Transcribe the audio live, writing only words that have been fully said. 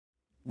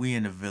We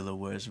in the villa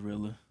where it's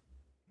realer.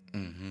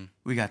 Mm-hmm.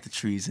 We got the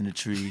trees in the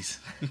trees.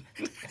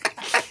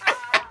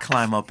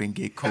 Climb up and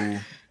get cool.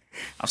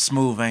 I'm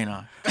smooth, ain't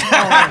I?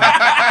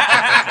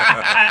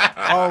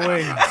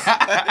 Always.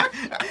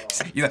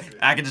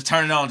 I can just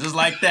turn it on just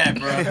like that,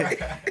 bro.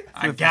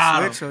 I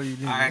got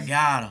him. I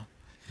got him.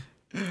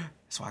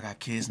 That's why I got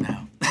kids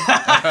now.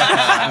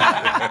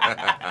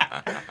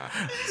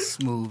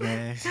 Smooth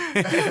ass.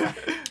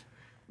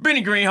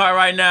 Benny Greenheart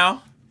right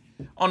now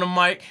on the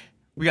mic.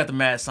 We got the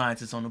mad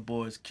scientist on the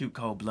boards. Cute,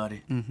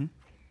 cold-blooded. Mm-hmm.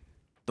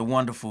 The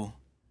wonderful,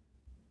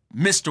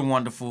 Mr.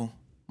 Wonderful,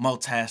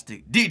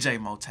 Motastic, DJ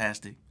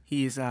Motastic.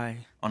 He is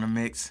I. On the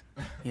mix.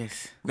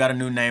 Yes. We got a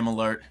new name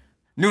alert.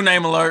 New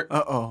name alert.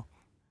 Uh-oh.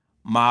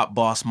 Mob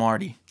Boss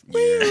Marty.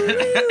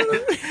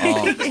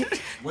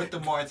 With the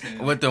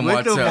Martin. With the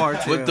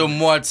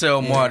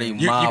Martell Marty.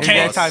 You It's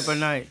that type of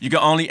night. You can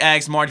only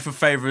ask Marty for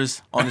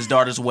favors on his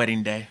daughter's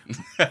wedding day.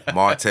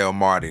 Martell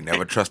Marty.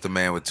 Never trust a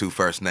man with two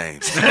first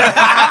names.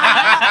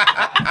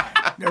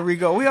 There we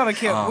go. We ought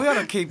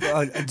to keep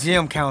a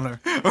gym counter.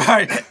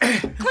 Right.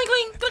 Clink, clink,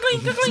 clink,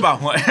 clink, clink. It's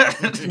about one.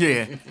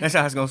 Yeah, that's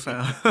how it's gonna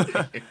sound.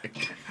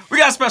 We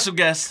got a special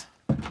guest.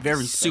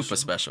 Very super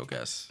special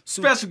guest.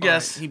 Special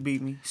guest. He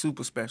beat me.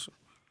 Super special.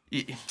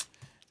 You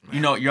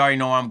already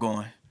know where I'm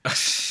going.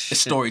 It's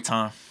story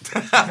time.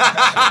 Look,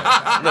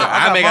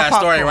 I may got a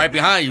story right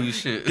behind you.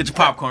 Shit. Get your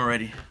popcorn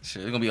ready.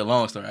 Shit, it's gonna be a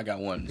long story. I got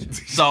one.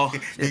 So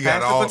he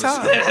got all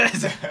the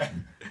stories.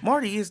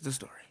 Marty is the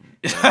story.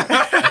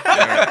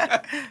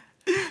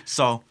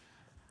 So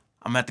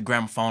I'm at the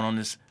gramophone on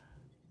this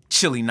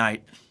chilly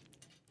night.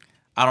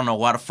 I don't know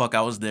why the fuck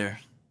I was there,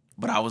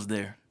 but I was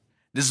there.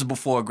 This is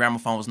before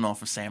gramophone was known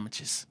for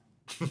sandwiches.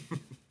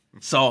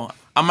 So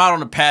I'm out on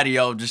the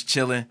patio just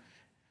chilling.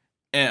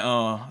 And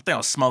I think I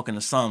was smoking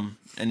or something.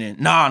 And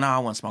then, I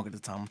wasn't smoking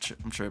at the time.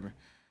 I'm tripping.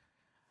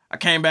 I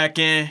came back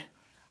in.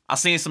 I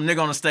seen some nigga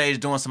on the stage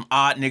doing some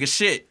odd nigga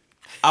shit.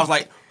 I was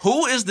like,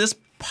 who is this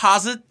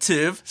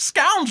positive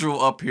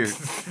scoundrel up here?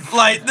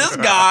 Like, this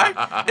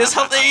guy is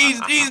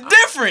he's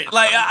different.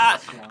 Like,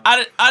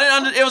 I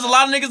didn't it was a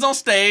lot of niggas on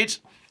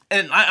stage.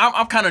 And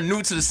I'm kind of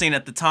new to the scene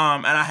at the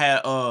time. And I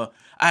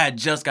had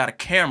just got a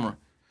camera.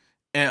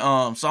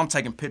 And so I'm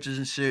taking pictures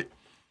and shit.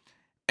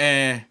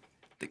 And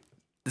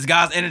this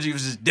guy's energy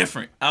was just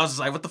different. I was just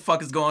like, what the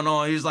fuck is going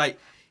on? He was like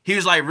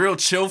real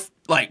chill,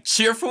 like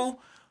cheerful,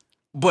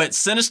 but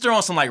sinister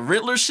on some like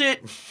Riddler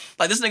shit.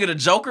 Like this nigga the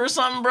Joker or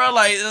something, bro.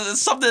 Like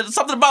something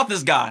about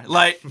this guy.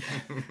 Like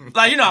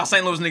you know how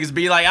St. Louis niggas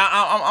be. Like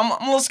I'm a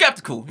little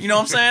skeptical. You know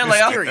what I'm saying?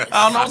 Like I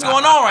don't know what's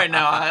going on right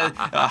now.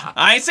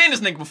 I ain't seen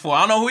this nigga before.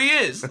 I don't know who he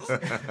is.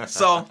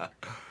 So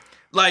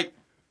like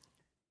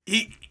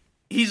he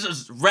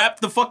just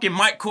wrapped the fucking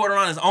mic cord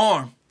around his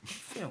arm.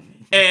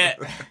 And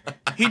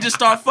he just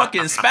started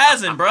fucking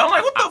spazzing, bro. I'm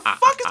like, what the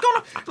fuck is going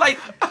on? Like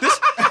this,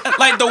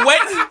 like the way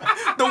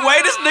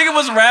this nigga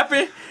was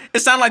rapping, it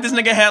sounded like this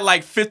nigga had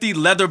like 50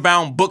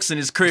 leather-bound books in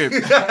his crib.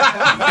 Like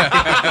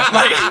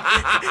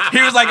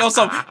he was like,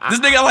 this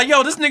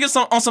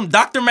nigga on some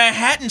Dr.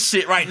 Manhattan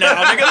shit right now.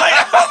 Nigga,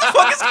 like, what the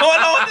fuck is going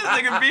on with this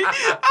nigga, B?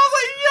 I was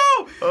like,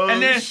 yo.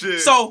 And then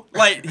so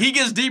like he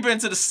gets deeper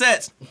into the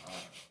sets.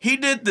 He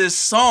did this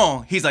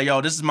song. He's like, yo,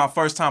 this is my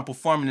first time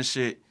performing this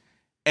shit.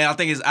 And I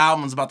think his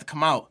album's about to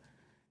come out.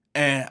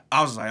 And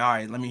I was like, all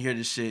right, let me hear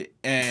this shit.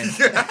 And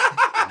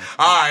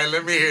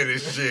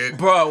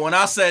bro, when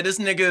I said this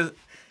nigga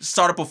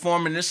started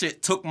performing, this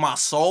shit took my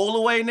soul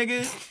away,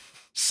 nigga.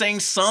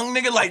 Sung,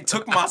 nigga, like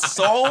took my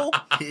soul.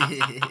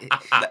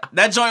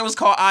 That joint was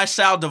called I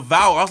Shall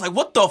Devour. I was like,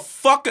 what the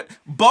fuck?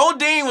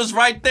 Bodine was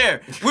right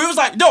there. We was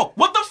like, yo,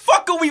 what the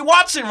fuck are we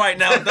watching right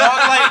now, dog?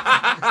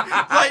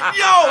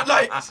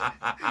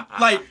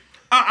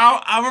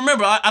 I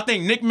remember, I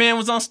think Nick Man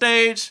was on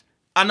stage.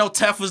 I know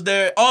Tef was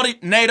there. All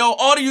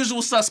the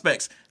usual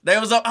suspects. They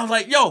was up. I was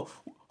like, yo,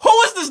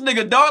 who is this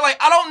nigga, dog? Like,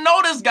 I don't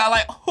know this guy.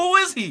 Like, who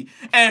is he?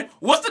 And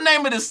what's the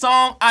name of this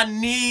song? I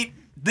need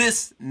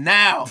this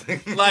now.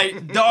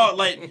 Like, dog,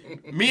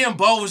 like, me and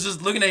Bo was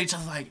just looking at each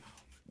other like,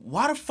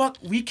 why the fuck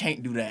we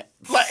can't do that?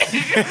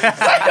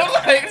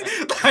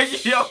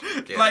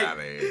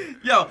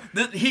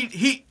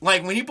 He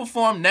like when he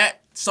performed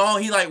that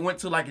song, he like went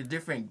to like a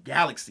different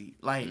galaxy.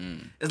 Like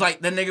it's like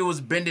that nigga was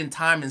bending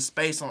time and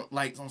space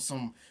on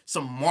some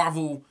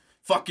Marvel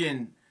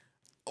fucking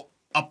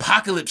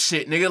apocalypse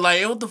shit, nigga.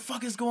 Like, what the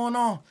fuck is going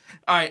on?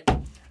 All right,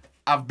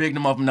 I've bigged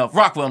him up enough.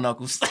 Rockwell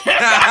Knuckles.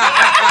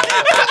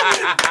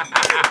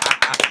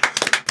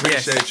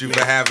 Appreciate you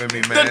for having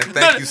me, man.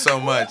 Thank you so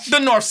much. The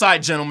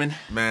Northside gentleman.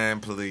 Man,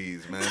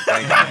 please, man.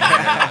 Thank you, man.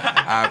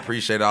 I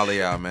appreciate all of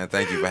y'all, man.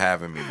 Thank you for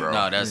having me, bro.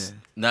 No,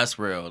 that's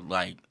real.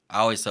 Like, I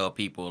always tell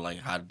people like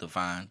how to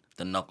define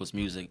the Knuckles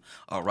music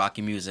or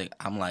Rocky music.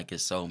 I'm like,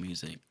 it's soul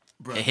music.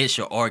 It hits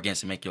your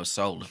organs and make your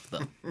soul lift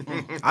up.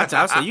 I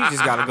say you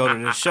just gotta go to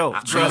the show.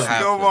 Trust me.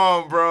 Come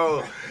on,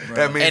 bro.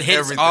 That means It hits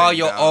everything, all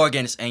your dog.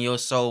 organs and your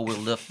soul will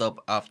lift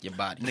up off your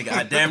body. Nigga,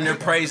 I damn near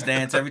praise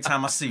dance every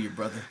time I see you,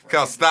 brother.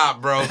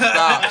 Stop, bro.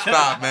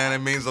 Stop, man. It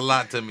means a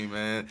lot to me,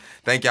 man.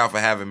 Thank y'all for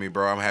having me,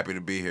 bro. I'm happy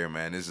to be here,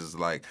 man. This is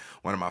like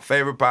one of my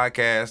favorite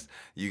podcasts.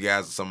 You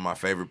guys are some of my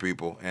favorite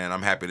people, and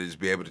I'm happy to just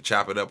be able to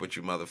chop it up with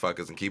you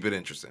motherfuckers and keep it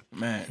interesting.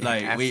 Man,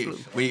 like we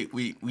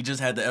just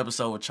had the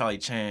episode with Charlie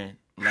Chan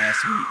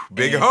last week.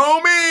 Big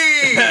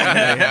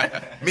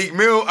homie! Meek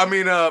Mill,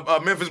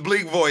 Memphis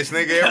Bleak voice,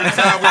 nigga. Every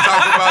time we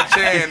talk about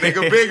Chan,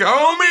 nigga, big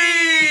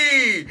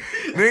homie!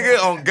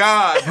 Nigga, on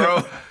God,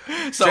 bro.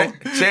 So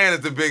Chan is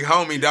the big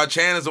homie, dog.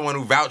 Chan is the one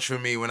who vouched for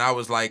me when I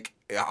was like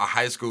a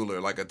high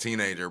schooler, like a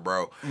teenager,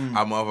 bro.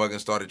 I motherfucking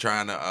started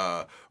trying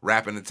to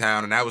rap in the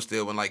town, and that was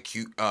still when like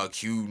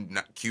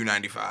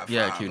Q95,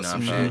 Yeah, or Q95.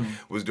 some shit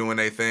was doing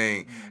their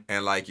thing,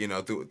 and like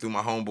through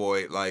my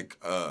homeboy, like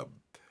I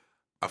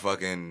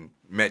fucking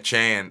met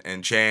Chan,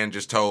 and Chan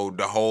just told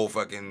the whole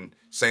fucking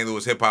St.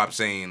 Louis hip hop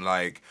scene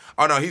like,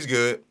 oh no, he's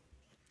good.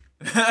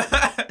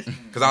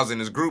 Cause I was in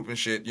this group and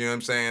shit, you know what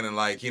I'm saying? And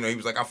like, he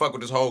was like, I fuck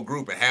with this whole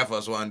group, and half of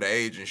us were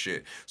underage and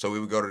shit. So we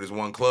would go to this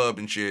one club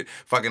and shit,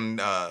 fucking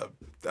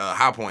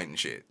High Point and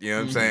shit. You know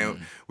what I'm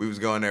saying? We was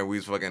going there, we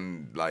was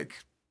fucking like,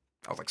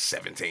 I was like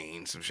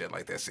 17, some shit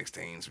like that,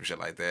 16, some shit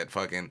like that,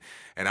 fucking,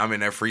 and I'm in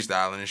there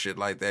freestyling and shit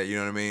like that, you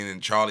know what I mean?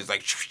 And Charlie's like,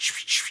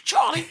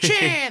 Charlie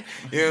Chan,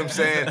 you know what I'm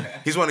saying?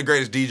 He's one of the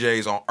greatest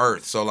DJs on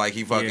earth, so like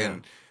he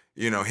fucking,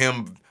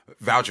 him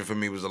vouching for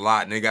me was a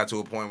lot, and it got to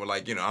a point where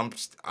like,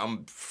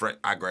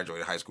 I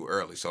graduated high school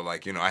early, so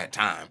like, I had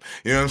time,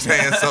 you know what I'm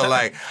saying? So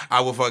like,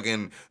 I would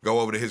fucking go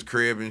over to his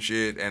crib and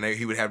shit, and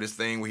he would have this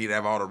thing where he'd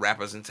have all the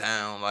rappers in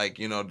town, like,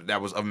 that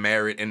was of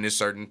merit in this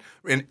certain,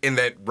 in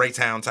that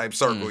Raytown type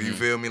circle, you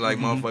feel me? Like,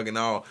 motherfucking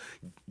all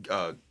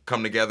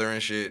come together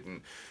and shit,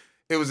 and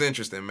it was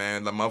interesting,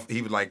 man. Like,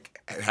 he would like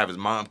have his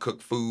mom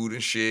cook food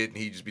and shit, and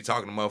he'd just be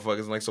talking to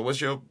motherfuckers like, so what's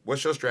your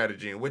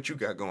strategy and what you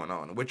got going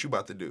on and what you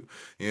about to do?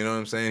 You know what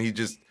I'm saying? He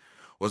just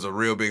was a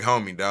real big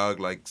homie, dog.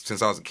 Like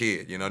since I was a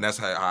kid, that's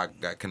how I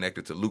got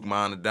connected to Luke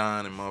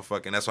Monadon and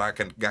motherfucking. That's how I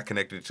got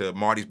connected to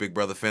Marty's big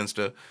brother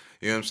Finster.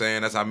 You know what I'm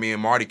saying? That's how me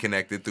and Marty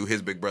connected through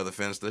his big brother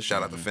Finster.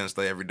 Shout out to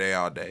Finster every day,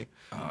 all day.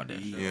 All day.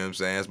 You know what I'm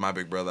saying? That's my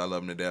big brother. I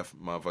love him to death,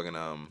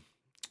 motherfucking.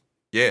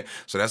 Yeah,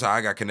 so that's how I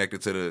got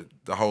connected to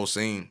the whole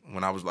scene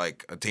when I was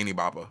like a teeny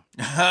bopper.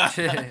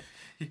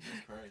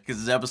 Because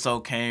this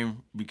episode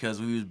came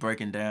because we was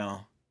breaking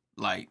down,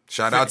 like...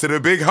 Shout out to the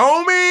big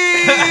homie!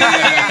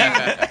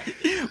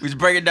 We was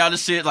breaking down the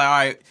shit, like, all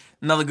right,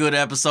 another good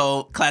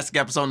episode, classic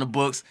episode in the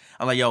books.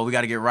 I'm like, yo, we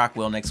got to get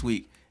Rockwell next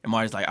week. And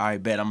Marty's like, all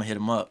right, bet, I'm going to hit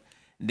him up.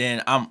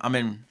 Then I'm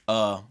in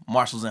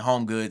Marshalls and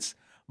Home Goods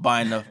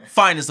buying the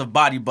finest of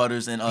body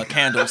butters and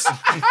candles.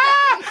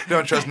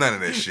 Don't trust none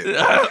of this shit.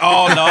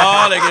 Oh no,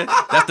 nigga.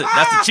 That's the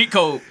cheat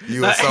code.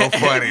 You are so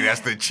funny. That's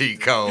the cheat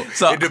code.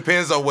 So, it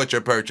depends on what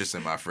you're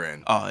purchasing, my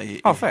friend.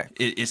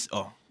 Fact.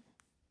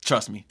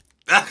 Trust me.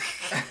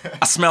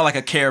 I smell like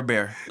a Care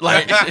Bear.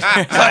 Like,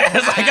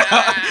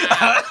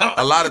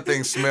 a lot of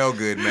things smell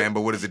good, man,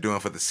 but what is it doing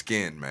for the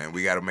skin, man?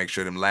 We got to make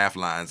sure them laugh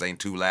lines ain't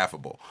too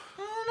laughable.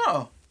 I don't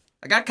know.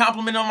 I got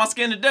complimented on my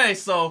skin today,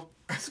 so...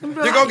 You're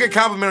going to get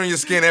complimented on your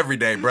skin every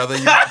day, brother.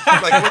 Like,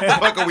 what the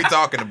fuck are we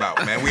talking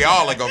about, man? We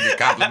all are going to get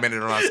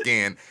complimented on our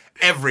skin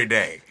every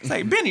day. It's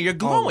like, Benny, you're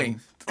glowing.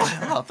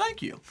 Oh,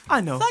 thank you.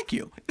 I know. Thank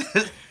you.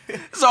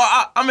 So,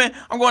 I'm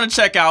going to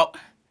check out.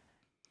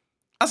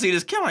 I see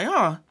this kid, I'm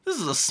like,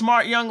 this is a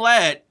smart young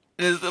lad.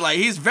 It's like,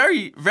 he's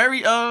very,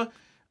 very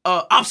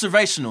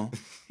observational.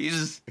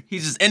 He's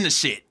just in the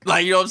shit.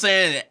 Like, you know what I'm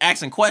saying?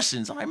 Asking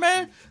questions. I'm like,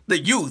 man, the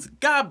youth.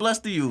 God bless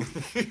the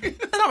youth. And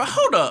I'm like,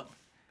 hold up.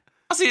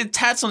 I see the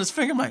tats on his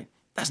finger. I'm like,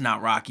 that's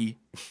not Rocky.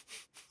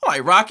 I'm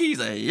like, Rocky? He's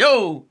like,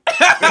 yo. He's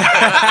like,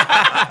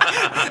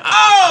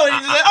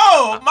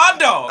 my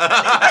dog.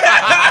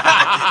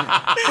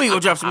 We gonna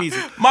drop some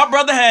music. My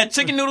brother had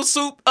chicken noodle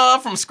soup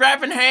from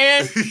Scrap in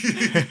Hand.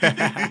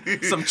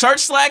 Some church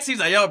slacks. He's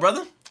like, yo,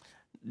 brother,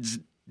 just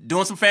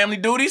doing some family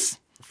duties.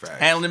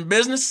 Fact. Handling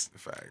business.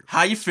 Fact.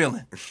 How you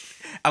feeling?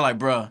 I'm like,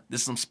 bro,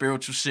 this is some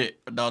spiritual shit,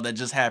 dog, that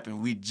just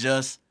happened. We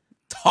just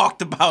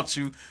talked about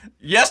you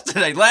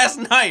yesterday, last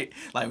night.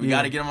 Like, we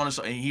got to get him on the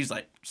show. And he's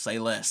like, say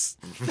less.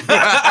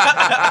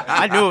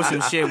 I knew it was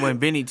some shit when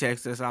Benny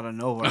texted us out of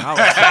nowhere. I was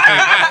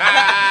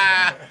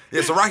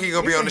yeah, so Rocky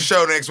going to be on the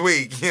show next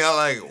week. You know,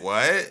 like,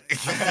 what?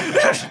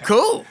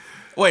 cool.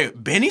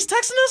 Wait, Benny's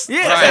texting us?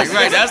 Yeah. Right.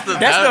 That's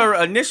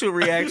the initial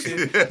reaction.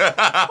 Hold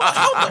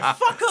the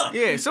fuck up.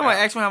 Yeah, somebody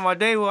asked me how my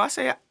day was.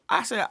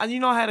 I said, I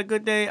had a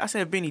good day. I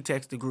said, Benny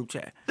text the group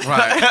chat.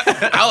 Right.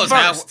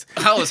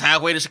 I was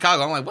halfway to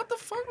Chicago. I'm like, what the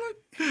fuck?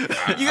 You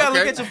gotta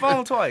look at your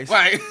phone twice.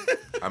 Right.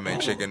 I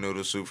made chicken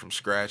noodle soup from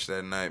scratch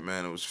that night,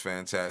 man. It was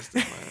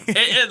fantastic,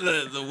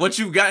 man. What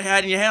you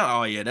had in your hand?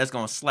 Oh yeah, that's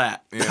gonna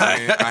slap. You know what I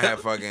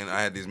mean?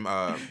 I had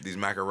these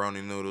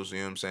macaroni noodles. You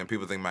know what I'm saying?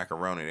 People think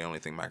macaroni, they only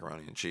think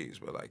macaroni and cheese,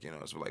 but like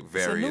it's like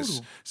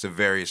it's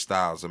various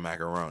styles of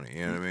macaroni.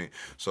 You know what I mean?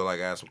 So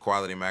like I had some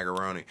quality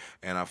macaroni,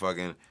 and I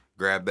fucking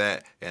grabbed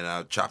that, and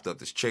I chopped up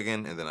this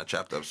chicken, and then I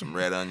chopped up some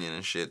red onion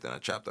and shit. Then I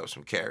chopped up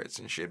some carrots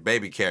and shit,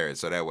 baby carrots,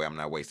 so that way I'm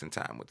not wasting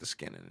time with the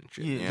skinning and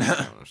shit. Yeah. You know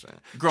what I'm saying?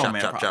 Grown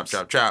man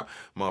chop.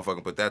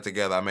 Motherfucking put that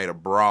together. I made a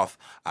broth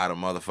out of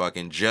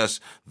motherfucking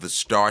just the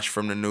starch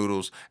from the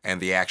noodles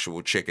and the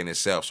actual chicken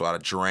itself. So I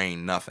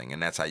drained nothing,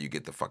 and that's how you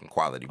get the fucking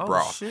quality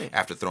broth. Shit.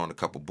 After throwing a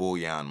couple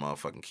bouillon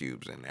motherfucking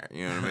cubes in there.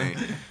 You know what I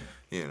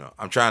mean?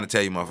 I'm trying to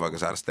tell you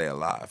motherfuckers how to stay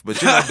alive, but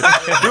do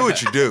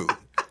what you do.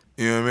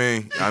 You know what I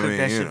mean?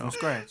 That shit from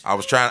scratch.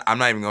 I'm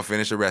not even gonna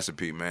finish the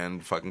recipe, man.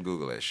 Fucking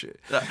Google that shit.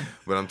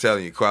 But I'm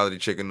telling you, quality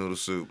chicken noodle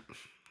soup.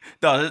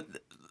 No,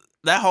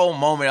 that whole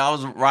moment, I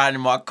was riding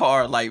in my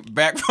car, like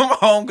back from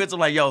home, because I'm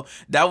like, yo,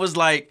 that was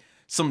like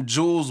some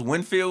Jules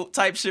Winfield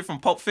type shit from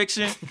Pulp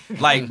Fiction,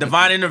 like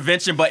Divine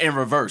Intervention, but in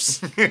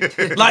reverse. Like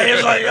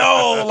it's like,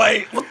 yo,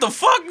 like what the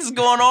fuck is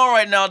going on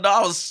right now,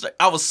 dog?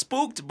 I was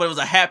spooked, but it was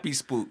a happy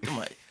spook. I'm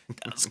like,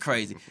 that's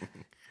crazy.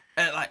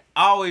 And like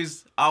I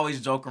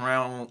always joke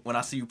around when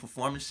I see you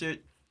performing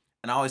shit,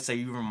 and I always say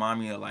you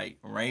remind me of like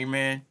Rain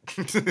Man.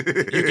 You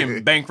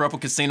can bankrupt a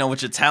casino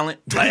with your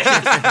talent. Like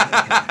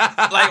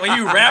when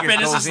you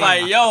rapping, it's just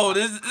like, yo,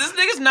 this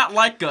nigga's not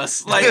like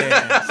us. Like,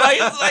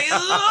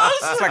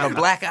 it's like a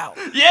blackout.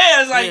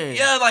 Yeah, it's like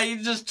like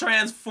you just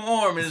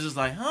transform, and it's just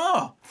like,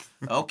 oh,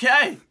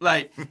 okay.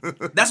 Like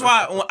that's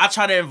why I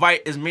try to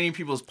invite as many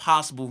people as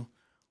possible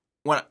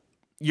when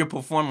you're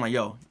performing. Like,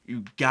 yo,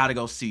 you gotta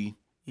go see.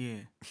 Yeah.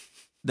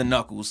 The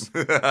Knuckles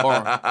or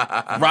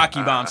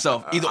Rocky by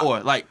himself, either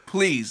or. Like,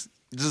 please,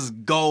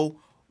 just go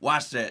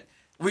watch that.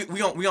 We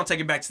gonna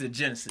take it back to the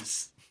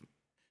Genesis.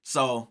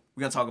 So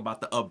we're gonna talk about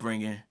the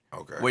upbringing,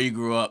 where you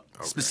grew up,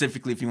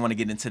 specifically if you want to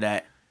get into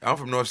that. I'm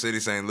from North City,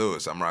 St.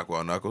 Louis. I'm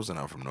Rockwell Knuckles, and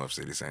I'm from North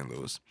City, St.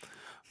 Louis.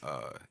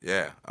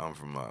 I'm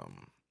from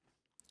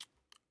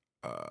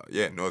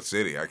North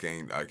City. I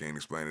can't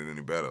explain it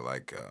any better.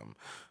 Like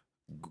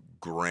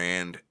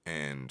Grand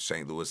and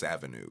St. Louis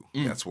Avenue.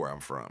 That's where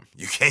I'm from.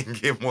 You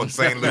can't get more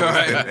St. Louis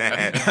than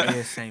that.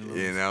 Yeah, St.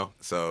 Louis. You know?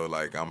 So,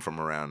 like, I'm from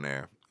around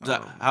there.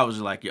 How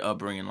was like your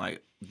upbringing?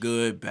 Like,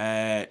 good,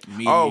 bad,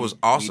 medium? Oh, it was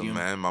awesome, medium?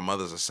 man. My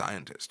mother's a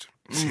scientist.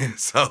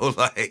 So,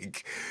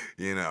 like,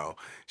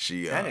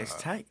 she... That is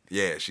tight.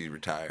 Yeah, she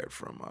retired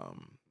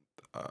from...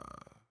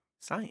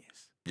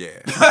 Science.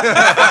 Yeah.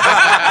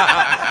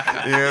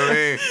 You know what I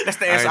mean? That's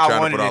the answer I ain't trying I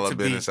wanted to put all it her to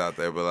business be. out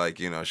there, but like,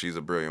 she's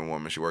a brilliant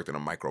woman. She worked in a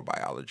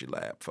microbiology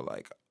lab for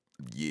like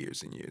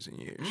years and years and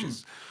years.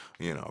 She's,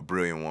 a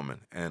brilliant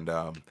woman. And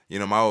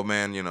my old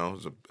man,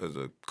 is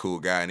a cool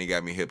guy, and he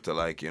got me hip to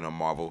like,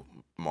 Marvel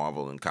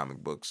and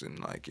comic books and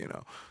like,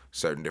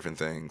 certain different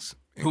things.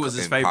 Who was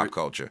his in favorite? pop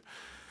culture.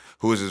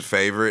 Who was his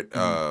favorite?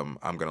 I'm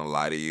gonna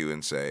lie to you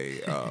and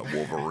say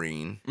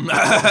Wolverine.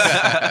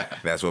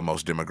 That's what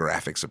most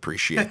demographics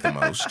appreciate the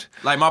most.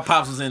 Like my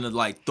pops was into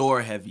like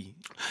Thor heavy.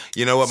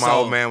 You know what? My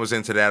old man was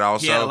into that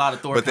also. He had a lot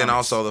of Thor but then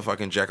comics. also the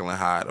fucking Jekyll and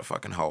Hyde of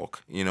fucking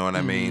Hulk. You know what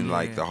I mean? Yeah.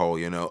 Like the whole,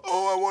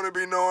 I want to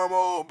be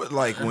normal. But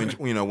like when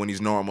when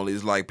he's normal,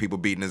 he's like people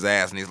beating his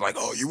ass, and he's like,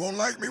 oh, you won't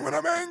like me when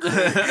I'm angry.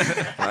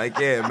 Like,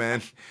 yeah,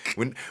 man.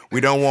 When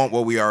we don't want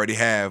what we already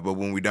have, but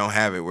when we don't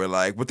have it, we're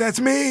like, but that's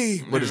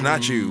me. But it's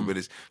not you. But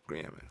it's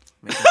yeah, man.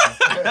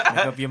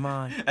 Make up your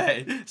mind.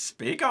 Hey,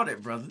 speak on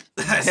it, brother.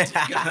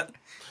 But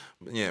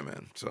yeah,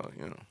 man. So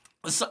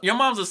So, your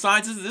mom's a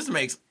scientist. This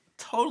makes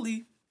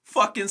totally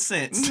fucking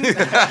sense. Like,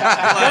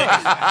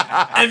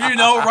 if you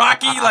know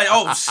Rocky, like,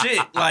 oh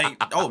shit, like,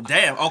 oh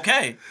damn,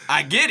 okay,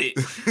 I get it.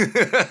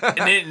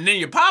 And then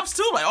your pops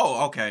too, like,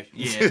 oh okay,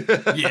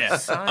 yeah.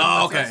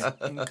 Oh, okay,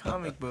 In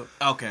comic book.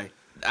 okay,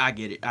 I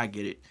get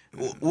it.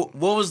 What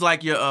was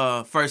like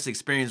your first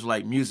experience with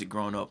like music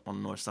growing up on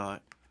the North Side?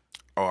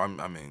 Oh, I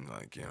mean,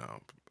 like,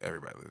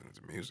 everybody listens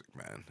to music,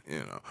 man.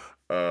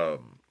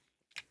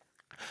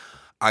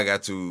 I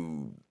got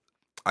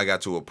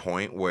to a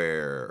point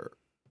where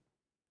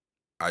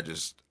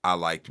I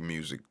liked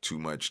music too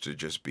much to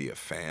just be a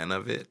fan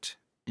of it.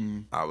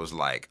 I was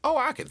like, oh,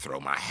 I could throw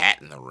my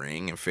hat in the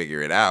ring and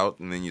figure it out.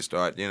 And then you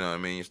start,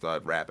 you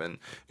start rapping. And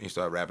you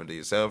start rapping to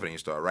yourself, and you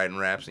start writing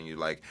raps, and you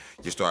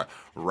start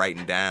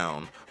writing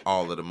down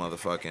all of the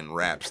motherfucking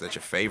raps that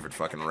your favorite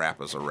fucking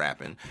rappers are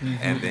rapping.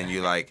 And then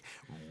you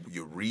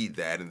read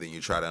that, and then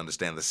you try to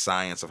understand the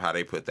science of how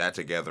they put that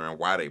together and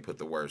why they put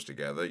the words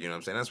together. You know what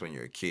I'm saying? That's when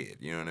you're a kid.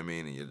 You know what I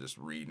mean? And you're just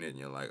reading it, and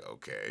you're like,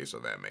 okay, so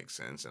that makes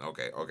sense. And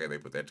okay, they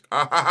put that.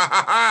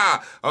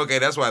 Okay,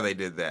 that's why they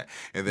did that.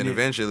 And then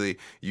eventually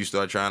you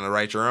start trying to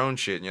write your own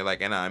shit, and you're like,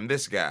 and I'm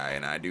this guy,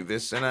 and I do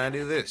this, and I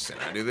do this, and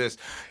I do this.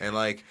 And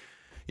like,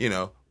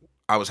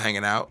 I was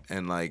hanging out,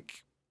 and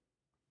like,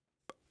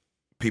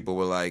 people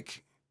were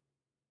like,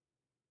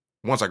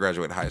 once I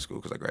graduated high school,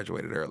 because I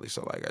graduated early,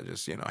 so like I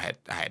just, I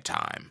had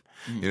time.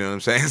 You know what I'm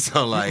saying?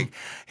 So like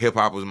hip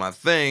hop was my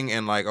thing,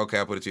 and like, okay,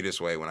 I'll put it to you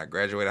this way: when I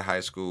graduated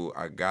high school,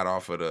 I got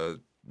off of the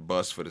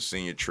bus for the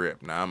senior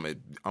trip. Now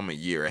I'm a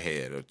year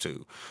ahead or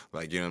two,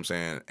 like, you know what I'm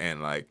saying?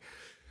 And like,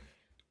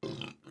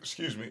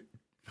 excuse me,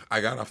 I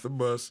got off the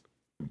bus.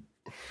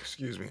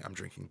 Excuse me, I'm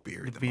drinking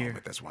beer at the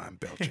moment. That's why I'm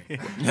belching.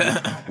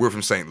 We're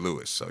from St.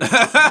 Louis, so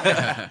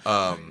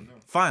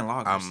Fine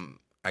loggers.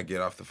 I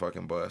get off the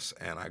fucking bus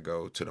and I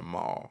go to the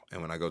mall.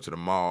 And when I go to the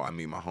mall, I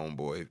meet my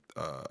homeboy,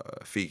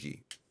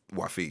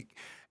 Wafik.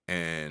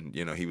 And,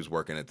 he was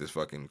working at this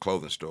fucking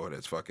clothing store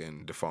that's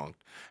fucking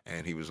defunct.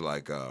 And he was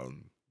like, I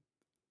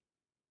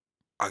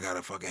got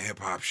a fucking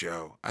hip-hop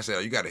show. I said, oh,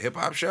 you got a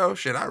hip-hop show?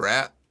 Shit, I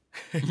rap.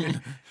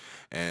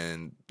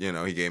 And,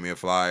 he gave me a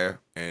flyer.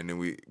 And then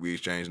we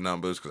exchanged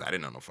numbers because I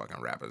didn't know no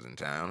fucking rappers in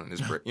town. And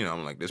this prick,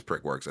 I'm like, this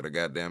prick works at a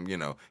goddamn,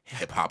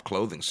 hip-hop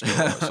clothing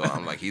store. So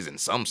I'm like, he's in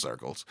some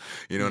circles.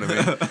 You know what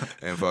I mean?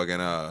 And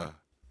fucking, I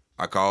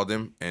called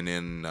him. And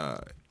then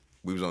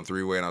we was on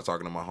three-way, and I was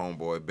talking to my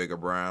homeboy, Bigger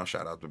Brown.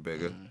 Shout out to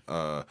Bigger.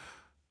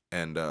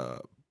 And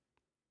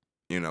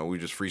we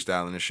just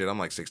freestyling and shit. I'm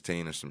like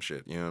 16 or some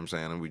shit. You know what I'm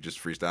saying? And we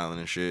just freestyling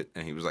and shit.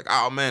 And he was like,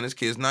 oh, man, this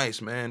kid's nice,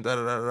 man.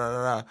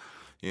 Da-da-da-da-da-da.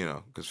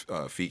 Because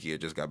Fiki had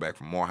just got back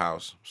from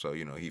Morehouse. So,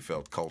 he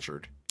felt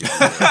cultured. You know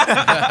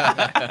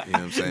what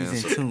I'm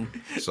saying?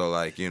 So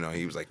like, he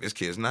was like, this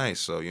kid's nice.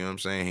 So, you know what I'm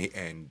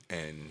saying?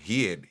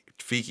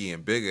 Fiki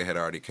and Bigger had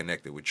already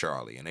connected with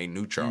Charlie. And they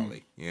knew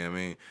Charlie. You know what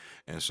I mean?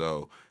 And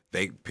so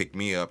they picked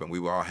me up, and we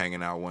were all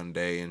hanging out one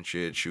day and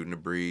shit, shooting the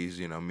breeze.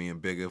 Me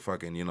and Bigger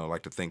fucking,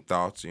 like to think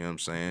thoughts, you know what I'm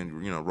saying?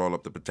 Roll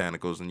up the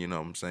botanicals and, what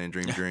I'm saying,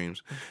 dream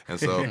dreams. And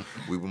so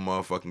we were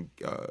motherfucking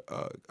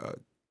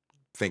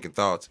thinking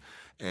thoughts,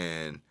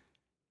 and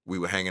we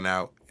were hanging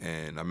out,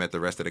 and I met the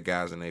rest of the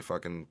guys in they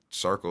fucking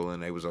circle,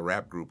 and they was a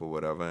rap group or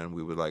whatever, and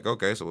we were like,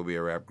 okay, so we'll be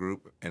a rap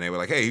group. And they were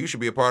like, hey, you should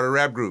be a part of the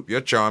rap group.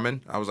 You're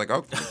charming. I was like,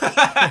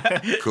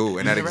 okay. Cool.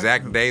 And that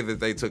exact day that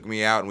they took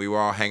me out and we were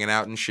all hanging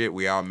out and shit,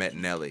 we all met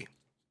Nelly.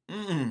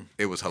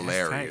 It was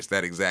hilarious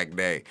that exact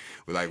day.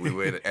 We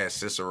were at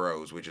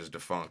Cicero's, which is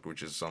defunct,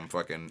 which is some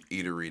fucking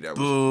eatery that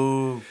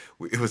was.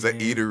 It was an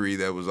eatery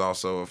that was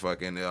also a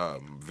fucking a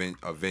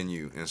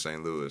venue in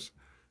St. Louis.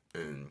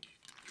 And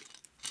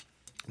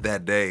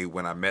that day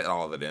when I met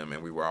all of them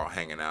and we were all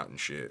hanging out and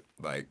shit,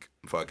 like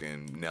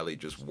fucking Nelly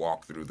just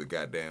walked through the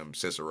goddamn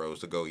Cicero's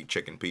to go eat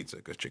chicken pizza,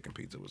 because chicken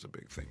pizza was a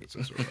big thing at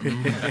Cicero's.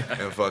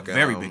 And fucking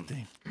very big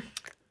thing.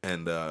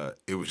 And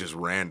it was just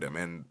random.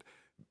 And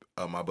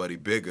my buddy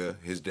Bigger,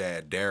 his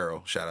dad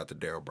Daryl, shout out to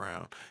Daryl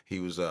Brown. He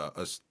was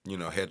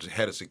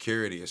head of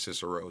security at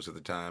Cicero's at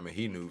the time, and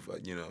he knew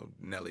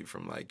Nelly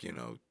from like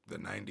the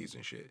 90s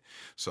and shit.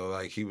 So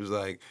like he was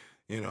like,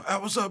 hey,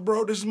 what's up,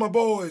 bro? This is my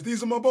boys.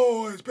 These are my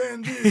boys,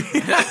 Pangea.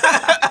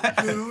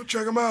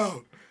 Check them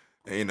out.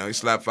 And, he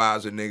slapped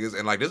fives with niggas.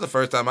 And, like, this is the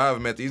first time I ever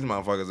met these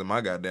motherfuckers in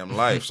my goddamn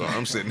life. So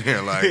I'm sitting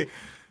here like,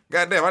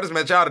 goddamn, I just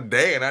met y'all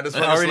today, and I just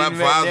fucking slapped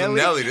fives with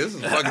Nelly. This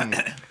is fucking...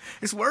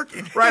 It's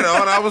working. Right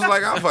on. I was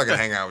like, I'll fucking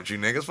hang out with you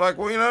niggas. Fuck,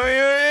 well, you know what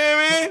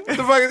I mean? What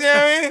the fuck is, you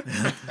know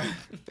what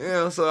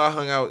I mean? So I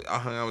hung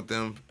out with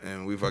them,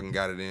 and we fucking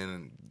got it in,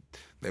 and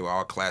they were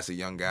all classy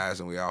young guys,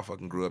 and we all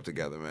fucking grew up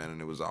together, man,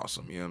 and it was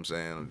awesome. You know what I'm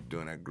saying?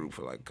 Doing that group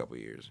for like a couple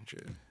of years and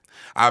shit.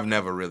 I've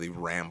never really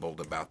rambled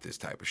about this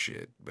type of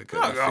shit because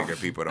I figure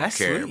people don't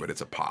care, sweet. But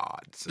it's a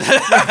pod. So. You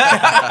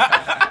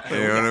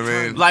know what I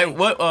mean? Like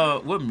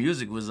what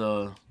music was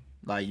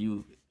like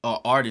you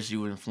artists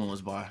you were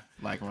influenced by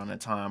like around that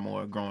time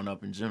or growing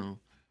up in general?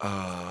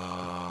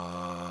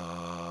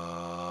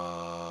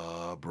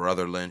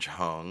 Brother Lynch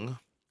Hung.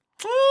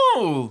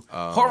 Ooh,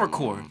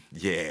 horrorcore.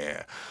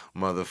 Yeah,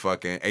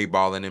 motherfucking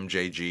 8Ball and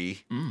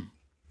MJG.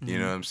 You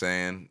know what I'm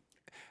saying?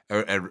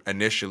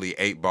 Initially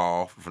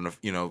 8Ball from the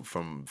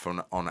from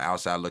on the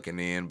outside looking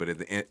in, but at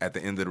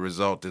the end of the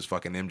result is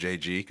fucking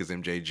MJG, because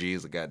MJG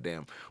is a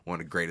goddamn one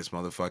of the greatest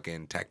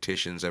motherfucking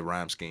tacticians at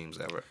rhyme schemes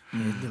ever.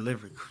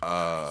 Delivery.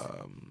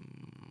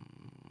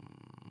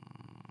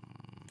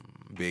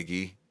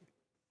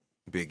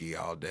 Biggie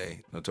all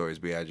day. Notorious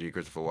B.I.G.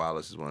 Christopher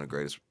Wallace is one of the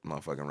greatest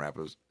motherfucking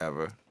rappers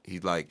ever.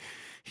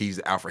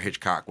 He's Alfred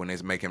Hitchcock. When they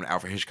make him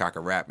Alfred Hitchcock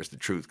of rap, it's the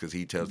truth, because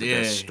he tells the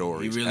best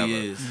stories he really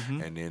ever. Is.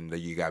 Mm-hmm. And then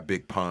you got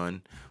Big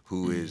Pun,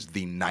 who is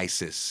the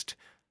nicest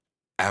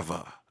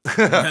ever.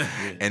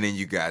 And then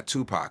you got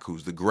Tupac,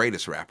 who's the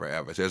greatest rapper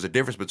ever. So there's a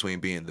difference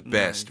between being the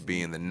best,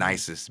 being the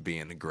nicest,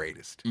 being the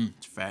greatest.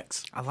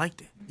 Facts. I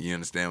liked it. You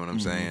understand what I'm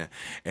saying?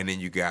 And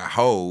then you got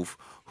Hove,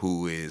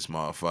 who is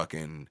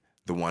motherfucking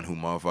the one who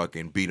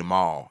motherfucking beat them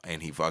all,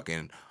 and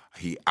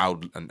I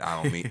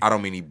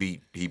don't mean he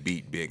beat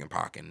Big and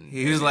Pac, and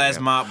he was last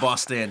mob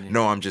boss standing.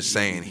 No, I'm just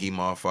saying he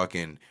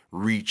motherfucking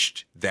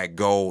reached that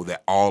goal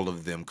that all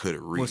of them could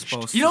have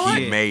reached. You know what?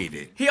 He made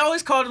it. He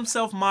always called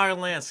himself Meyer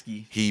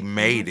Lansky. He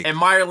made it. And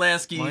Meyer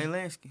Lansky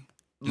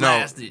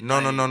lasted.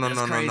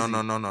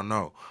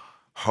 No.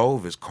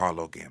 Hove is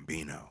Carlo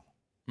Gambino.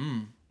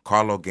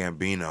 Carlo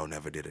Gambino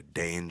never did a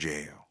day in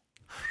jail.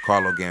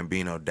 Carlo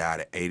Gambino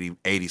died at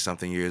 80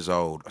 something years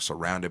old,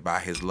 surrounded by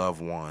his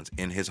loved ones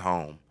in his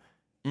home.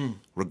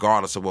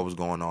 Regardless of what was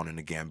going on in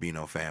the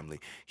Gambino family,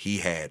 he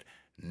had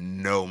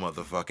no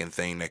motherfucking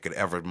thing that could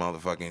ever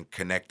motherfucking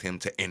connect him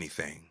to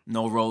anything.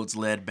 No roads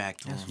led back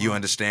to him. You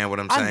understand what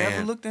I'm I saying?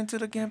 never looked into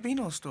the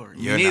Gambino story.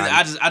 You're Me neither.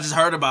 not- I just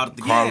heard about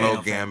it.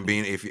 Carlo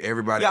Gambino. If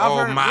everybody, Yeah,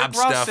 I've heard mob Rick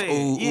Ross stuff, say it,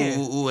 ooh, yeah.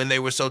 ooh, and they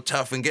were so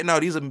tough and no,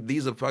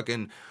 these are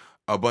fucking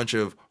a bunch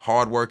of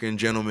hardworking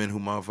gentlemen who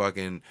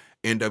motherfucking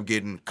end up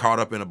getting caught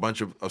up in a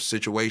bunch of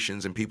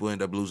situations and people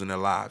end up losing their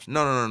lives.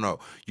 No.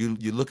 You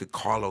look at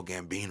Carlo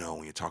Gambino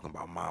when you're talking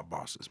about mob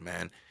bosses,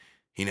 man.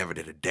 He never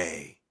did a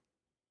day,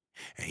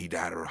 and he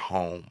died at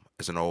home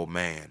as an old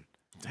man,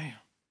 Damn.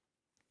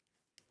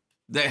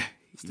 There.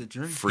 It's the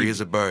dream. free as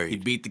a bird. He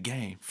beat the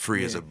game.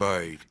 Free as a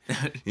bird.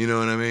 You know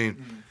what I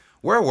mean?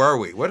 Where were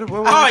we? What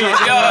were we Oh talking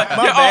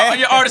yeah,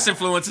 your artist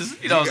influences.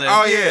 You know what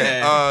I'm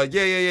saying? Oh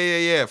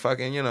yeah.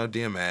 Fucking,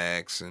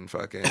 DMX and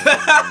fucking,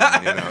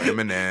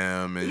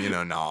 Eminem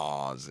and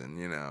Nas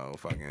and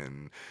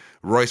fucking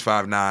Royce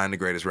 5'9", the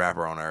greatest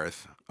rapper on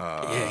earth.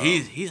 Yeah,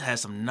 he's had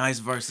some nice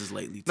verses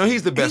lately. Too. No,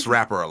 he's the best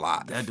rapper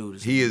alive. That dude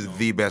is. He is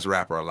the best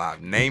rapper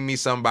alive. Name me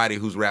somebody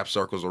whose rap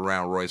circles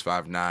around Royce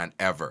 5'9"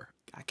 ever.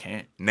 I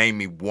can't. Name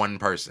me one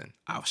person.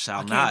 I shall I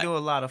can't not. do a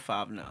lot of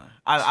 5'9".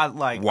 I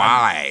like.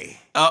 Why?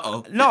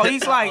 No,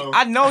 he's like.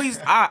 I know he's.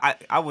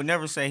 I would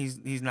never say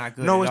he's not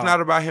good. No, at it's all.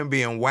 not about him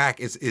being whack.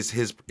 It's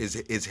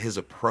his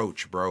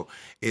approach, bro.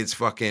 It's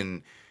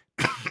fucking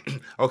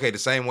okay. The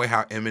same way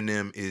how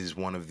Eminem is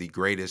one of the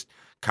greatest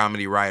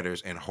comedy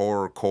writers and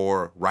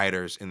horrorcore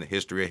writers in the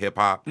history of hip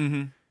hop.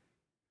 Mm-hmm.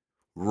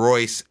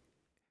 Royce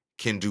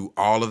can do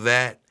all of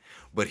that,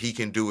 but he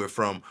can do it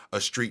from a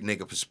street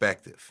nigga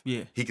perspective.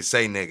 Yeah. He can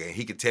say nigga, and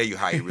he can tell you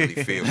how he really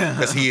feels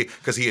because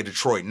he a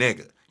Detroit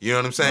nigga. You know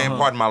what I'm saying?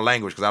 Pardon my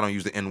language because I don't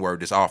use the N-word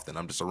this often.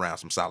 I'm just around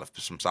some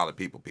solid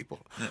people.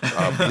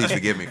 Please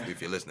forgive me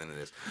if you're listening to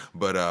this.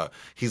 But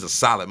he's a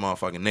solid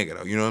motherfucking nigga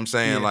though. You know what I'm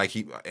saying? Yeah. Like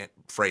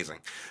phrasing,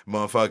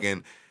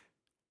 motherfucking.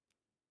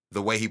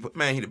 The way he put,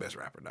 man, he the best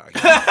rapper, dog.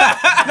 No,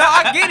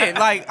 I get it.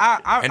 Like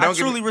I And don't get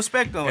truly me-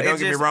 respect him. And don't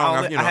It's get me just, wrong,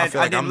 I feel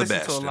like I'm the didn't listen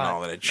best to a and lot.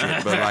 all of that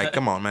shit. But like,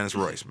 come on, man, it's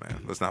Royce,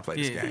 man. Let's not play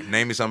this Yeah. game.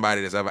 Name me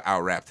somebody that's ever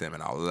out-rapped him,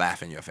 and I'll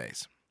laugh in your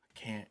face.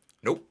 Can't.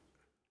 Nope.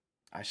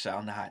 I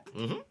shall not.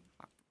 Mm-hmm.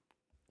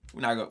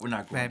 We're not going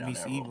Bad down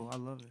meets that evil. road. I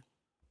love it.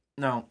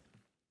 No.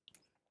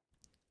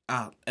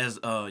 As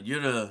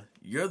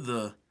you're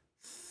the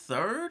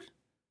third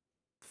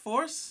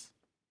force.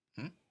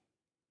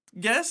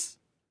 Guess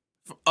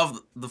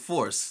of the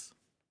force.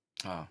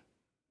 Oh.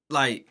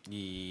 Like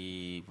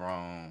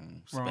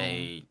Wrong.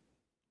 Spade.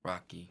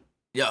 Rocky.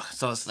 yeah,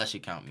 so it's Unless you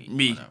count me.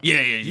 me. Whatever.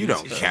 Yeah. You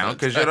don't count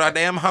because you're our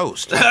damn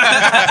host.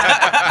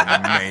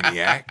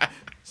 Maniac.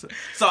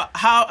 So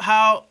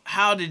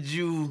how did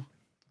you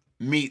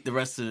meet the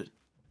rest of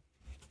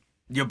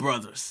your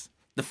brothers,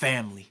 the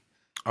family?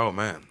 Oh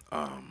man.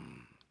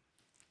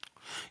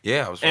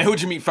 Yeah, I was. And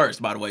who'd you meet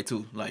first, by the way,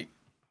 too? Like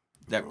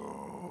that.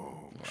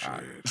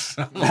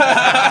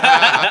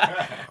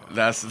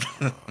 That's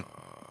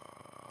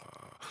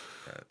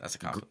a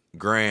compliment.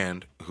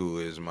 Grand, who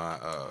is my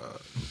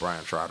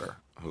Brian Trotter,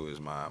 who is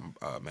my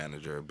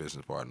manager,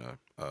 business partner,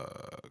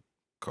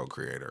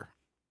 co-creator,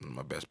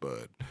 my best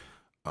bud.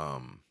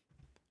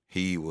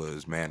 He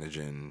was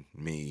managing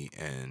me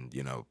and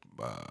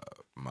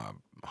my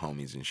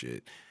homies and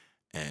shit,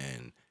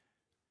 and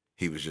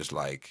he was just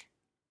like,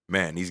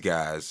 man, these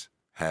guys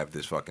have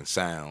this fucking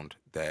sound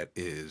that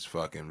is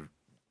fucking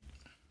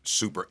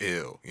super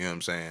ill. You know what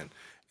I'm saying?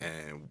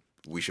 And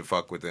we should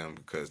fuck with them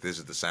because this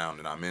is the sound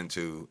that I'm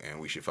into, and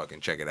we should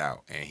fucking check it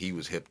out. And he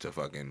was hip to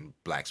fucking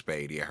Black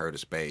Spade. He had heard of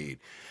Spade,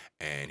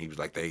 and he was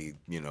like,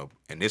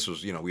 and this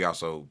was,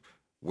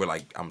 we're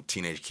like, I'm a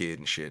teenage kid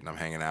and shit, and I'm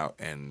hanging out,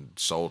 and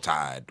Soul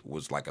Tide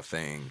was like a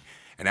thing.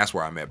 And that's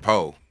where I met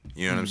Poe.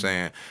 You know what I'm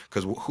saying?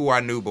 Because who I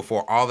knew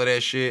before all of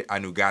that shit, I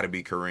knew Gotta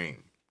Be Kareem.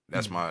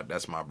 That's my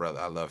brother.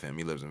 I love him.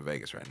 He lives in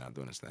Vegas right now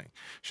doing his thing.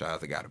 Shout out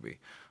to Gotta Be.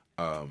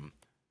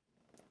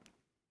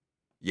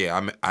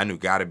 Yeah, I knew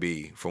Gotta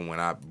Be from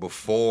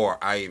before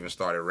I even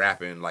started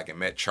rapping, like, and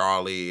met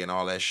Charlie and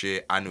all that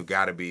shit. I knew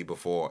Gotta Be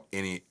before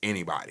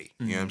anybody.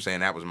 You know what I'm saying?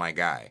 That was my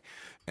guy.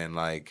 And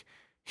like,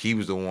 he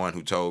was the one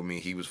who told me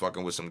he was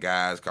fucking with some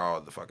guys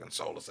called the fucking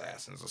Soul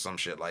Assassins or some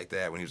shit like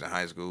that when he was in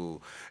high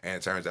school. And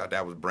it turns out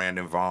that was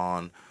Brandon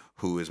Vaughn,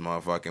 who is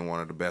motherfucking one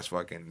of the best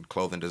fucking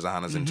clothing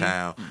designers in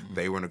town.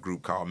 They were in a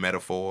group called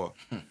Metaphor.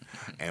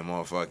 And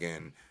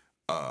motherfucking,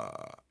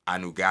 I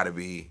knew Gotta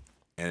Be.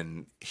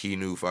 And he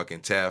knew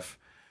fucking Tef.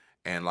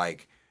 And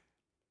like,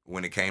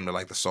 when it came to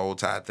like the Soul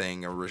Tide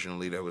thing,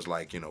 originally there was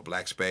like,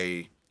 Black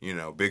Spade,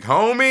 big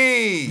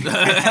homie.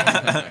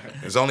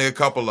 There's only a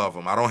couple of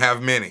them. I don't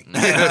have many.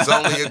 There's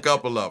only a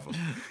couple of them.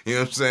 You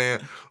know what I'm saying?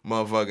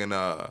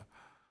 Motherfucking,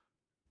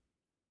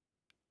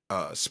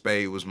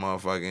 Spade was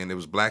motherfucking, it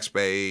was Black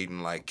Spade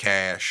and like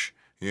Cash.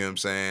 You know what I'm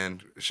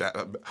saying?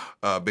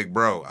 Big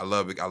Bro. I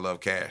love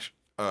Cash.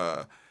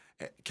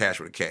 Cash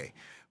with a K.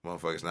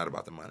 Motherfucker's not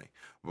about the money.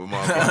 But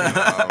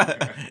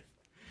motherfucking,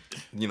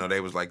 you know, they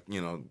was like,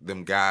 you know,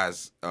 them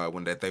guys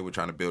when that they were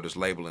trying to build this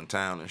label in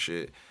town and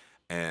shit,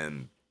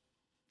 and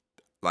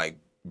like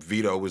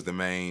Vito was the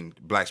main,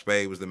 Black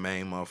Spade was the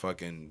main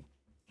motherfucking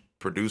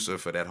producer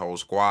for that whole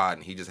squad,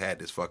 and he just had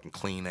this fucking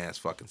clean ass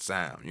fucking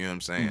sound. You know what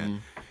I'm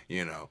saying?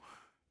 You know,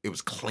 it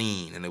was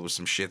clean, and it was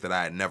some shit that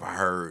I had never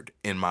heard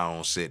in my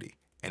own city,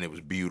 and it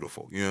was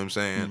beautiful. You know what I'm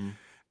saying?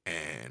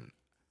 And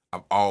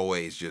I've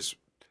always just,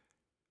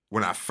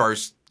 when I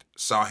first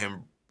saw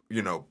him,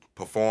 you know,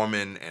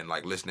 performing and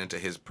like listening to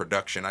his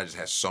production, I just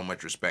had so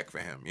much respect for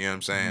him. You know what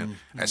I'm saying?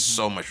 I had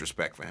so much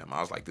respect for him. I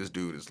was like, this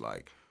dude is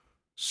like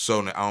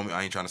so.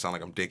 I ain't trying to sound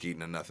like I'm dick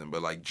eating or nothing,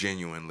 but like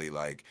genuinely,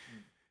 like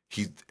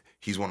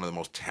he's one of the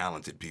most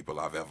talented people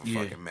I've ever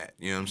fucking met.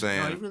 You know what I'm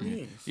saying? No, he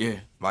really is. Yeah.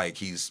 Like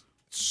he's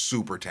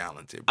super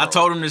talented, bro. I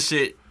told him this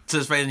shit to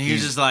his face, and he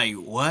was just like,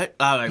 "What?"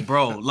 I was like,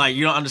 "Bro, like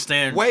you don't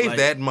understand." Wave like,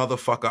 that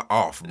motherfucker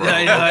off, bro.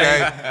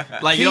 Yeah, Okay,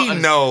 like, you he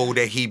don't know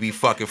that he be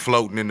fucking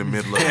floating in the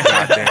middle of the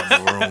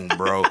goddamn room,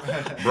 bro.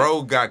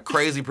 Bro got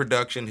crazy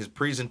production. His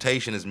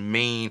presentation is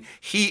mean.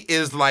 He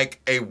is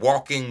like a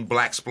walking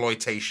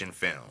blaxploitation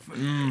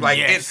film. Like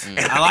yes.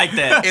 I like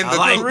that. I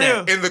like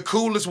that. In the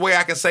coolest way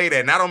I can say that.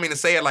 And I don't mean to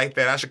say it like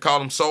that. I should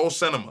call him soul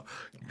cinema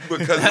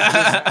because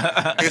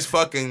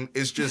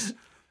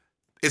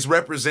it's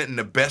representing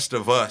the best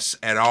of us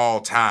at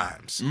all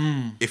times.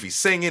 If he's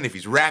singing, if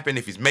he's rapping,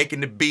 if he's making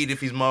the beat, if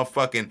he's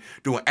motherfucking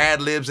doing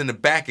ad-libs in the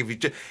back, if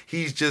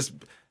he's just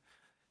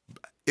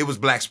it was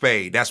Black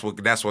Spade. That's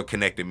what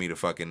connected me to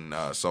fucking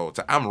Soul.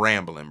 I'm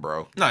rambling,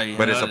 bro. No, yeah,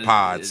 but it's a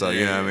pod, so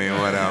you know what I mean.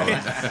 Whatever.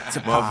 It's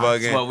a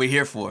pod. That's what we're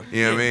here for.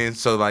 You know what I mean?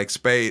 So like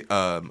Spade,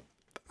 I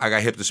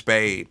got hip to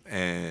Spade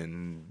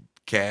and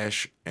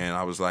Cash, and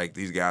I was like,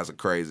 these guys are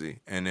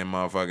crazy. And then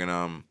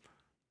motherfucking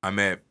I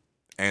met.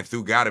 And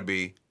through Gotta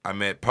Be, I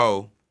met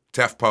Poe,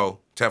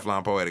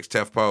 Teflon Poetics,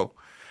 Tef Poe,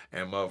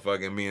 and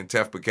motherfucking me and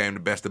Tef became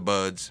the best of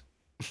buds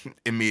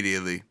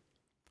immediately.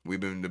 We've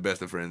been the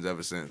best of friends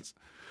ever since.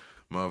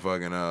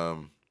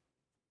 Motherfucking,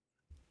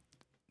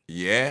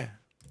 yeah.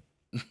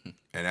 And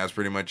that's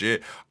pretty much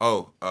it.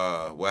 Oh,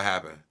 what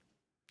happened?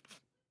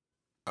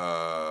 I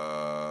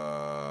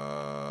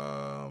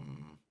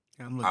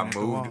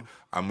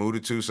moved to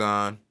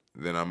Tucson,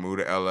 then I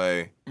moved to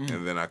LA,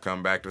 and then I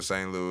come back to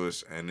St.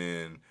 Louis, and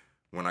then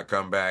when I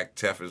come back,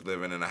 Tef is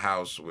living in a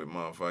house with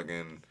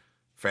motherfucking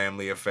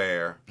Family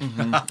Affair. Is these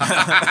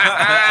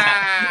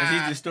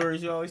the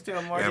stories you always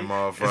tell, Marty? And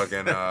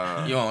motherfucking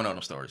you don't know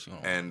them stories. You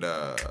don't. And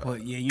well,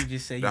 yeah, you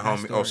just say the you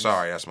homie. got Oh, stories.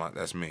 sorry,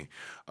 that's me.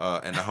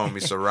 And the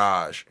homie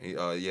Siraj.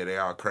 Yeah, they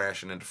all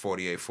crashing into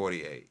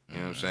 4848. You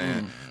know what I'm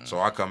saying? So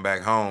I come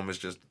back home. It's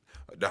just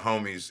the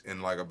homies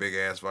in like a big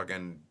ass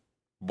fucking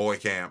boy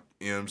camp,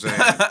 you know what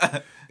I'm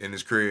saying, in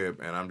his crib,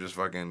 and I'm just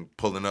fucking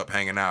pulling up,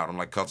 hanging out. I'm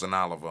like Cousin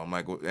Oliver. I'm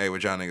like, hey,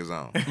 what y'all niggas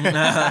on?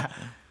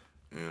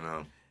 You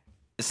know.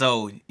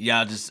 So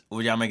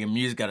were y'all making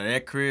music out of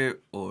that crib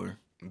or?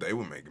 They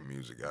were making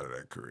music out of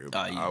that crib.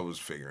 Yeah. I was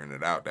figuring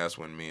it out. That's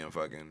when me and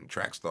fucking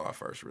Trackstar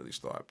first really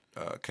started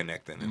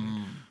connecting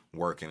and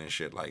working and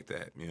shit like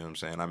that. You know what I'm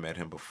saying? I met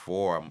him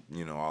before,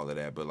 you know, all of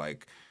that. But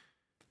like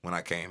when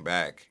I came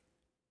back,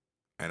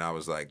 and I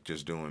was like,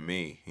 just doing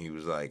me. He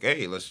was like,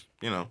 hey, let's,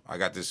 you know, I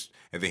got this.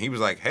 And then he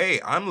was like,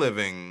 hey, I'm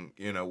living,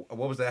 you know,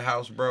 what was that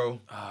house, bro?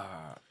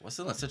 What's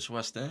it in Central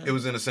West End? It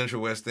was in the Central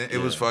West End. It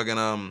was fucking,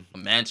 a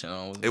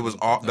mansion. It was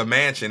off the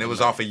mansion. It was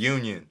off of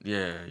Union.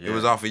 Yeah. It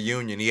was off of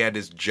Union. He had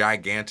this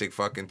gigantic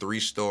fucking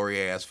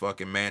 3-story ass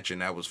fucking mansion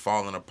that was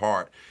falling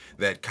apart.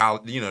 That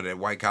college, you know, that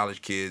white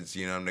college kids,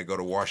 you know, they go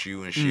to Wash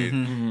U and shit,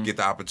 get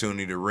the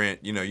opportunity to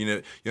rent. You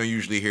don't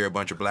usually hear a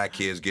bunch of black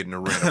kids getting to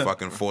rent a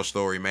fucking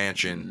 4-story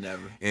mansion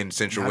in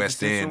Central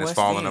West End that's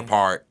falling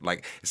apart.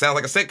 Like it sounds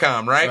like a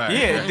sitcom, right?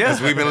 Yeah, it does.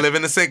 Because we've been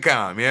living a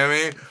sitcom. You know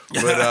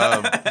what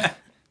I mean?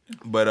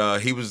 But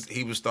he was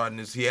starting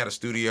this. He had a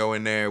studio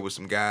in there with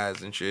some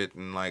guys and shit,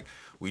 and like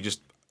we just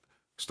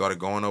started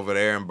going over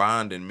there and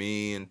bonding.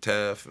 Me and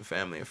Tef and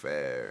Family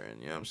Affair,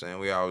 and you know what I'm saying.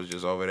 We always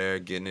just over there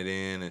getting it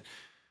in and.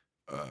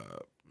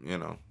 You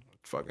know,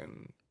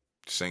 fucking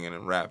singing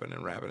and rapping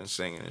and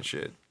singing and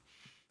shit.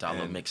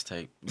 Dollar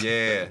mixtape.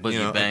 Yeah. Boogie you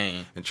know,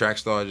 Bang. And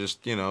Trackstar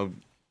just, you know,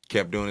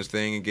 kept doing his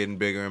thing and getting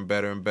bigger and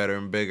better and better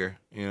and bigger.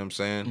 You know what I'm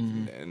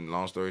saying? And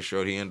long story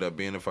short, he ended up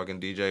being a fucking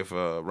DJ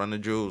for Run the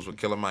Jewels with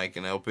Killer Mike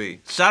and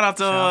LP. Shout out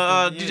to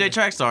DJ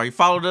Trackstar. He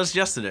followed us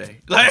yesterday.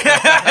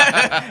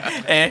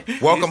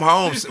 Welcome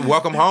home,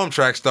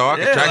 Trackstar.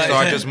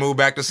 Trackstar just moved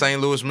back to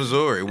St. Louis,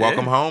 Missouri.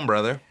 Welcome home,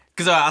 brother.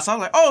 Because I saw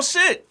like, oh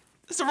shit,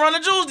 it's the Run the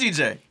Jewels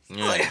DJ.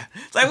 Yeah.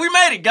 It's like we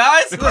made it,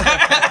 guys. We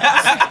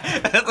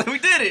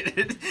did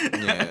it.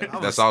 Yeah,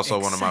 that's also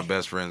one of my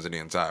best friends in the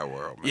entire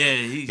world, man. Yeah,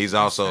 he's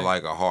also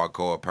like a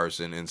hardcore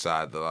person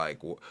inside the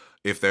like.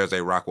 If there's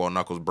a Rockwell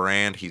Knuckles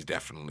brand, he's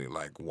definitely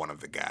like one of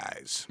the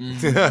guys.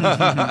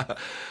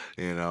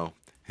 You know,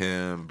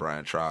 him,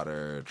 Brian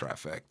Trotter,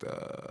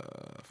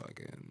 Trifecta,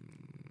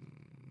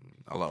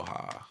 fucking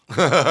Aloha. You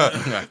know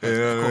what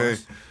I mean?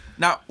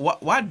 Now,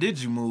 why did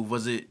you move?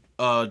 Was it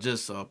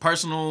just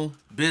personal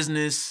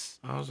business?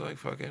 I was like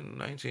fucking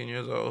 19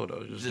 years old. I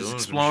was just doing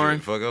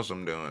exploring. some shit. Fuck else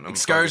I'm doing.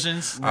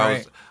 Excursions.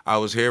 I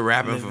was here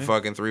rapping for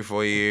fucking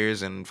 3-4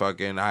 years, and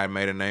fucking I had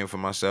made a name for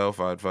myself.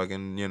 I'd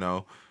fucking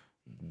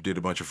did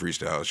a bunch of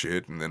freestyle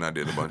shit, and then I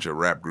did a bunch of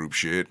rap group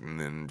shit, and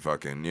then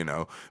fucking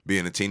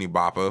being a teeny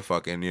bopper,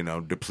 fucking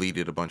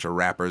depleted a bunch of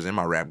rappers in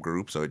my rap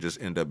group. So it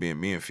just ended up being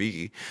me and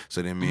Fiki.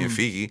 So then me and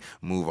Fiki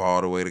move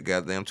all the way to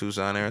goddamn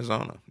Tucson,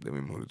 Arizona. Then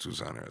we moved to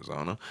Tucson,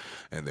 Arizona,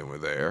 and then we're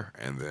there,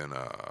 and then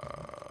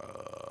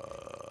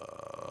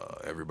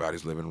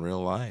everybody's living real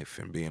life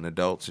and being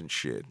adults and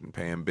shit and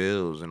paying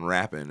bills and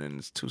rapping, and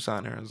it's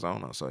Tucson,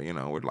 Arizona. So,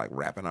 we're like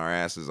rapping our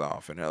asses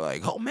off, and they're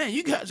like, oh man,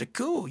 you guys are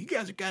cool. You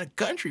guys are kind of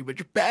country, but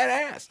you're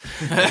badass.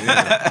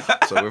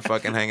 So we're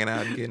fucking hanging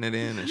out and getting it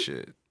in and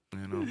shit.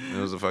 It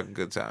was a fucking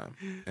good time.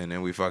 And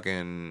then we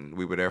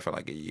were there for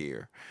like a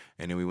year.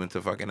 And then we went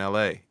to fucking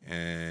LA,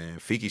 and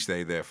Fiki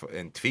stayed there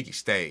and Fiki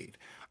stayed.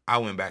 I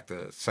went back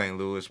to St.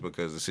 Louis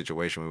because the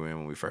situation we were in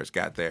when we first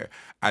got there,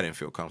 I didn't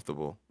feel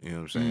comfortable. You know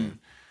what I'm saying?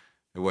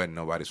 It wasn't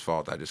nobody's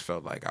fault. I just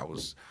felt like I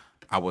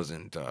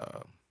wasn't.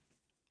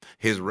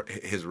 His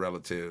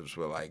relatives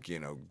were like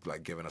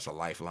like giving us a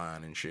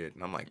lifeline and shit.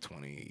 And I'm like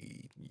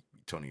 20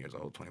 years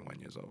old, 21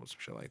 years old, some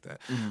shit like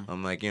that.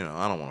 I'm like, I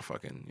don't want to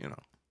fucking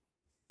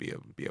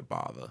be a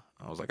bother.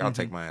 I was like, I'll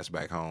take my ass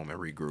back home and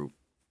regroup.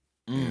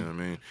 You know what I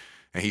mean?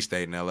 And he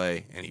stayed in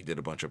L.A. and he did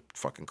a bunch of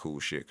fucking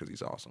cool shit because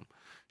he's awesome.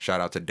 Shout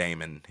out to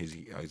Damon. He's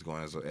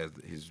going as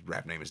his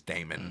rap name is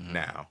Damon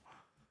now.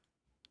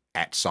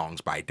 At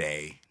Songs by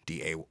Day,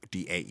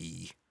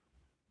 DAE.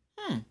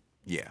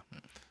 Yeah.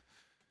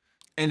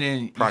 And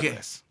then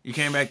Progress. You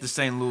came back to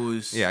St.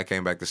 Louis. Yeah, I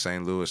came back to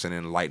St. Louis, and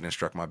then lightning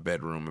struck my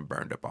bedroom and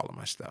burned up all of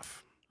my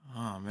stuff.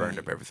 Oh, man. Burned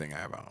up everything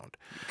I ever owned.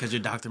 Because you're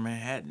Dr.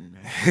 Manhattan,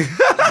 man.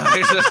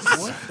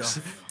 What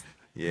the?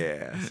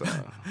 Yeah, so.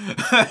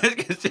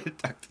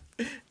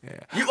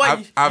 Yeah.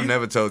 I've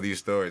never told these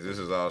stories. This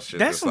is all shit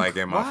that's like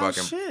in my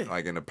fucking shit.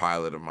 like in the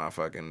pilot of my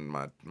fucking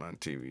my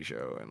TV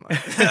show and like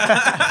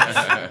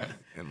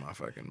in my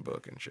fucking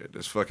book and shit.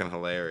 It's fucking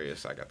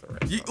hilarious. I got the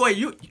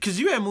rest. Because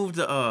you had moved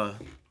to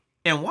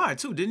NY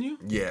too, didn't you?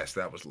 Yes,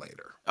 that was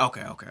later.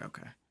 Okay.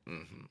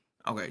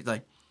 Okay,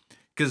 like,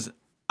 because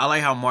I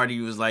like how Marty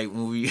was like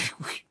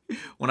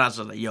when I was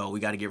like, yo, we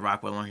got to get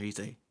Rockwell on here. He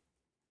say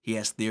he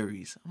has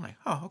theories. I'm like,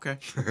 oh, okay.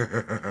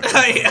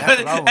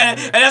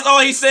 and that's all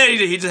he said.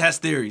 He just has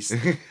theories. He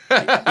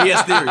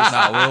has theories.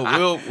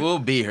 Nah, we'll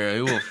be here.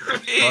 It will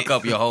fuck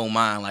up your whole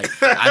mind. Like,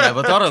 I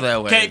never thought of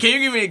that way. Can you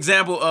give me an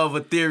example of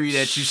a theory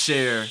that you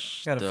share?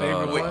 Got a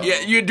favorite one? Yeah,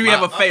 you do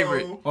have a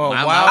favorit. Oh,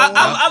 wow.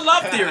 I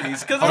love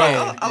theories because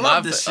I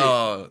love this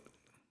shit.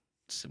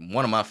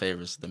 One of my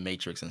favorites, The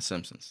Matrix and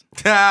Simpsons.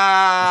 Wait, hold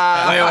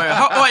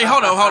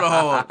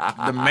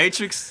on. The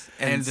Matrix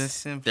and The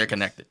Simpsons. They're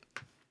connected.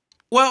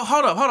 Well,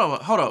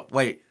 hold up.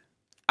 Wait,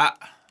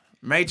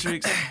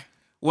 Matrix.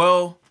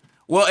 Well,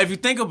 if you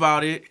think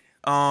about it,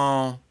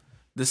 The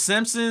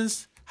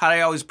Simpsons, how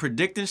they always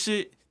predicting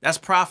shit, that's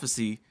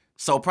prophecy.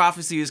 So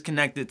prophecy is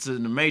connected to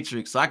the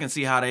Matrix. So I can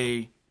see how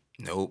they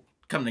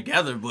come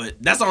together, but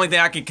that's the only thing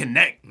I can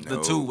connect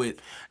the two with.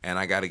 And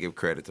I got to give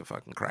credit to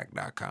fucking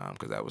crack.com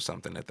because that was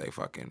something that they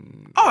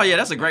fucking... Oh, yeah,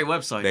 that's a great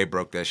website. They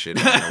broke that shit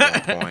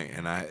at one point,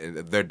 and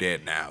they're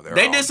dead now.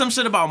 They did some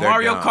shit about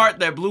Mario Kart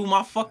that blew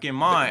my fucking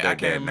mind. They're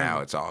dead now.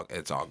 It's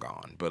all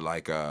gone. But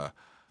like the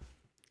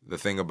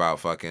thing about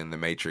fucking The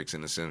Matrix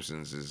and The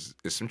Simpsons is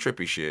some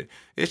trippy shit.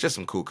 It's just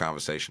some cool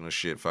conversational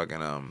shit. Fucking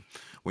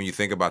when you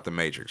think about The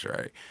Matrix,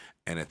 right?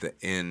 And at the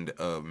end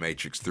of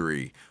Matrix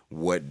 3,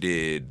 what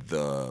did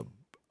the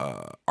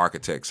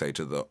architect say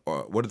to the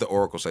what did the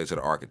Oracle say to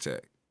the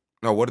architect?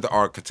 No, what did the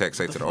architect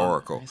say to the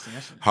Oracle?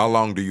 How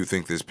long do you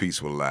think this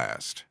piece will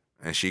last?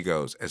 And she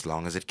goes, as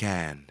long as it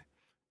can.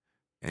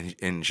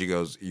 And she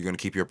goes, you're gonna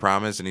keep your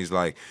promise? And he's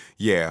like,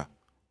 yeah,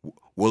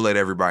 we'll let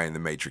everybody in the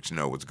Matrix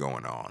know what's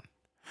going on.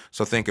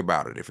 So think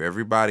about it. If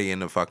everybody in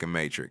the fucking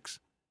Matrix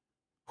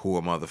who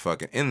are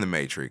motherfucking in the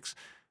Matrix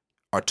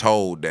are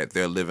told that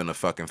they're living a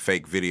fucking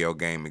fake video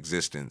game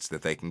existence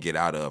that they can get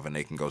out of and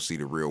they can go see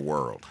the real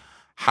world,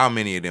 how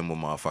many of them will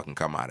motherfucking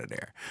come out of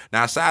there?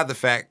 Now, aside the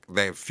fact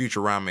that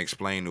Futurama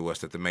explained to us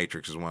that the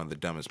Matrix is one of the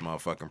dumbest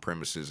motherfucking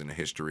premises in the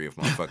history of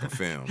motherfucking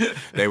film,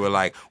 they were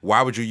like,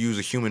 why would you use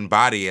a human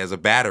body as a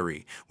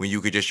battery when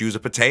you could just use a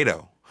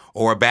potato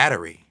or a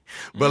battery?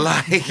 But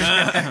like, you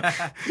know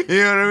what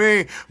I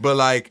mean? But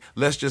like,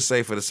 let's just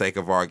say for the sake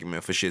of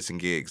argument, for shits and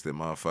gigs, that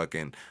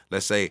motherfucking,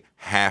 let's say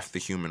half the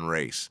human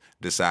race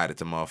decided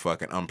to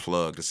motherfucking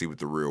unplug to see what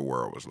the real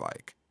world was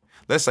like.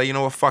 Let's say, you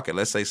know what, fuck it.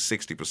 Let's say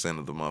 60%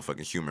 of the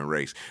motherfucking human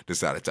race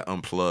decided to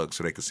unplug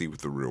so they could see what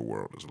the real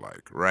world is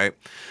like, right?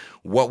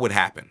 What would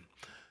happen?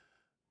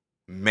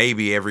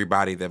 maybe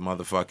everybody that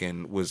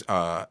motherfucking was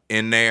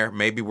in there,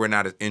 maybe we're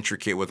not as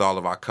intricate with all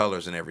of our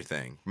colors and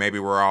everything. Maybe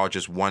we're all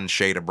just one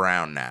shade of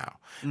brown now.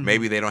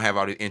 Maybe they don't have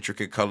all the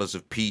intricate colors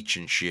of peach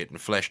and shit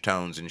and flesh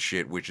tones and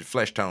shit, which is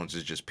flesh tones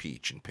is just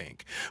peach and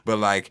pink. But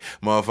like,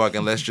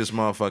 motherfucking, let's just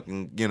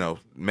motherfucking, you know,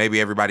 maybe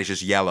everybody's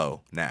just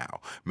yellow now.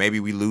 Maybe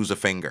we lose a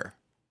finger.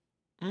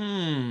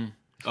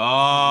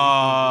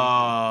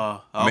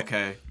 Oh,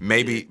 okay.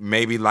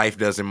 Maybe life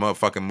doesn't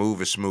motherfucking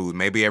move as smooth.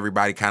 Maybe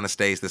everybody kind of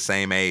stays the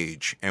same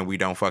age and we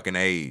don't fucking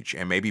age.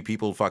 And maybe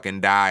people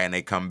fucking die and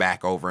they come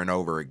back over and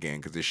over again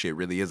because this shit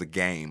really is a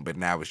game. But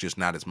now it's just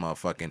not as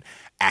motherfucking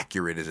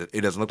accurate as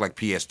it doesn't look like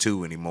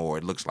PS2 anymore.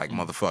 It looks like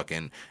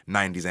motherfucking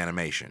 90s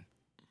animation.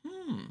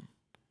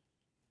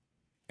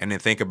 And then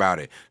think about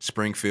it.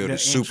 Springfield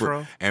is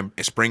super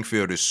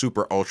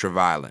ultra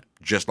violent,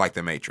 just like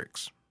the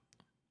Matrix.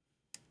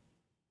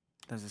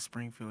 There's a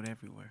Springfield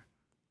everywhere.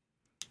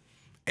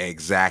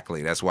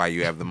 Exactly. That's why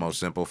you have the most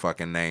simple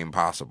fucking name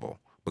possible.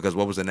 Because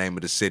what was the name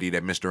of the city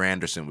that Mr.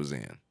 Anderson was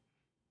in?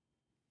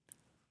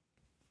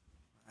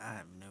 I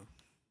have no.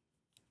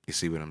 You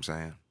see what I'm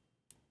saying?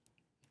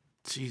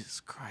 Jesus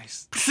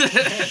Christ.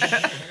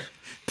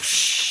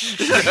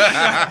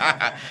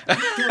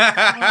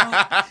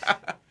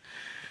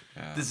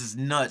 This is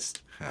nuts.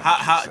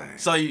 How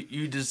so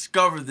you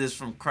discovered this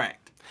from crack?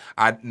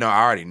 I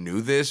already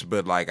knew this,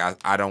 but like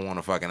I don't want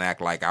to fucking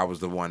act like I was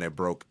the one that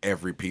broke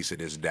every piece of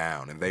this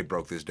down, and they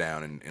broke this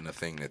down in a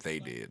thing that they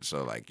did.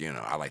 So like, you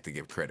know, I like to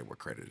give credit where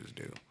credit is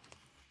due.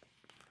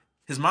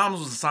 His mom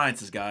was a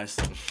scientist, guys.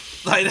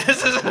 Like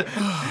this is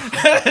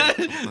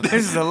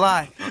a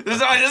lie. This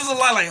is a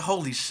lie. Like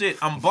holy shit,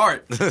 I'm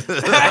Bart. What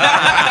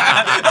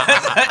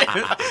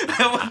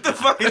the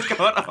fuck is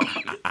going on?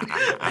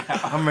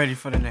 I'm ready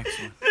for the next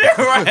one.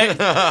 Right.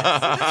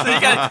 So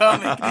you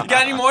got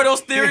any more of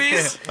those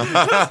theories? We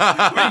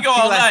can go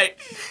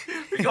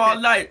all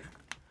night.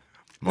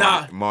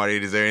 Marty,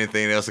 is there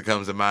anything else that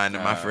comes to mind,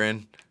 my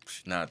friend?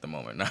 Not at the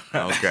moment. No.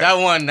 Okay. That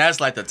one, that's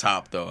like the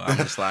top though. I'm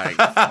just like,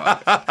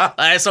 fuck.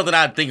 Like, it's something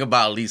I think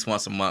about at least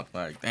once a month.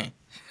 Like, dang.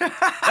 That's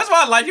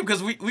why I like you,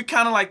 because we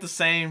kind of like the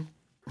same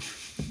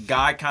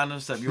guy, kind of,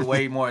 except you're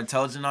way more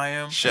intelligent than I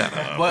am. Shut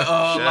up. But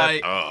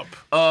Shut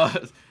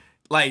up.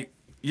 Like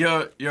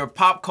your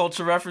pop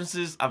culture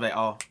references, I'm like,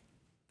 oh,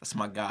 that's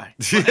my guy.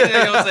 You know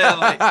what I'm saying?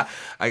 Like,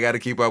 I got to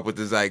keep up with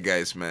the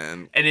zeitgeist,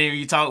 man. and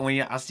then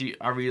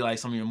I read like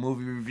some of your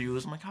movie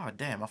reviews. I'm like, oh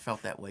damn, I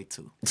felt that way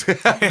too.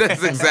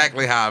 That's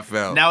exactly how I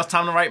felt. Now it's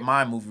time to write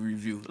my movie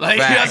review. Like,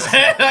 Facts. you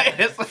know what I'm saying? Like,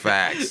 it's like,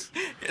 Facts.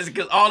 It's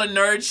because all the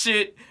nerd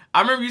shit.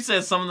 I remember you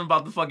said something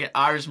about the fucking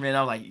Irishman.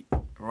 I was like,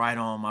 right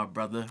on, my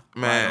brother.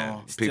 Man, right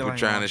on. people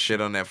trying to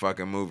shit on that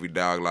fucking movie,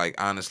 dog. Like,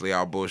 honestly,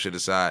 all bullshit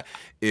aside,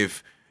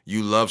 if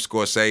you love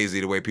Scorsese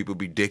the way people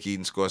be dick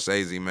eating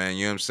Scorsese, man,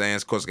 you know what I'm saying?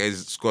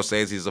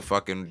 Scorsese is a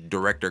fucking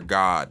director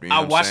god. You know I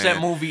what I'm watch saying?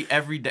 that movie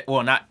every day.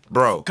 Well, not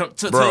Bro,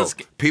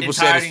 people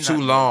said it's too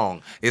not-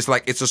 long. It's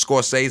like it's a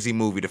Scorsese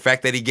movie. The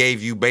fact that he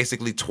gave you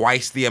basically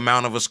twice the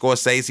amount of a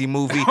Scorsese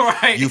movie,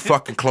 Right. you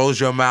fucking close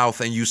your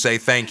mouth and you say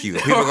thank you.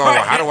 People go,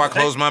 well, how do I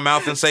close my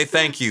mouth and say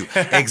thank you?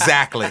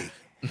 Exactly.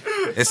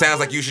 It sounds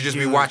like you should just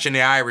be watching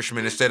The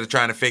Irishman instead of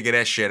trying to figure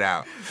that shit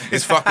out.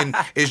 It's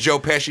Joe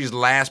Pesci's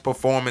last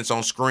performance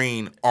on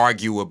screen,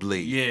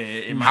 arguably. Yeah,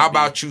 it might How be.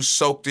 about you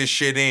soak this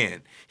shit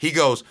in? He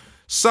goes,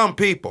 some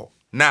people,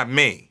 not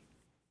me,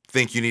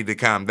 think you need to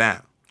calm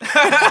down. You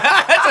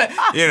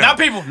know, Not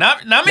people,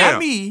 not me. you know,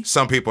 me.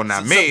 Some people, not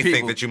Some me, people.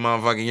 think that you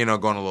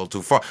motherfucking, going a little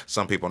too far.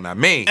 Some people, not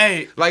me.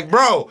 Hey. Like,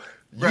 bro,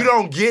 you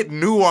don't get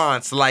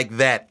nuance like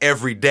that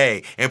every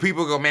day. And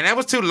people go, man, that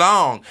was too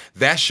long.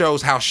 That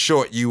shows how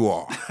short you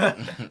are.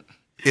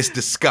 It's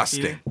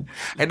disgusting.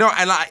 And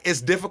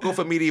it's difficult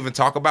for me to even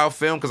talk about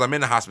film because I'm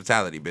in the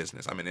hospitality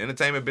business. I'm in the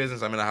entertainment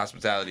business. I'm in the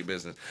hospitality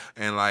business.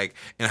 And like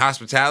in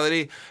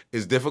hospitality,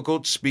 it's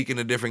difficult speaking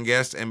to different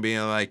guests and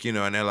being like, and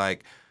they're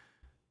like,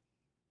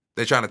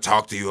 they're trying to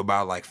talk to you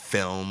about like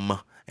film.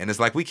 And it's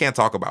like, we can't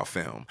talk about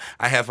film.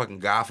 I have fucking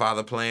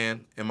Godfather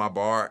playing in my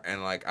bar,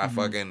 and like I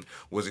fucking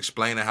was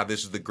explaining how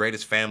this is the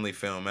greatest family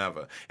film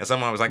ever. And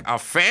someone was like, a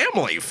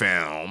family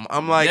film?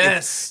 I'm like,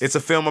 Yes. it's a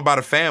film about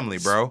a family,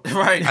 bro.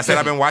 Right. I said,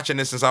 I've been watching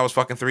this since I was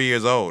fucking 3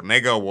 years old. And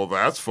they go, well,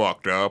 that's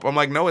fucked up. I'm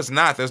like, no, it's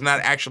not. There's not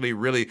actually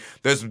really,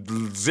 there's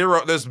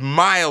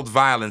mild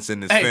violence in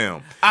this Hey,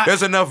 film. I-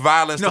 There's enough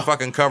violence No. to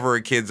fucking cover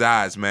a kid's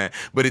eyes, man.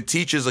 But it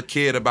teaches a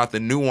kid about the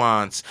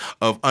nuance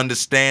of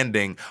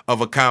understanding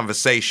of a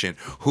conversation.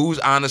 Who's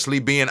honestly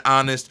being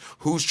honest?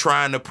 Who's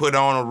trying to put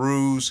on a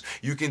ruse?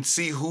 You can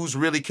see who's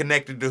really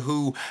connected to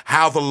who,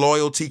 how the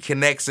loyalty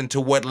connects, and to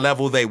what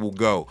level they will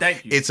go.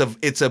 Thank you.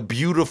 It's a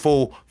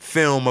beautiful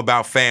film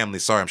about family.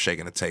 Sorry, I'm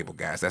shaking the table,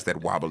 guys. That's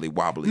that wobbly.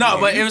 No,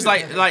 but it was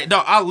like no,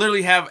 I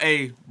literally have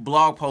a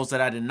blog post that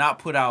I did not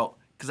put out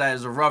because that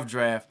is a rough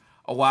draft.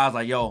 A while I was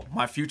like, yo,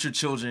 my future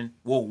children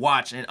will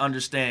watch and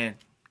understand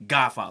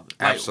Godfather.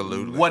 Like,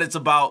 Absolutely. What it's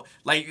about,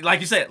 like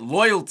you said,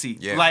 loyalty.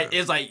 Yeah, like man.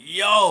 it's like,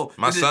 yo,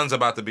 My this is- son's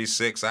about to be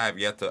 6. I have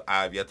yet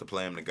to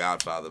play him The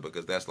Godfather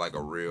because that's like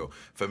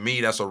for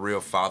me, that's a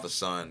real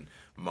father-son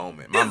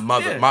moment.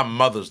 My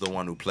mother's the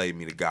one who played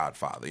me the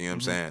Godfather. You know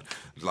what I'm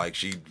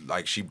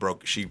saying? She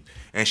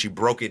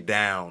broke it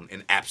down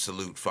in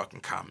absolute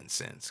fucking common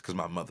sense. Because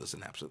my mother's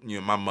an absolute.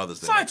 My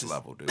mother's the next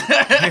level, dude.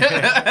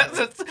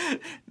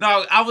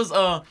 No, I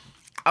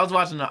was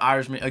watching The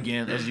Irishman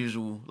again as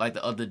usual, like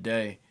the other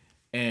day,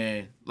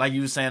 and like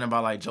you were saying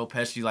about like Joe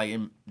Pesci, like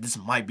this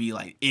might be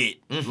like it,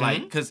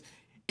 like because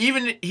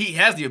even he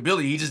has the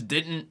ability, he just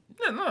didn't.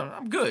 No,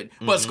 I'm good.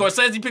 But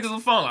Scorsese picks up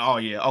the phone. Like, oh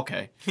yeah,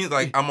 okay. He's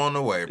like, I'm on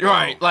the way, bro.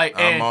 Right, like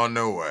I'm on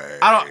the way.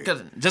 I don't,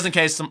 cause just in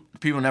case some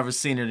people never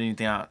seen it or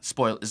anything,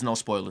 it's no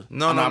spoiler.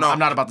 No. I'm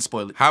not about to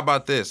spoil it. How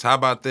about this?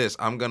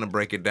 I'm gonna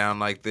break it down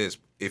like this.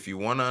 If you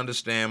want to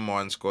understand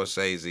Martin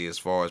Scorsese as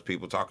far as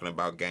people talking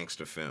about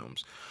gangster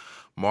films,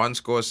 Martin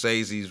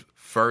Scorsese's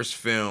first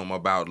film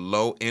about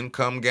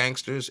low-income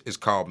gangsters is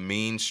called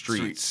Mean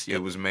Streets. Yep. It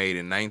was made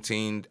in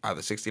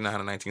either 69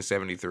 or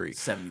 1973.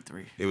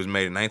 73. It was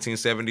made in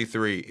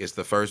 1973. It's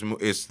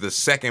the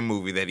second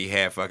movie that he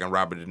had fucking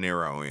Robert De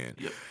Niro in.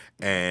 Yep.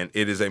 And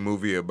it is a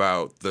movie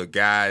about the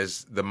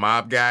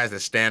mob guys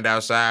that stand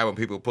outside when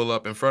people pull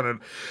up in front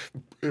of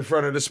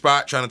the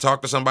spot trying to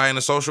talk to somebody in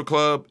a social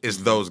club. It's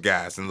those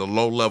guys and the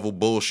low-level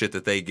bullshit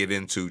that they get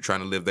into trying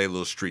to live their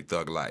little street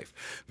thug life.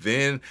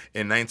 Then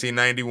in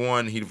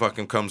 1991, he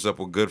fucking comes up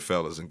with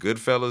Goodfellas. And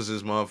Goodfellas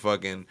is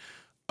motherfucking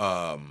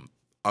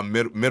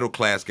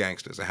middle-class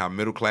gangsters and how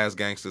middle-class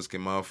gangsters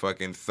can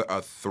motherfucking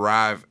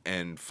thrive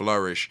and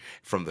flourish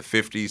from the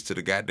 50s to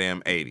the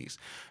goddamn 80s.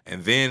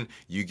 And then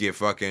you get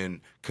fucking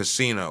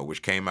Casino,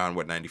 which came out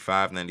in,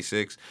 95,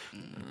 96?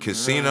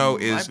 Casino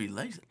is... Might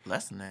be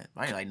less than that.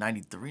 Might be like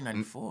 93,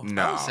 94.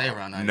 No. I would say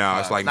around 95. No,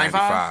 it's like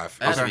 95.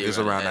 It's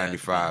around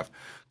 95.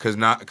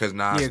 Because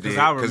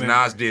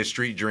Nas did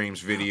Street Dreams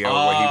video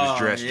where he was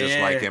dressed just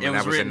like him, and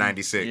that was in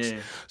 96. Yeah.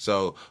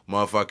 So,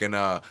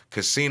 motherfucking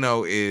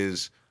Casino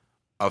is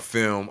a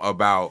film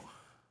about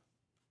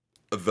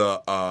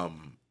the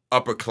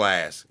upper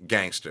class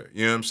gangster.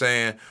 You know what I'm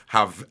saying?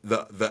 How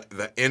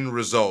the end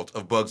result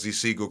of Bugsy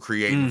Siegel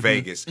creating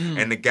Vegas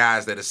and the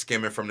guys that are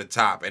skimming from the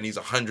top, and these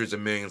are hundreds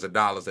of millions of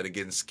dollars that are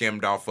getting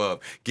skimmed off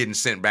of, getting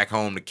sent back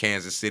home to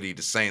Kansas City,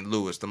 to St.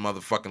 Louis, to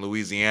motherfucking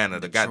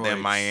Louisiana, to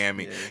goddamn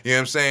Miami. Yeah. You know what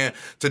I'm saying?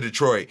 To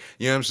Detroit.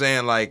 You know what I'm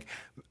saying? Like,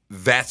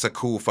 that's a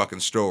cool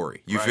fucking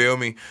story. You feel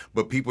me?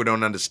 But people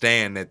don't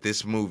understand that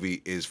this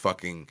movie is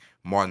fucking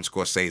Martin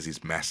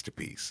Scorsese's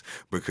masterpiece,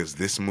 because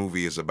this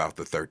movie is about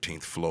the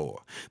 13th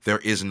floor. There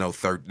is no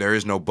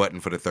button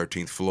for the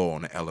 13th floor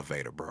on the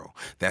elevator, bro.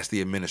 That's the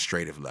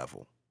administrative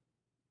level.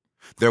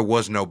 There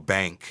was no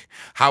bank.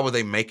 How were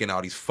they making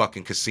all these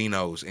fucking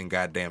casinos in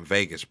goddamn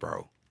Vegas,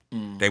 bro?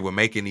 They were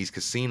making these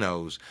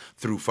casinos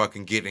through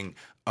fucking getting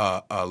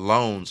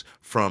loans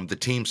from the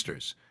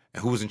Teamsters.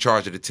 And who was in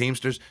charge of the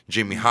Teamsters?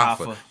 Jimmy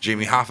Hoffa.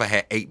 Jimmy Hoffa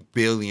had $8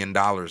 billion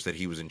that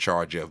he was in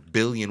charge of.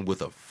 Billion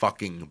with a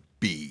fucking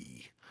B.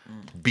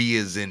 B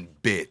as in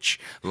bitch.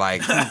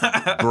 Like,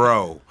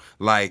 bro,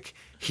 like,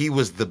 he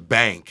was the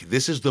bank.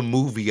 This is the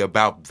movie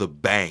about the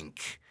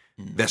bank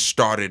that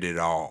started it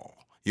all.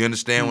 You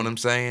understand what I'm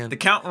saying? The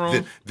count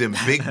room. Them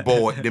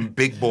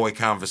big boy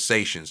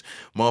conversations.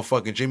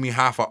 Motherfucking Jimmy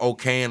Hoffa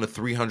okaying a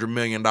 $300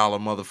 million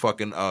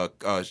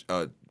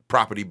motherfucking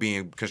property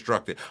being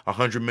constructed,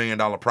 $100 million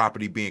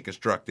property being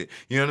constructed.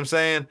 You know what I'm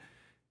saying?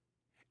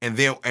 And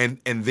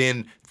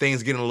then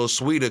things getting a little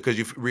sweeter because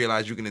you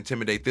realize you can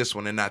intimidate this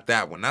one and not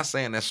that one. Not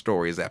saying that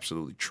story is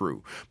absolutely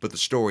true, but the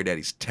story that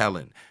he's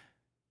telling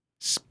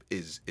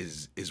is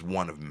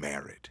one of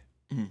merit.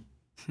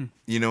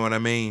 You know what I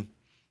mean?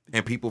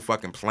 And people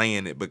fucking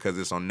playing it because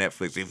it's on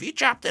Netflix. If you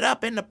chopped it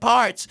up into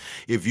parts,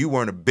 if you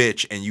weren't a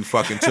bitch and you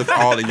fucking took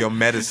all of your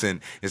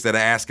medicine instead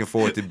of asking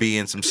for it to be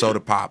in some soda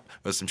pop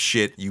or some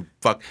shit, you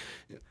fuck.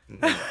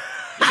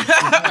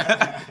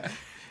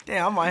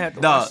 Damn, I might have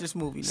to watch this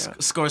movie now.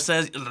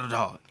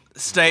 Scorsese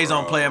stays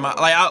on playing my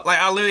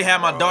I literally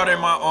had my daughter in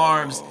my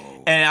arms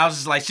and I was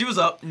just like, she was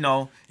up,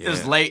 it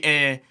was late,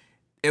 and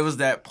it was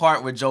that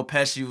part where Joe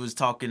Pesci was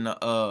talking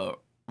to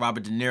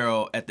Robert De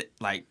Niro at the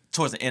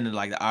towards the end of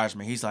The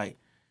Irishman. He's like,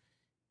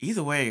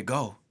 either way it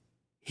go,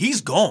 he's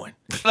going.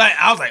 Like,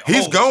 I was like,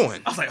 he's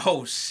going. I was like,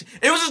 oh shit.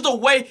 It was just the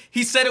way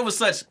he said it with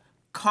such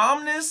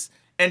calmness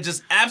and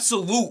just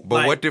absolute.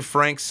 But what did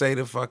Frank say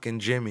to fucking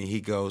Jimmy?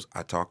 He goes,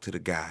 I talked to the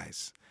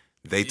guys.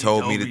 They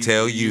told me to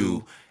tell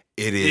you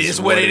it is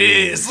what it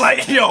is.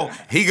 Like, yo.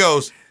 He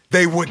goes,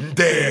 they wouldn't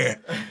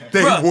dare.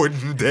 They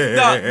wouldn't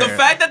dare. The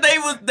fact that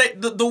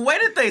the way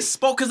that they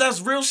spoke, because that's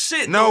real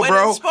shit. No,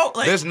 bro.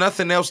 There's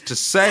nothing else to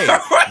say.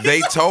 Right?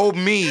 They told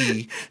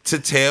me to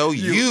tell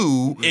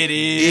you it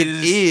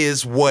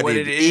is what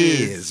it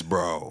is,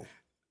 bro.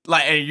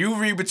 Like, and you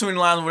read between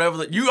the lines,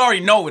 whatever. You already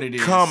know what it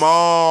is. Come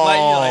on. Like,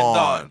 you're like,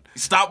 dog,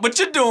 stop what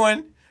you're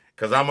doing.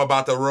 Because I'm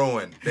about to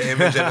ruin the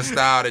image and the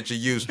style that you're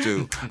used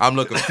to. I'm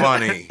looking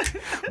funny.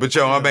 But,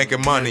 yo, I'm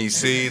making money,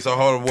 see? So,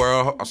 whole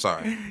world. I'm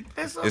sorry.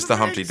 It's the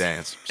Humpty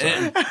Dance.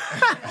 Sorry.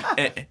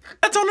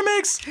 That's on the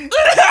mix.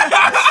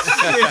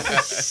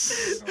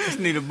 Just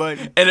need a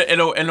button.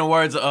 In the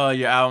words of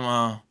your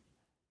album,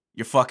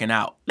 you're fucking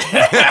out.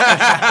 And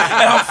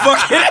I'm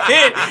fucking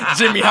hit,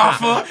 Jimmy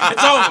Hoffa.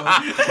 It's over.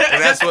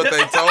 And that's what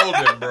they told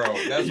him, bro.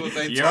 That's what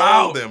they You're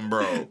told out. him,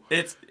 bro.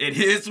 It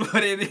is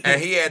what it is.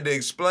 And he had to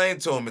explain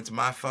to him, it's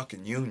my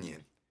fucking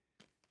union.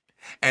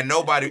 And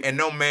no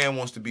man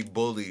wants to be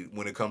bullied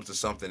when it comes to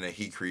something that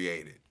he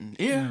created.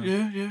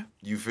 Yeah.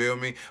 You feel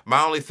me?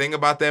 My only thing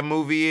about that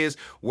movie is,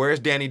 where's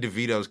Danny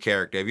DeVito's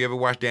character? Have you ever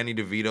watched Danny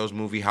DeVito's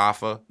movie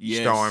Hoffa?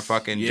 Yes. Starring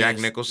fucking Jack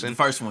Yes. Nicholson? The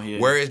first one, yeah.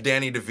 Where is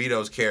Danny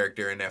DeVito's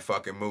character in that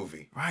fucking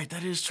movie? Right,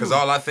 that is true. Because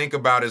all I think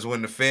about is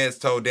when the feds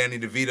told Danny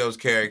DeVito's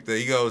character,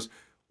 he goes,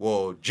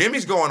 well,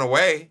 Jimmy's going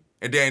away.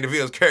 And Danny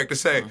DeVito's character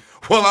say,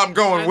 well, I'm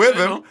going with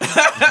him.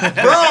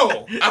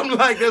 Bro, I'm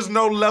like, there's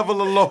no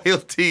level of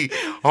loyalty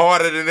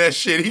harder than that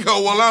shit. He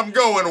go, well, I'm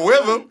going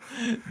with him.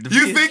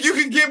 You think you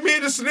can get me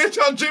to snitch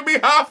on Jimmy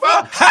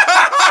Hoffa?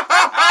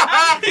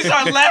 He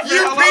started laughing.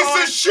 You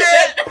piece of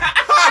shit.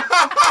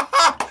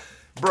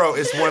 Bro,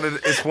 it's one of the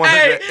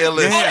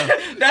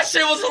illest. That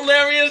shit was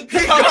hilarious.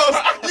 He goes,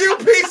 you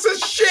piece of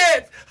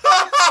shit.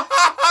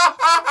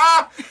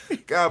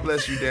 God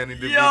bless you, Danny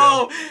DeVito.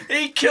 Yo,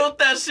 he killed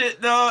that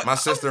shit, dog. My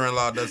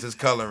sister-in-law does his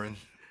coloring.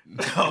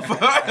 Shout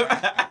out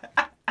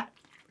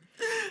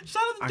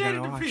to Danny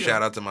DeVito.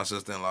 Shout out to my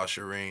sister-in-law,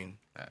 Shireen.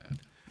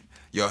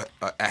 Your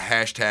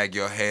hashtag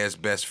your hair's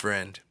best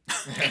friend.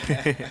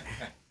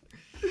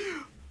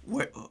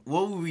 What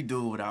would we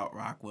do without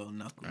Rockwell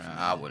Knuckles?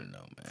 I wouldn't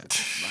know, man.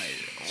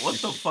 Like, what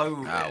the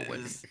fuck? I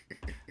wouldn't.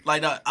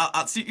 Like,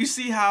 I see. You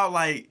see how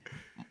like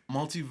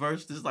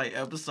multiverse this like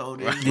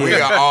episode is. We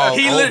are all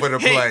over the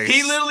He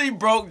place. literally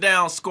broke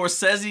down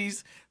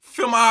Scorsese's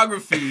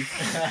filmography.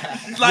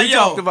 Like, We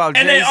talked about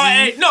and they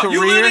Jay-Z, no, you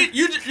career.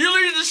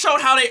 literally just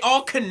showed how they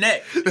all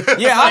connect.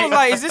 Yeah, I was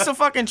like, is this a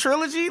fucking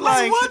trilogy?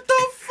 Like, what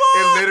the fuck?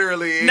 It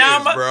literally is,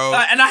 Now bro.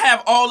 And I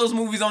have all those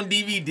movies on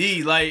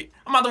DVD. Like,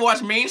 I'm about to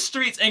watch Main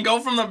Streets and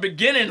go from the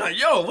beginning. Like,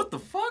 yo, what the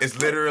fuck? It's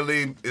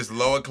literally, it's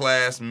lower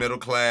class, middle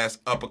class,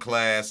 upper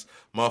class,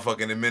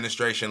 motherfucking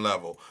administration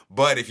level.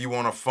 But if you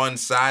want a fun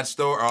side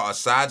story,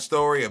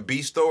 or a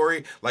B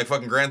story, like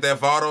fucking Grand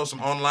Theft Auto,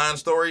 some online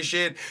story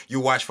shit, you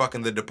watch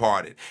fucking The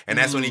Departed. And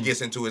that's when he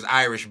gets into his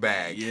Irish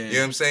bag. Yeah. You know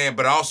what I'm saying?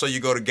 But also you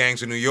go to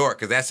Gangs of New York,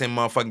 because that's him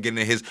motherfucking getting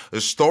in his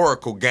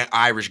historical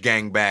Irish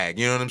gang bag.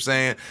 You know what I'm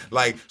saying?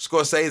 Like,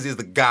 Scorsese is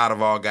the god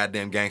of all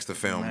goddamn gangster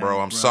film, bro.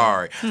 I'm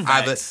sorry.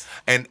 Either,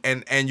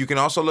 and you can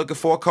also look at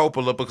Ford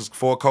Coppola, because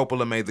Ford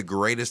Coppola made the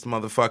greatest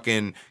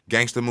motherfucking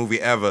gangster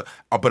movie ever,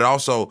 but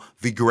also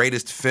the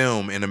greatest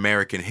film in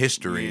American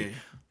history,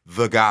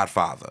 The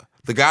Godfather.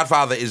 The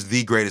Godfather is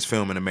the greatest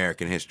film in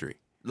American history.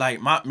 Like,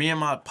 me and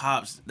my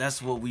pops,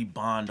 that's what we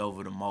bond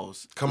over the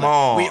most. Come Like,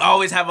 on. We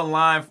always have a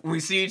line when we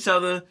see each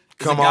other. It's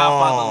Come a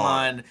Godfather on.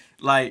 line.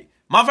 Like,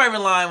 my favorite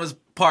line was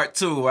part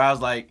 2, where I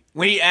was like,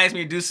 when he asked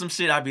me to do some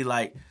shit, I'd be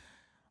like,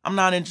 I'm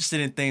not interested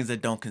in things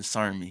that don't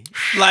concern me.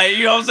 Like,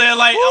 you know what I'm saying?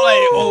 Like, I'm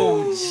like,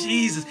 oh,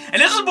 Jesus.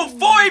 And this was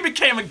before he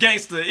became a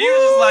gangster. He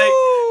was just like,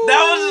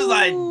 that was just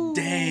like,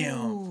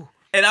 damn.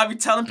 And I'd be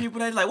telling people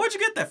that, like, where'd you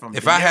get that from?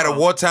 If I had a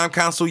wartime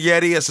council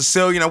Yeti, a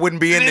Sicilian, I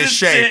wouldn't be in this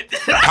shape.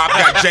 Pop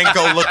got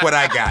Jenko, look what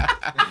I got.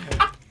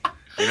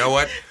 You know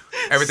what?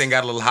 Everything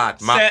got a little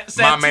hot. Mom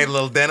made a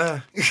little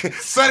dinner.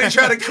 Sonny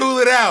tried to cool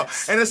it out.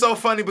 And it's so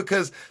funny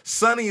because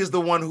Sonny is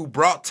the one who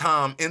brought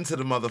Tom into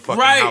the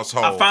motherfucking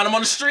household. I found him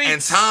on the streets. And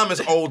Tom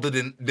is older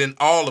than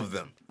all of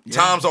them. Yeah.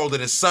 Tom's older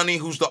than Sonny,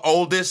 who's the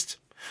oldest.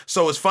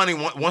 So it's funny,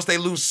 once they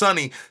lose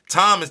Sonny,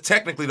 Tom is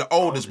technically the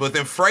oldest, but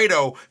then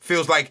Fredo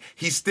feels like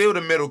he's still the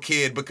middle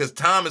kid because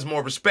Tom is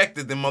more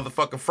respected than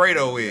motherfucking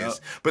Fredo is. Yep.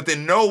 But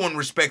then no one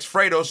respects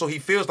Fredo, so he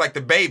feels like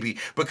the baby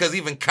because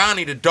even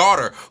Connie, the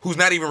daughter, who's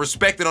not even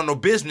respected on no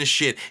business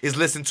shit, is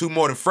listened to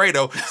more than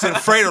Fredo, since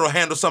Fredo will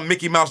handle some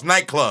Mickey Mouse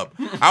nightclub.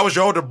 I was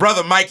your older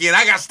brother, Mikey, and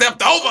I got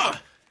stepped over.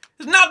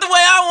 It's not the way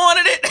I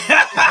wanted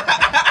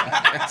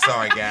it.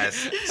 Sorry,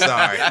 guys.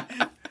 Sorry.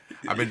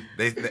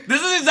 This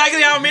is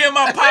exactly how me and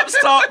my pops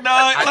talk,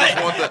 dog.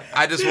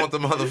 I just want the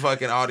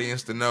motherfucking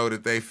audience to know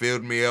that they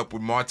filled me up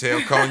with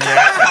Martell cognac,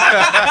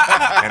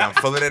 and I'm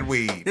full of that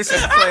weed. This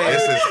is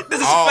planned.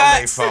 This is all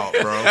their fault,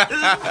 bro. This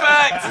is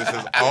facts. This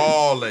is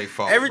all their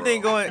fault.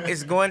 Everything bro.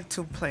 is going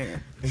to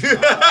plan.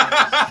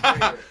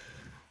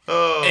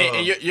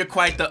 And you're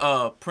quite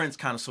the Prince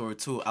connoisseur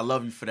too. I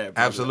love you for that,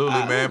 brother.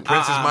 Absolutely, man.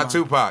 Prince is my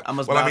Tupac.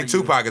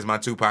 Tupac is my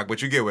Tupac,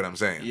 but you get what I'm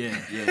saying.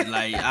 Yeah.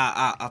 Like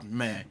I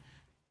man.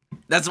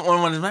 That's the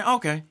one that's like,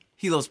 okay,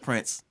 he loves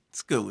Prince.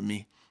 It's good with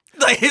me.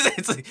 Like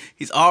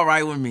he's all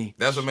right with me.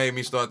 That's what made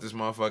me start this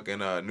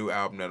motherfucking new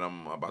album that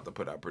I'm about to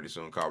put out pretty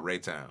soon called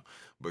Raytown.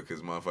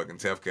 Because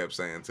motherfucking Tef kept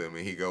saying to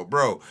me, he go,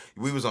 bro,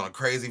 we was on a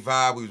crazy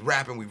vibe, we was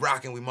rapping, we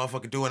rocking, we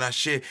motherfucking doing our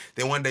shit.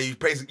 Then one day you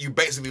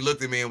basically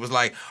looked at me and was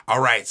like,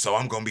 all right, so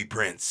I'm gonna be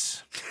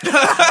Prince. And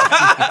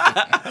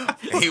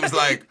he was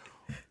like,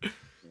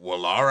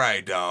 well, all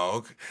right,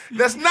 dog.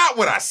 That's not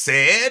what I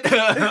said,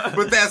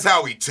 but that's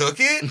how he took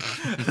it.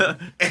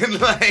 And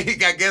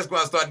like, I guess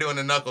when I started doing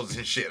the knuckles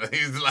and shit,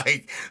 he was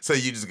like, so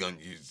you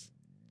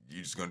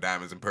you just gonna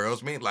diamonds and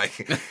pearls me? Like,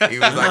 he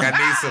was like, I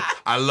need some.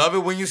 I love it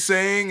when you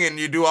sing and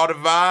you do all the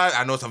vibe.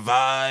 I know it's a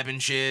vibe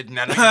and shit. And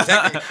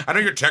I know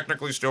you're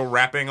technically still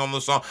rapping on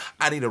the song.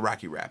 I need a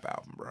Rocky rap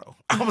album, bro.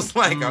 I was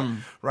like,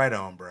 right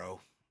on, bro.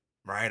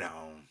 Right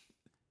on.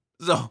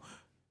 So,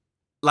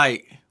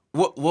 like,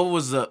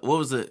 was there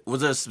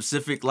a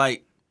specific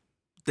like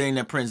thing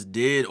that Prince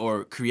did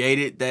or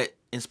created that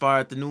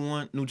inspired the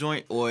new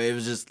joint, or it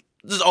was just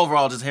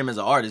overall just him as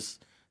an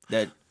artist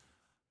that?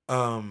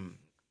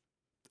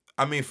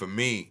 I mean, for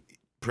me,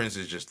 Prince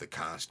is just the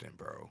constant,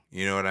 bro.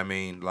 You know what I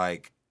mean?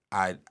 Like,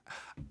 I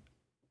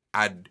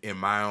in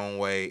my own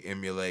way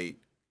emulate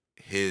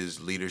his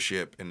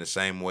leadership in the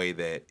same way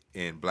that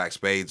in Black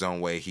Spade's own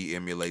way, he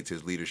emulates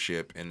his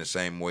leadership in the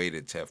same way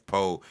that Tef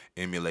Poe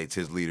emulates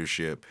his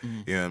leadership. You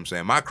know what I'm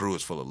saying? My crew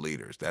is full of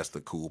leaders. That's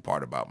the cool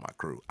part about my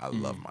crew. I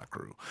love my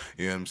crew.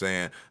 You know what I'm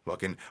saying?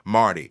 Fucking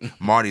Marty.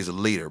 Marty's a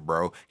leader,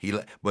 bro. He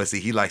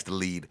likes to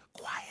lead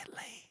quietly.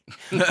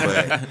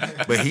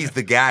 but he's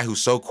the guy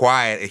who's so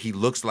quiet and he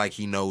looks like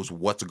he knows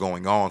what's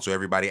going on, so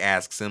everybody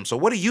asks him, so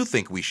what do you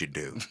think we should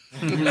do?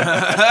 and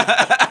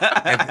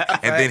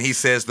then he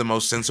says the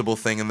most sensible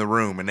thing in the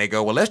room and they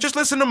go, well, let's just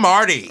listen to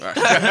Marty.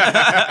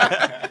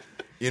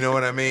 You know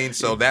what I mean?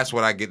 So that's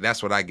what I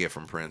get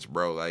from Prince,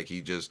 bro. Like,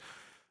 he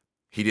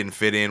didn't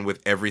fit in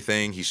with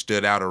everything. He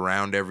stood out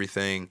around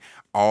everything.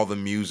 All the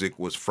music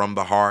was from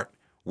the heart.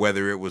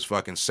 Whether it was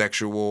fucking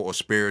sexual or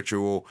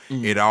spiritual,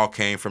 it all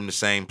came from the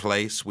same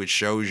place, which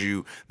shows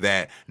you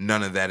that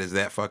none of that is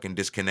that fucking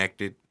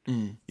disconnected.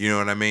 You know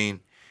what I mean?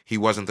 He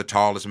wasn't the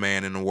tallest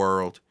man in the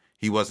world.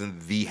 He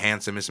wasn't the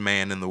handsomest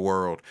man in the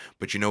world.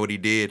 But you know what he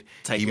did?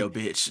 Take your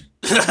bitch.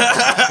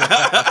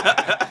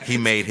 He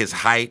made his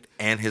height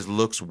and his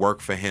looks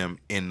work for him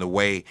in the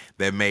way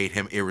that made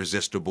him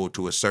irresistible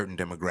to a certain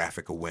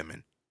demographic of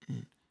women.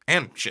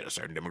 And shit, a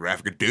certain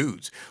demographic of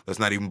dudes. Let's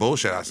not even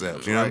bullshit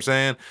ourselves. You know what I'm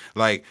saying?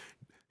 Like,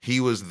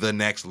 he was the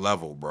next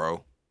level,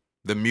 bro.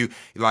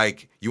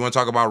 Like, you want to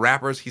talk about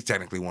rappers? He's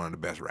technically one of the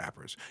best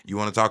rappers. You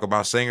want to talk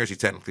about singers? He's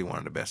technically one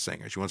of the best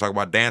singers. You want to talk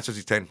about dancers?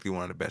 He's technically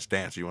one of the best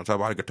dancers. You want to talk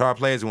about guitar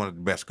players? He's one of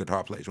the best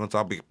guitar players. You want to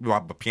talk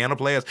about piano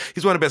players?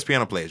 He's one of the best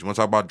piano players. You want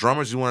to talk about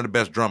drummers? He's one of the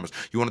best drummers.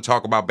 You want to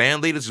talk about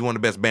band leaders? He's one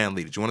of the best band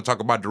leaders. You want to talk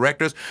about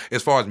directors?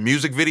 As far as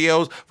music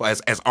videos,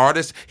 as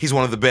artists, he's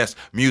one of the best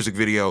music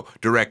video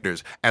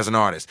directors as an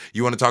artist.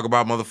 You want to talk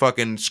about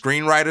motherfucking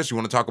screenwriters? You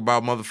want to talk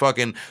about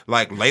motherfucking,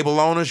 like,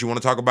 label owners? You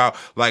want to talk about,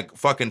 like,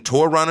 fucking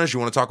tour runners? You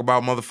want to talk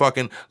about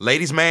motherfucking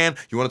ladies' man?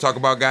 You want to talk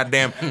about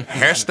goddamn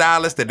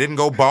hairstylists that didn't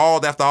go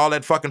bald after all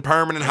that fucking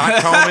permanent hot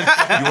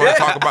combing? You want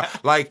to talk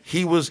about, like,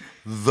 he was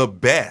the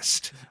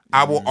best.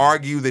 I will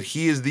argue that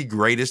he is the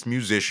greatest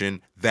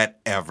musician that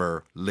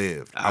ever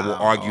lived. I will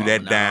argue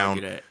that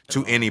down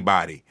to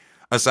anybody.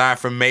 Aside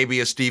from maybe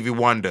a Stevie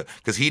Wonder,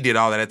 because he did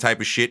all that type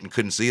of shit and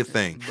couldn't see a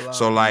thing.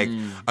 So, like,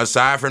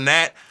 aside from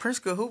that, Prince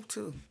could hoop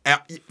too.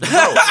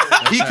 Bro,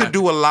 he could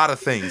do a lot of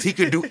things. He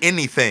could do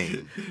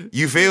anything.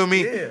 You feel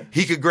me? Yeah.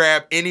 He could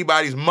grab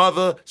anybody's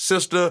mother,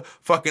 sister,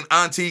 fucking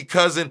auntie,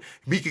 cousin.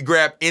 He could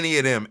grab any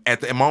of them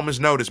at the moment's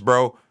notice,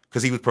 bro,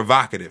 because he was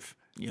provocative.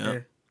 Yeah.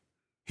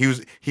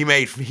 He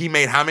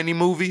made how many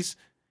movies?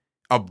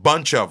 A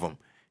bunch of them.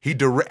 He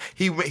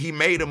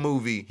made a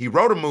movie. He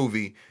wrote a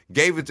movie,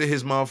 gave it to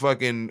his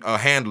motherfucking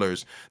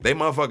handlers. They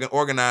motherfucking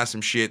organized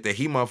some shit that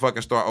he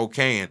motherfucking start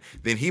okaying.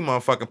 Then he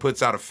motherfucking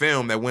puts out a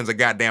film that wins a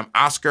goddamn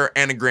Oscar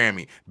and a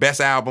Grammy.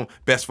 Best album,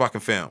 best fucking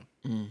film.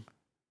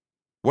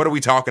 What are we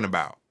talking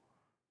about?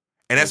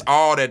 And that's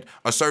all that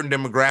a certain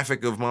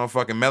demographic of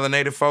motherfucking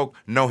melanated folk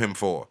know him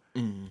for.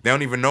 They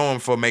don't even know him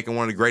for making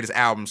one of the greatest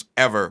albums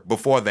ever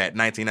before that,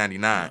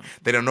 1999.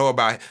 They don't know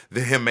about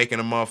him making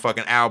a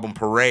motherfucking album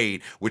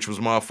Parade, which was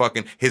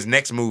motherfucking his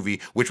next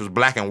movie, which was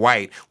black and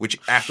white, which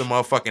after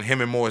motherfucking him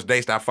and Morris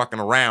Day stopped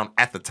fucking around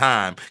at the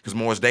time because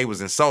Morris Day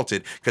was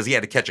insulted because he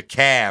had to catch a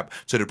cab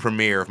to the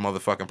premiere of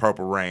motherfucking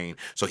Purple Rain.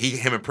 So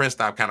him and Prince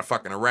stopped kind of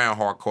fucking around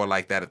hardcore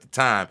like that at the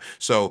time.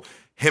 So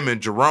him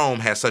and Jerome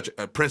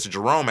Prince and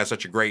Jerome had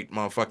such a great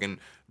motherfucking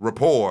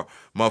rapport.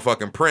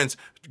 Motherfucking Prince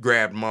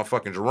grabbed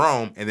motherfucking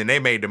Jerome, and then they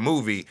made the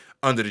movie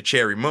Under the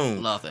Cherry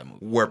Moon. Love that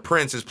movie. Where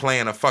Prince is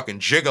playing a fucking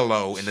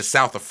gigolo in the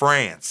south of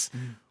France,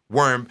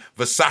 wearing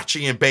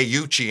Versace and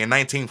Bayucci in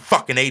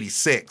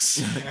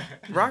 1986.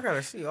 Bro, I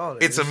gotta see all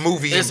this. It's a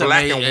movie It's in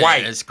black amazing. and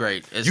white. It's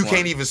great. It's You wonderful.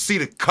 can't even see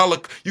the color.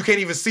 You can't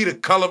even see the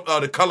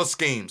color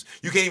schemes.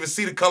 You can't even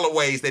see the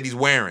colorways that he's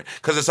wearing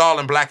because it's all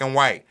in black and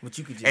white. But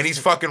you could just And he's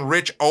fucking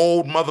rich,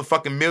 old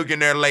motherfucking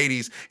millionaire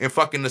ladies in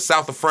fucking the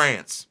south of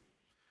France.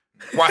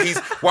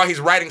 While he's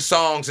writing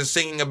songs and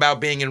singing about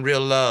being in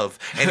real love,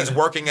 and he's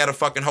working at a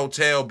fucking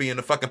hotel being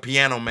the fucking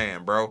piano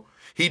man, bro.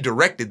 He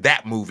directed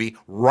that movie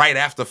right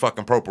after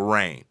fucking Purple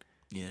Rain.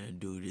 Yeah,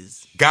 dude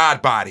is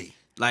God Body.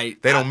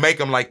 like They don't make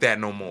him like that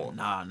no more.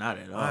 Nah, not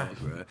at all,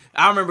 bro.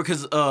 I remember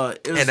because it was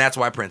And that's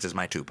why Prince is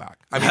my Tupac.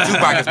 I mean,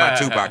 Tupac is my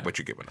Tupac, but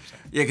you get what I'm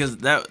saying. yeah, because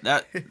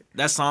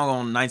that song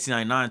on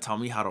 1999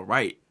 taught me how to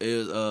write.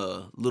 It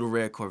was Little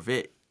Red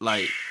Corvette.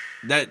 Like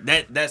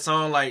that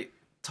song like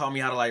taught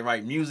me how to like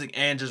write music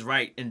and just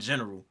write in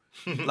general.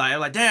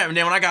 like damn. And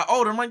then when I got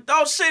older, I'm like,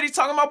 oh shit, he's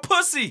talking about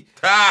pussy.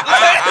 like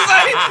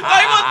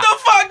what the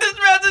fuck, this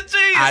Master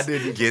G's? I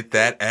didn't get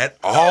that at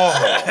all.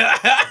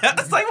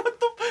 It's like, what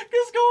the fuck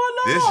is going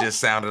on? This just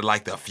sounded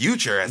like the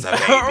future as a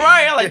baby.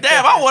 Right, I'm like,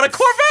 damn, I want a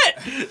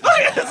Corvette.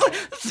 Like,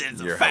 this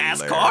is a You're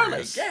fast car. Like,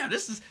 hilarious. damn,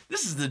 this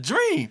is the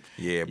dream.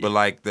 Yeah, but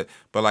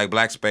like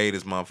Black Spade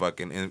is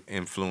motherfucking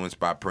influenced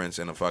by Prince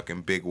in a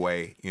fucking big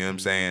way. You know what I'm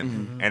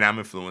saying? And I'm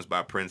influenced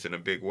by Prince in a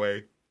big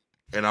way.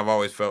 And I've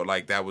always felt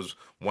like that was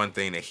one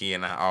thing that he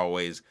and I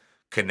always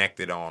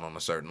connected on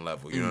a certain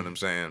level. You know what I'm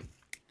saying?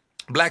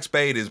 Black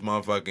Spade is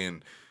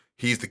motherfucking.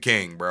 He's the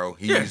king, bro.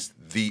 He's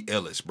the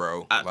illest,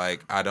 bro.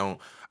 I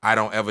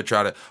don't ever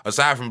try to.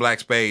 Aside from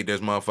Black Spade,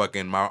 there's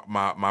motherfucking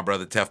my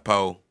brother Tef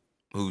Poe,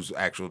 who's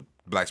actual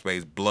Black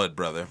Spade's blood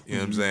brother. You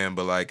know what I'm saying?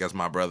 But like that's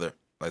my brother.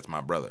 That's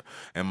my brother.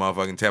 And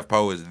motherfucking Tef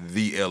Poe is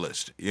the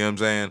illest. You know what I'm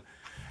saying?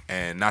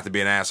 And not to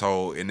be an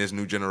asshole, in this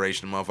new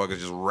generation, motherfuckers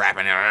just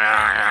rapping.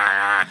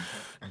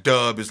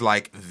 Dub is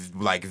like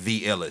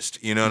the illest.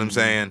 You know what I'm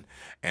saying?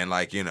 And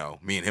like, you know,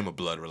 me and him are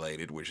blood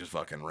related, which is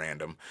fucking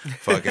random.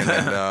 Fucking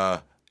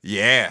and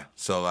yeah.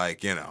 So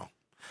like, you know.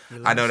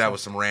 I know that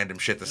was some random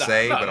shit to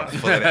say, but I'm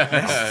full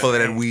of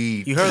that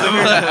weed. You heard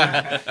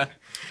that?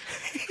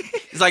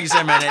 It's like you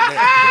said, man.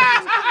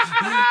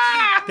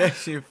 That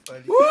shit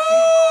funny.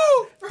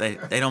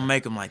 They don't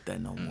make them like that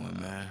no more,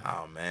 man.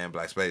 Oh man,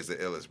 Black Spade's the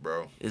illest,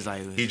 bro. It's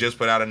like He just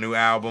put out a new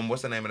album.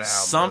 What's the name of the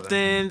album?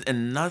 something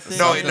and nothing.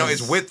 No,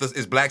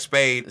 it's Black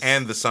Spade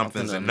and the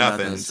Somethings and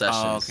Nothings.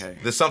 Sessions. Oh, okay.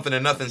 The Something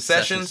and Nothing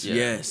Sessions. Yeah.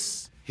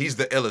 Yes. He's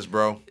the illest,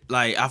 bro.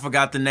 Like I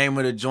forgot the name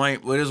of the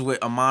joint. What is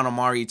with Amon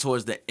Amari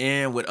towards the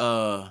end with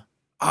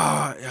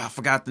I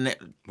forgot the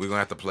name. We're gonna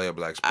have to play a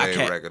Black Spade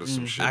record or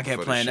some shit. I kept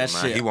before playing this that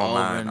man. shit He won't over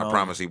mind. and I over.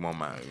 promise he won't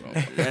mind.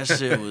 That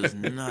shit was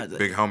nuts.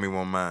 Big homie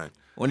won't mind.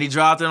 When he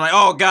dropped it, I'm like,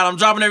 oh god, I'm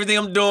dropping everything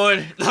I'm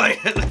doing. Like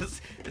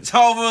it's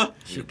over.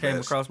 Shit came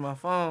across my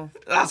phone.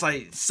 I was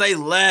like, say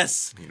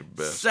less. He the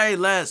best. Say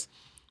less.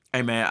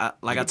 Hey man,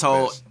 I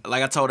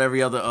told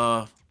every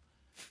other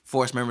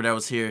Force member that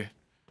was here,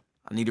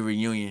 I need a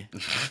reunion.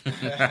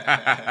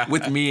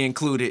 With me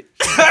included.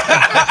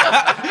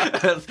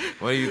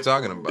 What are you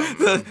talking about,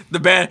 man? The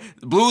band,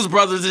 Blues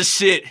Brothers is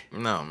shit.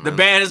 No, man. The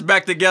band is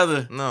back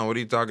together. No, what are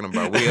you talking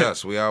about? We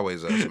us. We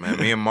always us, man.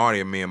 Me and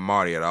Marty are me and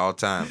Marty at all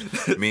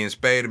times. Me and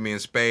Spade are me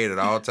and Spade at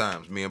all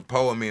times. Me and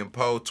Poe are me and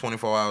Poe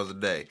 24 hours a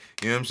day.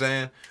 You know what I'm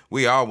saying?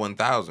 We all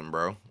 1,000,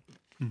 bro.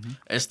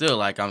 It's still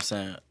like I'm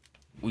saying,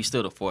 we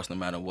still the Force no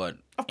matter what.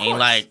 Of Ain't course.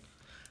 like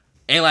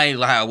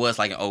how it was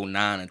like in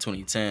 2009 and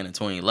 2010 and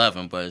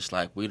 2011, but it's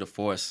like we the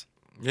Force.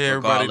 Yeah,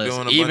 everybody Regardless,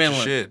 doing a even bunch of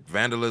when- shit.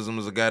 Vandalism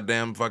is a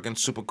goddamn fucking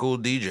super cool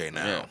DJ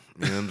now. Yeah.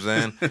 You know what I'm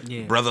saying?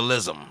 Yeah.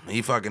 Brotherlism.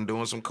 He fucking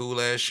doing some cool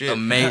ass shit.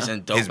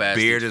 Amazing, dope His ass.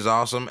 beard DJ. is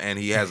awesome, and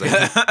he has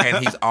and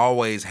he's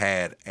always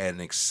had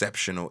an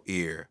exceptional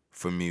ear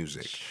for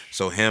music.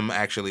 So him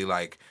actually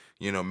like,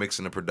 you know,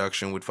 mixing the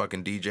production with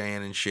fucking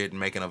DJing and shit and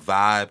making a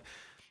vibe,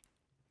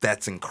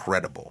 that's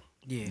incredible.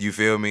 Yeah. You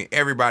feel me?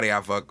 Everybody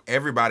I fuck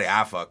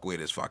with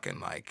is fucking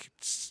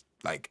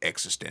like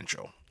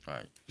existential.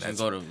 Right. You That's-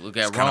 can go to look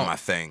It's at kind Rome. of my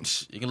thing.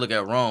 You can look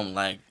at Rome.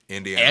 Like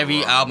Indiana every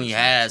Rome album he is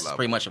has next is level.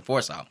 pretty much a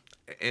Force album.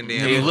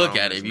 Indiana If you look Rome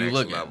at it, is if you next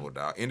look at level,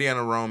 dog.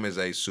 Indiana Rome is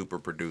a super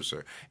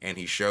producer, and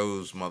he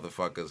shows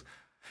motherfuckers.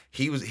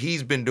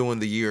 He's been doing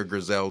the year of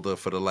Griselda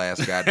for the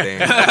last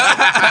goddamn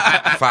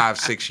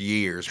 5-6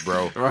 years,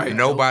 bro. Right.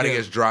 Nobody Okay.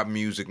 has dropped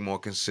music more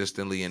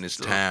consistently in this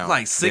town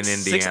Like than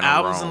six Indiana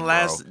albums Rome, in the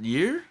last bro.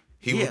 year?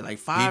 He like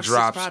 5,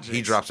 drops, 6 projects.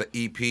 He drops an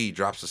EP,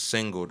 drops a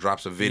single,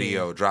 drops a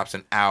video, drops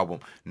an album.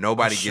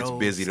 Nobody gets Shows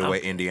busy the way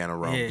something. Indiana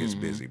Rome Yeah. gets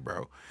busy,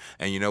 bro.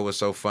 And you know what's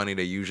so funny?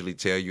 They usually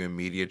tell you in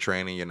media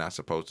training you're not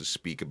supposed to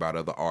speak about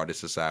other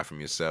artists aside from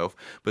yourself.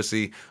 But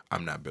see,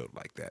 I'm not built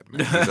like that, man.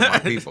 These are my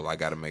people. I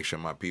got to make sure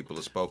my people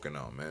are spoken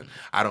on, man.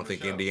 I don't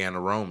think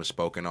Indiana Rome is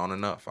spoken on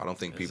enough. I don't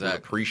think people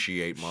Exactly.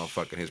 appreciate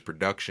motherfucking his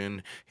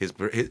production, his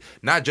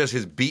not just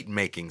his beat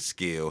making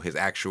skill, his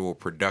actual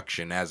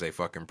production as a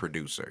fucking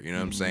producer. You know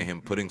what I'm saying?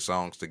 Him putting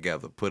songs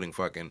together, putting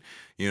fucking,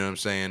 you know what I'm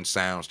saying,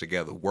 sounds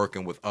together,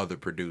 working with other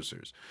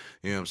producers.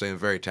 You know what I'm saying?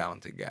 Very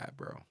talented guy,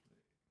 bro.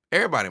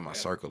 Everybody in my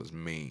circle is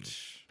mean.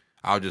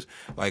 I'll just,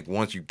 like,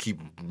 once you keep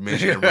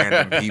mentioning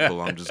random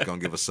people, I'm just going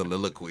to give a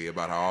soliloquy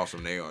about how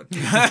awesome they are.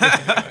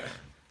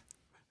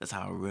 That's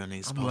how a real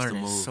nigga's I'm supposed to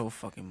learning move. so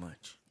fucking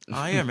much.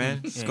 Oh yeah,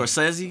 man.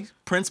 Scorsese,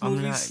 Prince I'm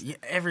movies. not, yeah,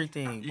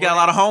 everything. You got a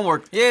lot of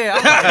homework. Yeah,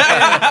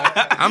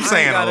 I'm I'm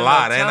saying got a enough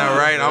lot, ain't I time.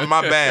 right? I'm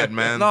my bad,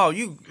 man. No,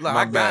 you. Like,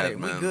 My I got bad, it.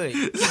 man. We good.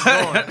 Keep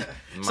going.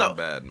 My So-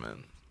 bad,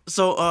 man.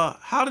 So,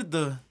 how did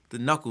the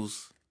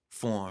Knuckles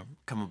form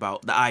come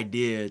about? The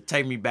idea.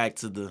 Take me back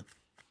to the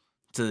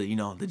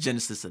the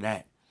genesis of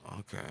that.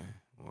 Okay.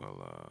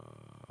 Well,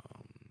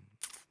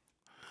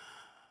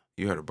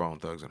 You heard of Bone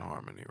Thugs and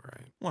Harmony,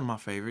 right? One of my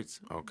favorites.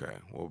 Okay.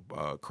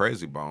 Well,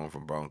 Crazy Bone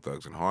from Bone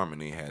Thugs and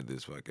Harmony had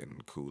this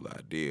fucking cool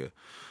idea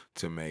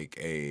to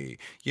make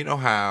you know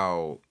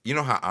how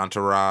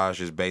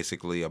Entourage is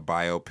basically a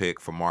biopic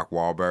for Mark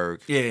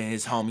Wahlberg, Yeah,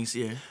 his homies.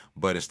 Yeah.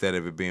 but instead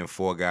of it being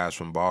 4 guys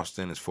from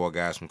Boston, it's 4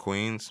 guys from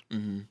Queens.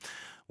 Mm-hmm.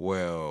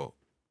 Well,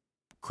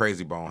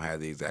 Crazy Bone had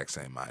the exact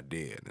same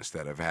idea.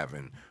 Instead of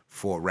having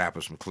 4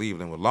 rappers from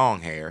Cleveland with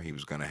long hair, he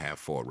was gonna have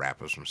 4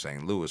 rappers from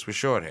St. Louis with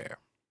short hair.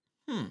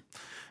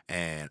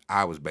 And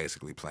I was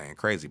basically playing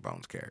Crazy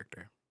Bone's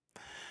character.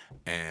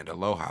 And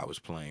Aloha was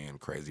playing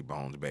Crazy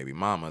Bone's baby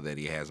mama that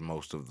he has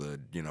most of the,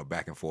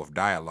 back and forth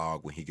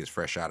dialogue when he gets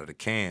fresh out of the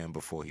can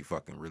before he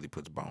fucking really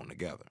puts Bone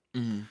together.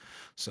 Mm-hmm.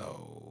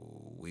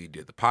 So we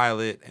did the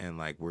pilot and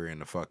like we're in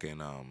the fucking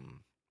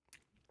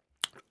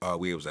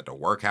we was at the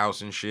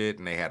workhouse and shit,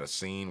 and they had a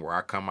scene where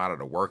I come out of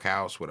the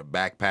workhouse with a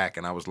backpack,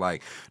 and I was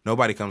like,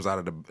 nobody comes out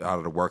of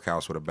the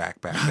workhouse with a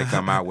backpack. They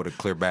come out with a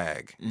clear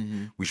bag.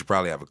 Mm-hmm. We should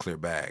probably have a clear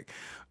bag.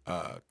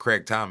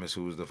 Craig Thomas,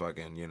 who was the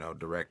fucking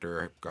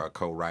director,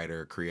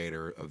 co-writer,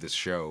 creator of this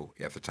show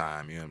at the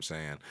time, you know what I'm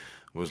saying,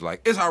 was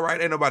like, it's all right,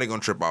 ain't nobody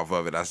gonna trip off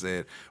of it. I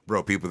said,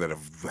 bro, people that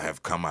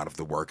have come out of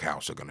the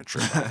workhouse are gonna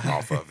trip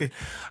off of it.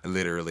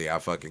 Literally, I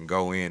fucking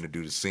go in to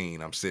do the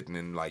scene. I'm sitting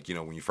in like,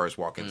 when you first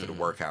walk into the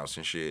workhouse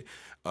and shit,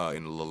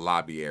 in the little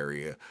lobby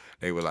area.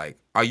 They were like,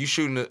 are you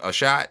shooting a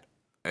shot?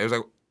 And it was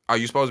like, are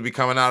you supposed to be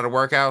coming out of the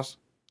workhouse?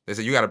 They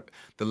said,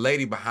 the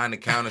lady behind the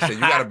counter said, you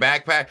got a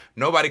backpack?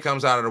 Nobody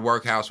comes out of the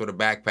workhouse with a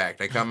backpack.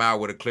 They come out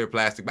with a clear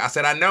plastic bag. I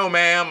said, I know,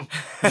 ma'am.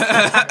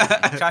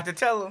 Tried to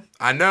tell him.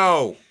 I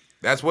know.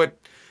 That's what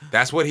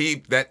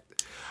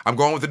I'm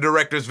going with the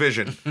director's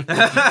vision. But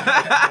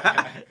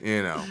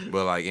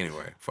like,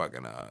 anyway,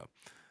 fucking,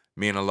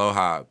 me and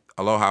Aloha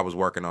was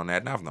working on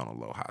that, and I've known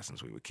Aloha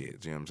since we were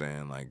kids, you know what I'm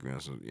saying? Like,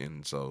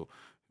 and so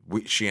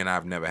she and I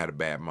have never had a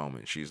bad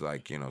moment. She's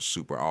like,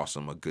 super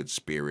awesome, a good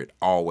spirit,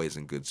 always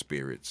in good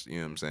spirits, you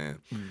know what I'm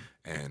saying? Mm.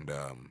 And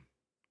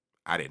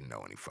I didn't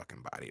know any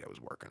fucking body that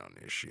was working on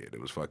this shit. It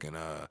was fucking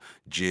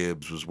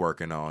Jibbs was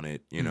working on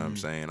it, you know what I'm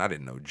saying? I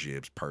didn't know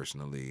Jibbs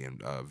personally,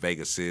 and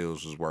Vega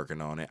Seals was working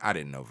on it. I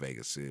didn't know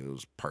Vega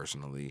Seals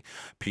personally.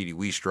 Petey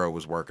Weestro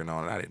was working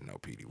on it. I didn't know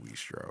Petey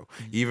Weestro.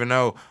 Even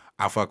though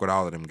I fuck with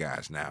all of them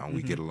guys now, and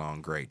we get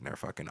along great, and they're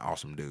fucking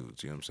awesome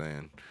dudes, you know what I'm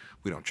saying?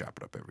 We don't chop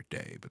it up every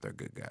day, but they're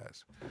good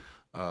guys.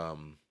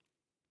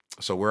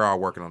 So we're all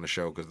working on the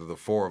show because the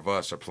 4 of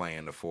us are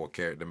playing the 4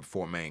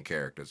 main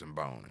characters in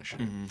Bone and shit.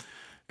 Mm-hmm.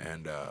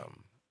 And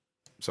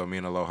so me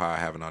and Aloha are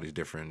having all these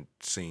different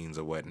scenes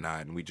or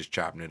whatnot, and we just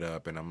chopping it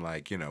up. And I'm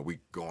like, we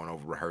going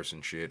over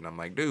rehearsing shit. And I'm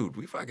like, dude,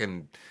 we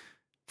fucking,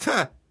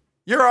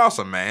 you're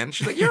awesome, man.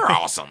 She's like, you're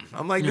awesome.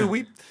 I'm like, dude,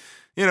 we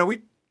were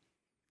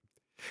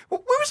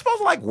supposed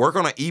to like work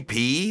on an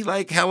EP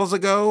like hellas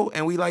ago,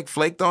 and we like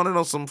flaked on it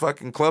on some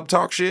fucking club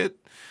talk shit.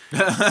 You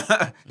know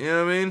what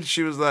I mean?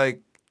 She was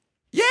like,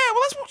 yeah,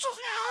 well, let's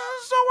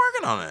start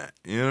working on that.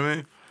 You know what I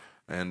mean?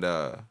 And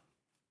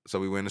so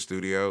we went in the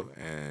studio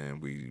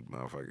and we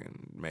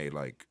motherfucking made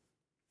like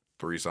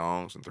 3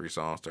 songs, and 3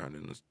 songs turned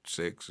into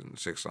 6, and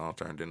 6 songs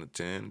turned into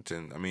 10,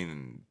 10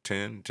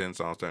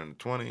 songs turned into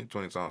 20,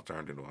 20 songs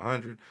turned into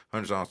 100,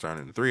 100 songs turned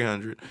into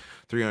 300,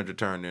 300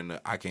 turned into,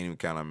 I can't even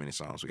count how many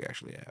songs we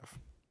actually have.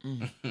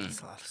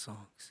 That's a lot of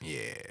songs.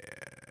 Yeah.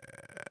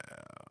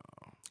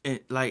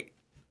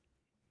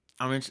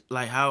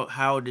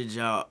 How did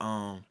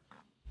y'all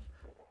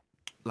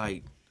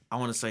like, I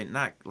want to say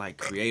not like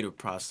creative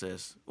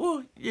process.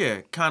 Well,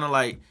 yeah, kind of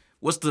like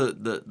what's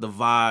the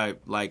vibe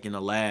like in the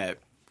lab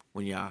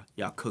when y'all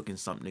cooking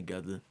something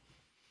together?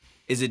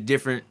 Is it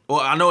different? Well,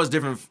 I know it's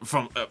different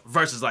from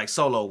versus like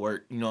solo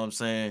work. You know what I'm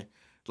saying?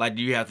 Like,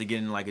 do you have to get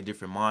in like a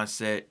different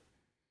mindset,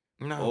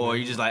 No, or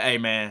you just like, hey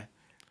man,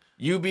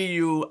 you be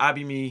you, I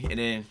be me, and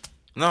then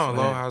No,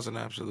 Aloha's an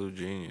absolute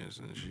genius,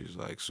 and she's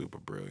like super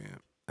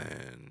brilliant,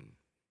 and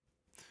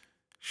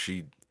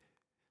she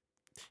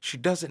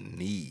doesn't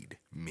need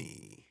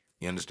me.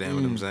 You understand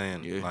what I'm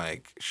saying? yeah.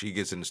 Like, she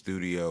gets in the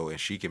studio and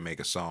she can make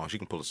a song. She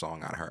can pull a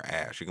song out of her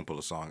ass. She can pull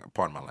a song,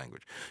 pardon my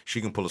language.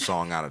 She can pull a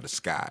song out of the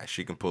sky.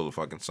 She can pull a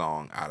fucking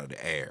song out of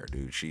the air,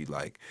 dude. She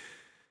like,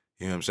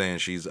 you know what I'm saying?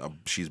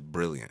 She's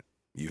brilliant.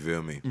 You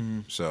feel me?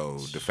 So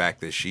the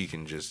fact that she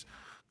can just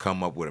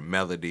come up with a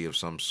melody of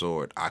some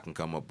sort, I can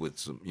come up with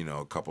some,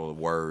 a couple of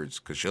words,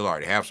 because she'll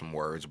already have some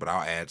words, but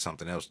I'll add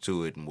something else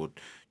to it, and we'll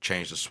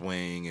change the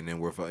swing, and then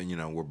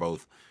we're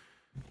both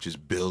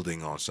just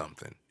building on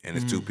something. And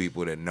it's 2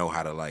 people that know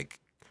how to like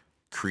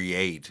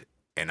create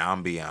an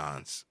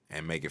ambiance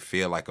and make it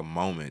feel like a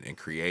moment and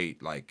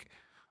create like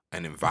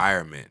an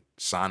environment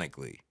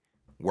sonically,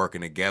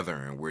 working together,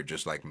 and we're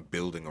just like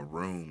building a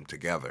room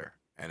together,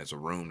 and it's a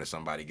room that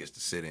somebody gets to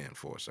sit in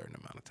for a certain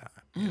amount of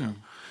time. You know?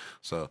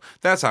 So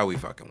that's how we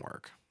fucking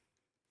work.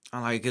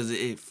 I like, cause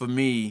for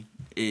me,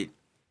 like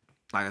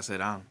I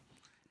said,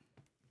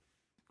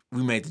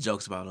 we made the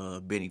jokes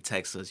about Benny,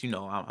 Texas. I'm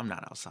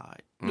not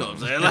outside. You know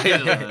what I'm saying?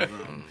 Like,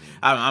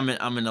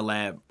 I'm in the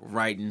lab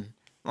writing.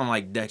 I'm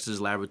like Dexter's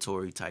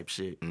Laboratory type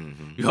shit. You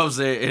know what I'm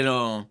saying?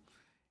 And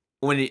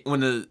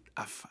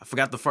I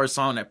forgot the first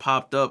song that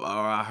popped up or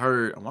I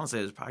heard. I want to say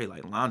it was probably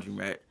like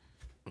Laundromat,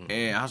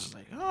 and I was just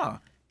like, oh,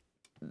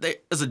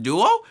 it's a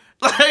duo.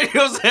 Like, you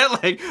know what I'm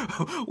saying? Like,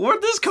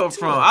 where'd this come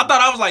from? I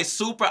thought I was like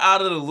super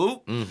out of the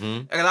loop,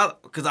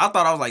 because I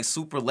thought I was like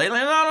super late.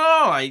 Like,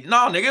 no, like, no,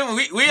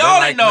 nigga, we all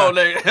like, didn't know.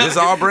 no, Like, it's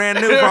all brand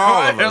new for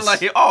all of us.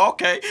 Like, oh,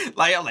 okay.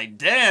 Like, I'm like,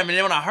 damn. And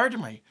then when I heard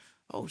him, like,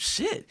 oh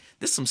shit,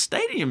 this some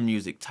stadium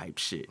music type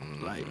shit.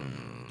 Like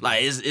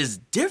it's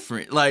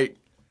different. Like,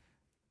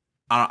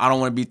 I don't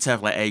want to be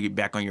tough. Like, hey, get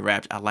back on your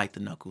raps. I like the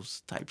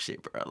Knuckles type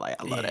shit, bro. Like,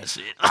 I love that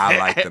shit. I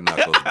like the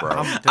Knuckles,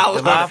 bro.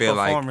 The live feel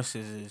like-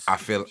 performances is. I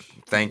feel.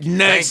 Thank you,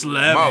 Next Mo.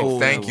 level.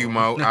 Thank you,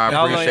 Mo. I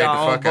Y'all appreciate the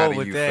on fuck boat out of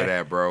with you that. for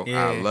that, bro.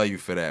 Yeah. I love you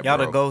for that, Y'all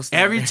bro. the ghost.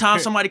 Every time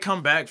somebody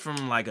come back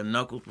from like a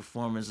Knuckles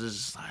performance, it's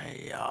just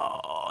like, yo.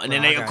 And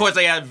then Bro, of course,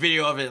 they had a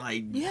video of it.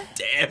 Like, damn,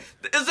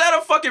 is that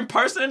a fucking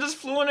person that just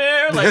flew in the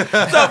air? Like, it's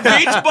a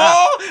beach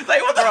ball?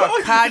 Like, what the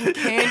fuck? Cotton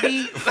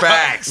candy.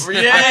 Facts.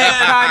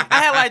 Yeah. I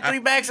had like 3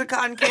 bags of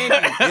cotton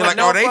candy. You're like,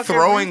 No are they fucking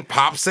throwing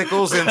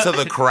popsicles into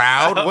the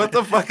crowd? What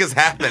the fuck is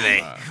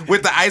happening?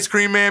 With the Ice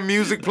Cream Man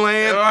music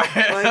playing? Like,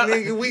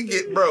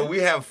 nigga, we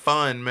have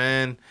fun,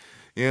 man.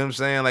 You know what I'm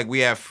saying? Like, we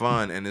have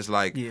fun, and it's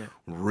like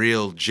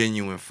real,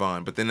 genuine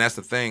fun. But then that's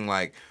the thing,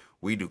 like,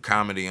 we do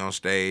comedy on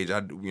stage.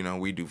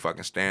 We do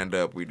fucking stand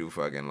up. We do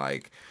fucking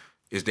like,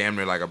 it's damn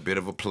near like a bit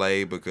of a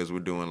play because we're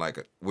doing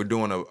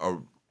a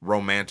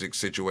romantic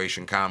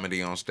situation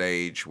comedy on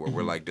stage where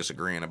we're like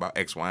disagreeing about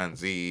X, Y, and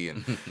Z,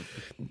 and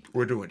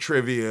we're doing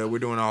trivia. We're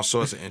doing all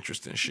sorts of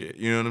interesting shit.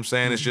 You know what I'm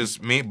saying? It's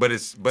just me, but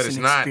it's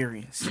an not.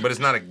 experience. But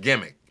it's not a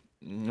gimmick.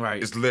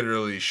 Right. It's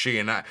literally she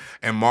and I,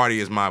 and Marty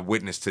is my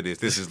witness to this.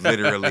 This is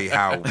literally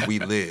how we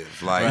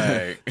live. Like,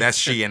 Right. that's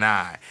she and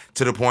I,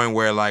 to the point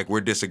where like we're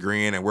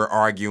disagreeing and we're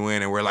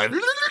arguing and we're like,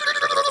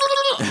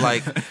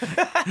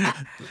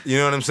 you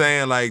know what I'm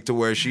saying? Like, to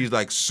where she's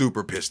like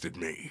super pissed at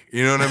me.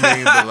 You know what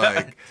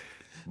I mean?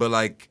 but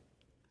like,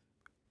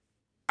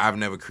 I've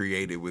never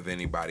created with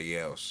anybody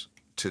else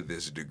to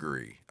this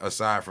degree,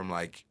 aside from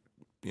like,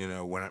 you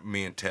know, when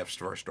me and Tef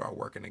first started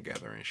working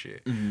together and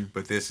shit.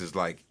 But this is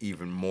like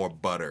even more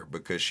butter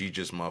because she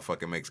just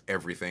motherfucking makes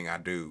everything I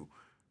do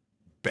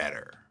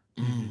better.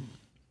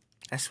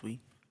 That's sweet.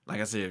 Like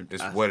I said,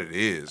 It's what it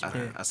is,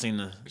 man. I seen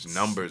the It's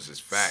numbers, it's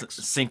facts.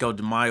 Cinco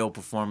de Mayo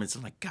performance.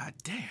 I'm like, god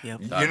damn.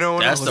 Yep. You know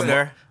what That's I'm the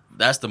saying?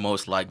 that's the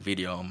most liked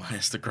video on my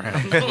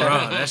Instagram. Bro,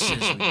 that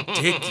shit's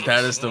ridiculous.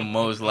 That is the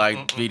most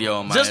liked video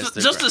on my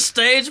Instagram. Just the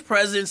stage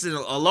presence and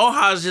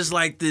Aloha is just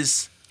like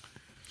this.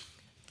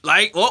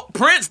 Like, well,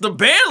 Prince, the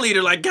band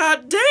leader, like,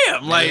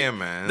 goddamn, like, Yeah,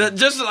 man.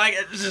 Just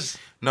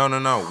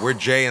No. We're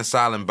Jay and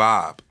Silent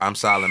Bob. I'm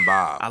Silent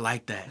Bob. I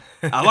like that.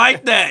 I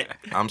like that.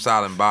 I'm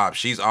Silent Bob.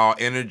 She's all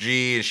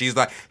energy and she's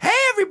like, hey,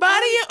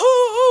 everybody, ooh,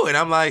 ooh. And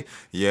I'm like,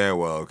 yeah,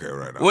 well, okay,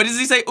 right now. What does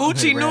he say?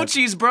 Oochie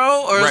noochies,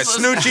 bro, or Right,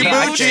 snoochie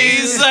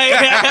boochies.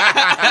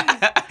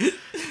 Like,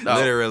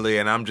 Literally,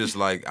 and I'm just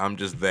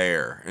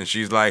there. And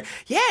she's like,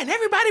 yeah, and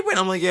everybody went.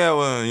 I'm like, yeah,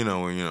 well,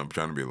 I'm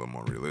trying to be a little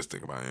more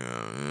realistic about it.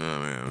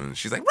 And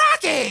she's like,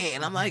 Rocky!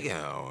 And I'm like,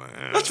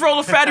 let's roll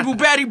a fatty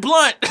boo-batty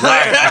blunt.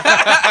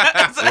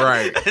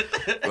 right.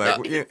 Like,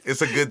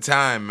 it's a good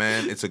time,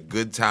 man. It's a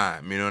good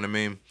time. You know what I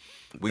mean?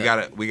 We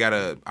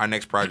gotta, our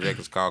next project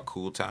is called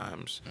Cool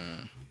Times.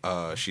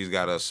 She's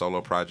got a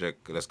solo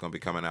project that's gonna be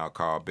coming out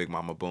called Big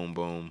Mama Boom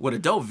Boom, What a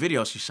dope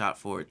video she shot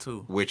for it,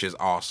 too. which is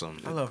awesome.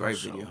 I love Great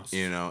her video. shows.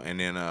 You know, and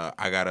then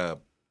I got a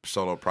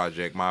solo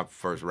project, my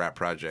first rap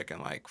project in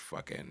like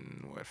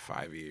fucking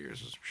 5 years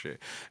or some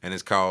shit, and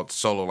it's called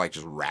solo, like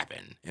just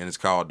rapping, and it's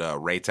called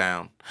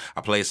Raytown.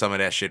 I played some of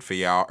that shit for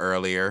y'all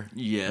earlier.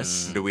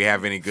 Yes. Do we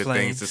have any good Flames.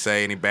 things to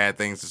say? Any bad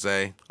things to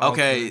say?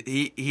 Okay,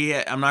 he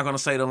I'm not gonna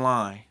say the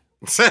line.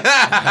 I'm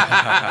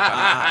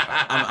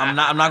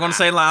not gonna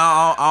say the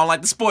line. I don't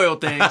like to spoil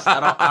things.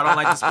 I don't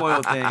like to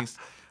spoil things.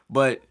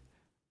 But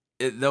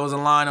there was a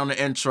line on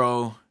the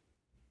intro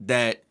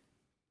that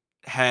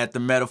had the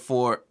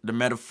metaphor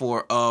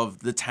of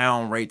the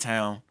town,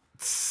 Raytown.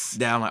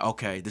 That I'm like,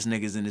 okay, this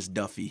nigga's in his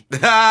Duffy.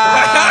 It's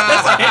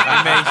like,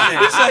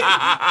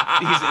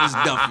 he's in his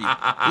Duffy.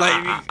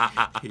 Like,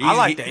 I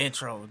like the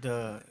intro.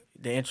 The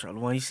intro. The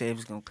one he said he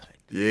was gonna cut.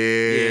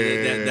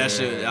 Yeah, that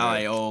shit.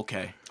 I like, oh,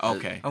 okay.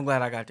 I'm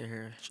glad I got to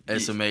hear it.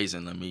 It's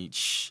amazing. I mean,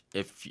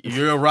 if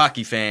you're a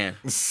Rocky fan,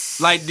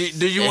 Like,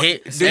 do you want?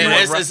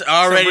 it's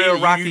already real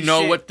Rocky you know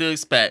shit. what to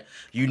expect.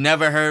 You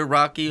never heard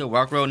Rocky or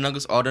Rock Road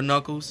Knuckles, all the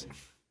Knuckles.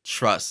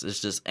 Trust,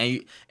 it's just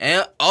and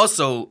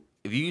also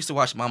if you used to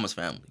watch Mama's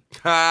Family,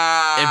 if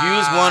you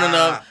was one of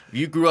the, if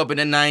you grew up in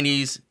the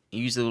 '90s,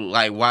 you used to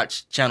like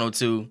watch Channel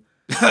 2.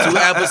 2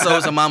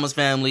 episodes of Mama's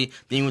Family,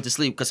 then you went to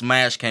sleep because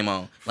MASH came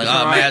on. Like,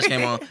 MASH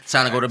came on, it's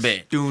time to go to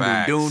bed. Doom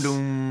Facts. doom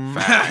doom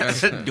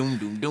doom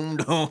doom doom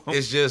doom.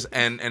 It's just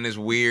and it's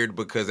weird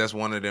because that's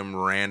one of them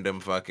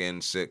random fucking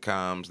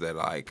sitcoms that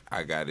like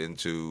I got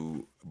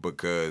into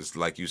because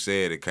like you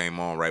said, it came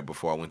on right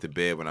before I went to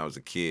bed when I was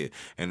a kid.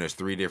 And there's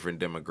 3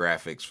 different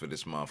demographics for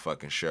this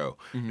motherfucking show.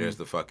 There's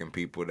the fucking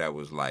people that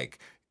was like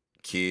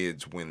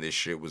kids when this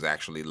shit was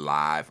actually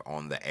live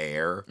on the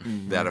air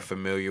that are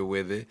familiar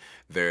with it.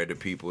 They're the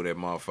people that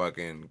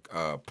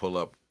motherfucking pull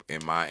up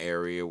in my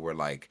area where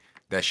like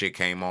that shit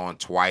came on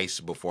twice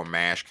before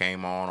MASH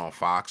came on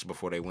Fox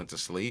before they went to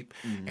sleep.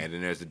 And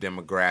then there's the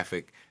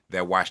demographic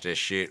that watched that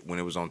shit when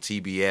it was on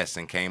TBS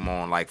and came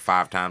on like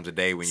 5 times a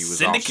day when you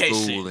was off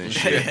school and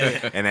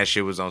shit. And that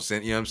shit was on, you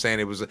know what I'm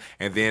saying? It was,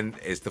 and then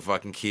it's the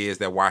fucking kids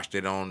that watched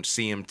it on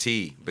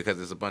CMT because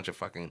there's a bunch of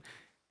fucking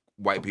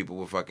white people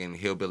with fucking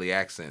hillbilly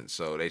accents.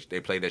 So they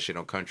played that shit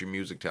on country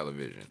music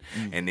television.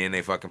 And then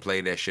they fucking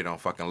played that shit on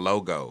fucking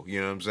Logo.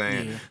 You know what I'm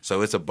saying? Yeah.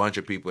 So it's a bunch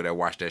of people that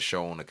watch that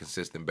show on a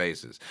consistent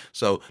basis.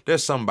 So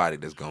there's somebody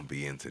that's going to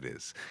be into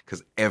this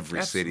because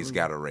every city's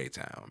got a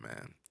Raytown,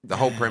 man. The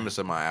whole premise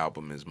of my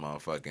album is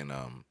motherfucking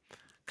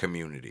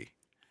community.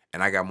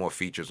 And I got more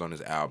features on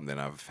this album than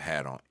I've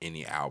had on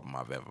any album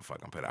I've ever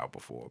fucking put out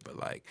before. But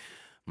like,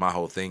 my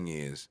whole thing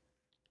is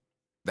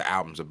the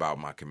album's about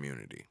my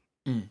community.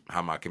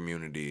 How my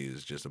community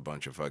is just a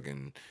bunch of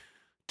fucking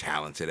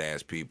talented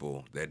ass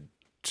people that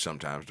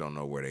sometimes don't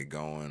know where they're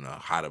going or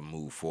how to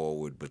move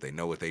forward, but they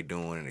know what they're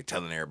doing and they're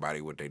telling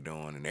everybody what they're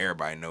doing and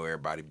everybody know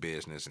everybody's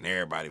business and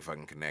everybody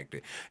fucking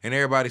connected and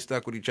everybody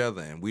stuck with each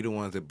other and we the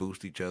ones that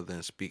boost each other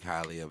and speak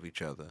highly of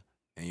each other.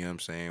 And you know what I'm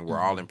saying? We're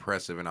all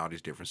impressive in all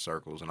these different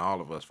circles, and all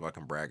of us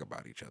fucking brag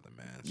about each other,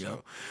 man.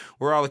 So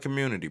we're all a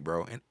community,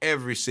 bro. And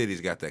every city's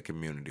got that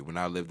community. When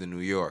I lived in New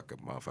York,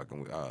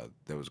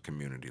 there was a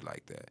community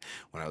like that.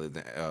 When I lived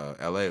in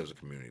L.A., there was a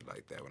community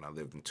like that. When I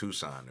lived in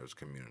Tucson, there was a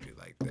community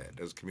like that.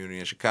 There's a community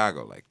in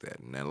Chicago like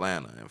that, in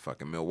Atlanta, and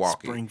fucking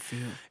Milwaukee.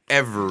 Springfield.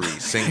 Every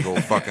single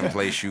fucking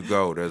place you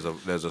go, there's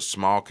a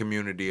small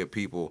community of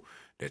people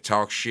that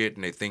talk shit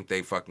and they think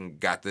they fucking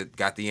got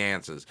the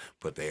answers,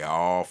 but they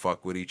all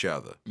fuck with each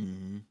other.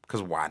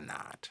 Cause why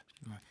not?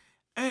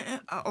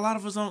 And a lot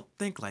of us don't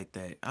think like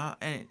that.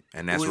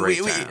 And that's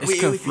Raytown.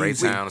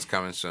 Raytown is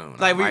coming soon.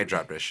 Like I might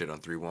drop that shit on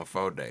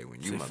 314 Day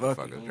when you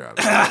motherfuckers drop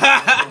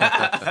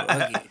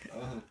it.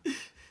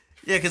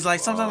 Yeah, cause like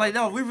sometimes like,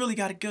 no, we really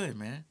got it good,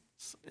 man.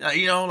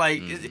 You know,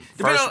 like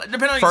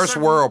depending on first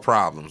world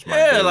problems,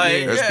 man. Yeah,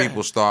 like there's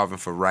people starving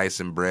for rice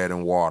and bread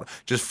and water,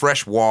 just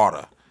fresh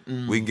water.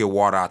 We can get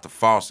water out the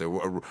faucet,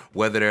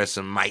 whether there's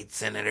some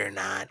mites in it or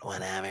not,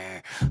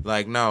 whatever.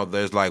 Like, no,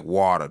 there's like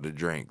water to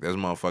drink. There's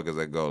motherfuckers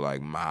that go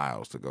like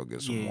miles to go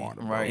get some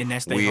water. Right, and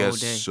that's their we whole are day.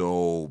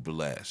 so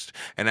blessed,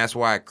 and that's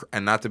why.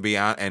 And not to be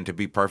to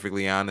be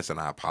perfectly honest, and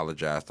I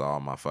apologize to all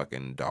my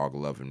fucking dog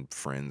loving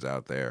friends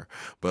out there,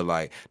 but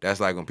like that's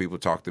like when people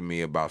talk to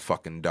me about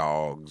fucking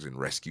dogs and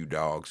rescue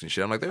dogs and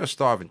shit. I'm like, there are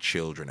starving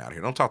children out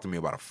here. Don't talk to me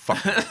about a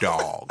fucking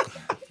dog.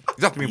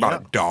 You talk to me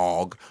about a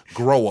dog.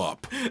 Grow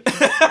up.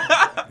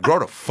 Grow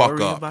the fuck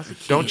up.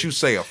 Don't you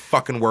say a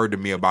fucking word to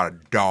me about a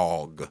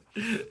dog.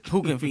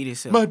 Who can feed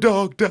himself? My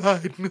dog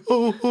died.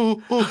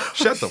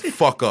 Shut the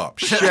fuck up.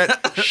 Shut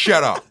up.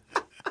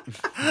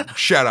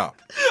 Shut up.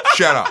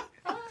 Shut up.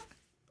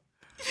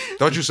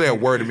 Don't you say a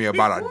word to me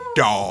about a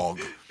dog.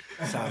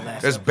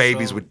 There's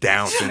babies with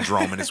Down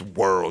syndrome in this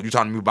world. You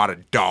talking to me about a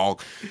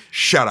dog?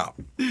 Shut up.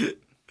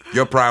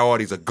 Your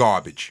priorities are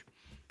garbage.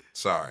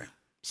 Sorry.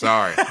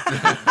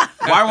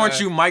 Why weren't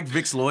you Mike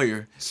Vick's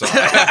lawyer? Sorry. All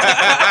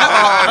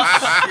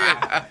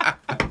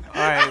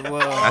right,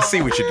 well, I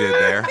see what you did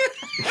there.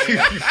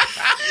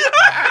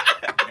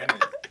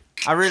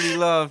 I really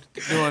love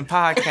doing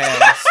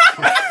podcasts.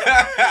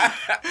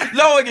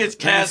 No one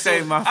gets Let me say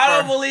canceled. my I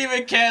don't first- believe in Let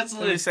me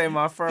canceling. say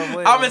my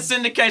farewell. I'm in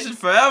syndication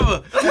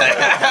forever.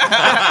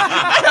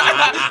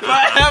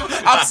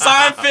 I'm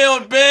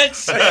Seinfeld,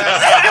 bitch.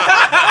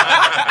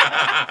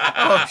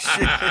 Oh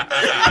shit!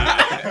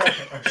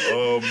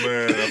 Oh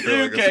man, I feel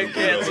You like can't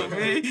cancel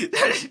me.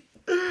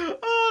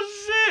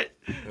 Oh shit,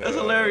 that's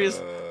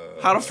hilarious.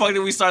 How the fuck did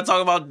we start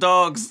talking about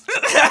dogs?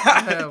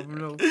 I have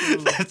no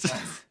clue.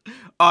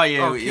 Oh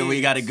yeah, Oh,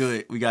 we got it kids.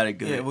 good. We got it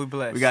good. Yeah, we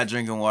blessed. We got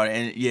drinking water,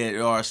 and yeah,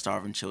 there are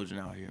starving children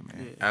out here,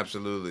 man. Yeah.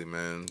 Absolutely,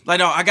 man. Like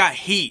no, I got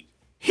heat,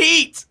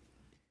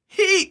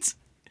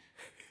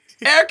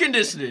 air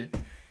conditioning.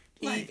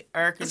 Like,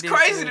 Air it's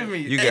crazy to me.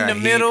 You In got the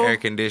heat, middle. air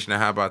conditioner.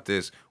 How about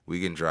this?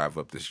 We can drive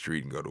up the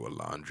street and go to a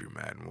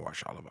laundromat and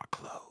wash all of our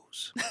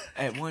clothes.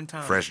 At one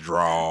time. Fresh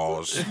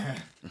draws.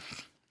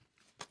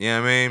 You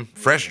know what I mean?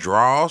 Fresh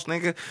draws,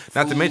 nigga.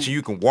 Not to mention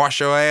you can wash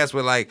your ass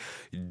with like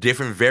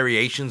different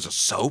variations of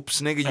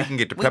soaps, nigga. You can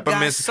get the We got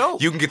peppermint.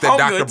 soap. You can get that Home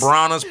Dr. Goods.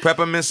 Bronner's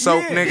peppermint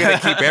soap, Yeah. nigga,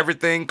 that keep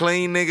everything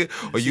clean, nigga.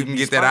 Or you can be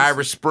get that spicy.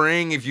 Irish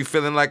Spring if you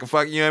feeling like a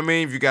fuck. You know what I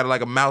mean? If you got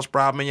like a mouse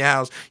problem in your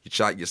house,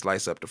 you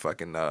slice up the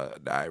fucking the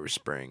Irish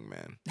Spring,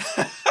 man.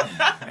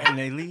 And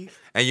they leave.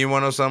 And you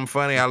want to know something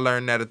funny? I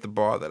learned that at the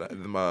bar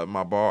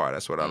my bar.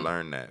 That's what I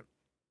learned that.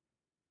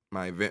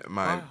 My event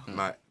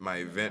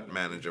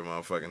manager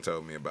motherfucking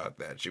told me about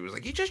that. She was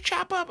like, "You just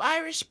chop up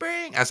Irish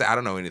Spring." I said, "I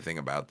don't know anything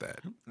about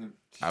that.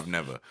 I've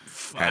never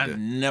had I've to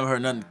never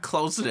heard nothing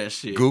close to that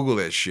shit. Google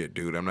that shit,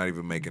 dude. I'm not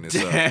even making this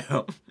up.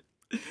 Damn,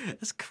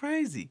 that's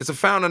crazy. It's a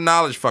fountain of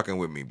knowledge fucking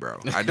with me, bro.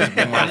 I just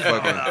been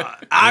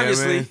motherfucking.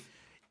 Obviously,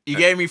 You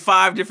gave me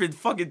 5 different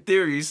fucking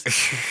theories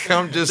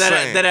I'm just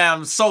saying. that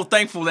I'm so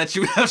thankful that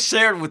you have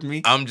shared with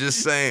me. I'm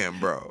just saying,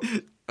 bro.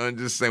 I'm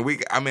just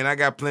saying. I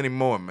got plenty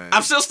more, man.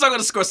 I'm still stuck on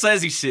the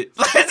Scorsese shit.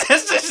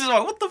 That's just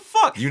like, what the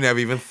fuck? You never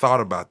even thought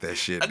about that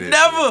shit, did you?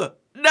 Never.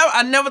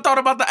 I never thought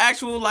about the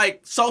actual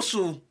like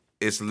social.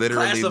 It's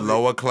literally class of it.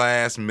 lower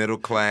class, middle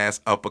class,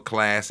 upper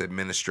class,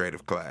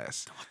 administrative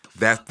class.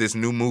 This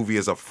new movie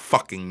is a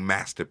fucking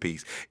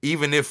masterpiece.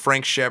 Even if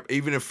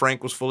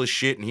Frank was full of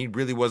shit and he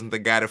really wasn't the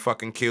guy that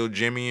fucking killed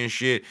Jimmy and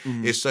shit,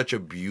 it's such a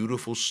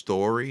beautiful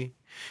story.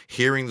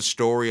 Hearing the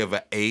story of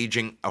a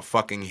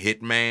fucking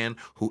hitman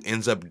who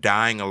ends up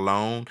dying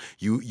alone.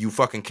 You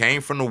fucking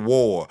came from the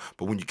war,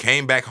 but when you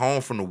came back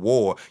home from the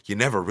war, you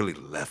never really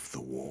left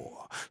the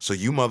war. So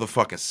you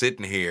motherfucking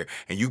sitting here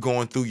and you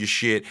going through your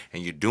shit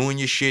and you're doing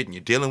your shit and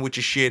you're dealing with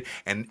your shit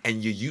and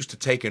you're used to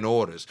taking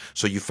orders.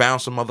 So you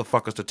found some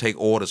motherfuckers to take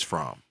orders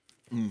from.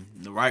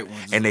 The right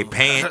ones. And they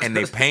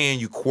paying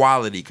you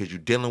quality because you're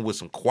dealing with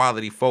some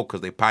quality folk because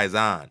they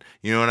paisan.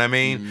 You know what I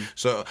mean?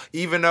 So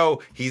even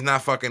though he's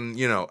not fucking,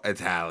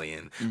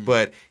 Italian,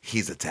 but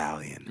he's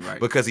Italian. Right.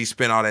 Because he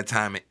spent all that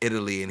time in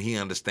Italy and he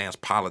understands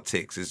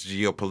politics. It's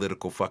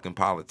geopolitical fucking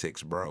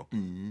politics, bro.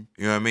 You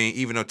know what I mean?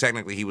 Even though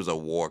technically he was a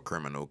war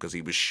criminal because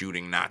he was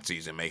shooting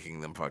Nazis and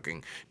making them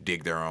fucking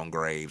dig their own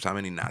graves. How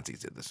many Nazis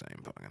did the same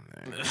fucking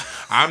thing?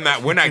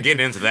 We're not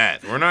getting into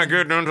that. We're not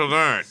getting into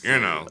that.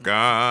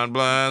 God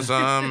bless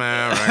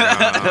America.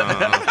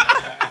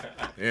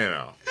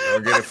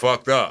 Don't get it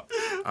fucked up.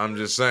 I'm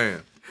just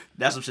saying.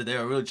 That's some shit they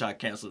were really trying to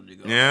cancel. You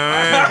go.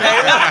 Yeah.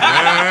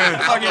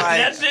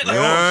 That shit.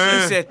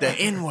 He said the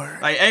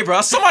N-word. Like, hey,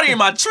 bro, somebody in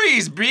my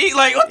trees, B.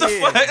 Like, what the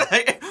fuck?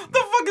 Like, what the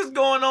fuck is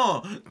going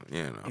on?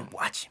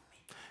 Watching me.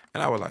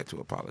 And I would like to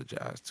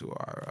apologize to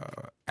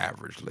our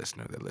average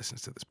listener that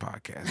listens to this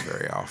podcast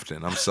very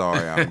often. I'm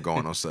sorry I'm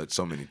going on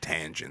so many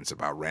tangents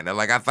about Randall.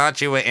 Like, I thought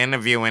you were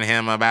interviewing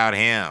him about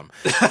him.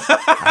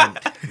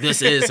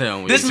 This is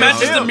him. This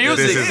matches the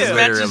music. This is This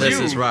matches literally- you.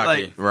 This is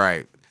Rocky. Like,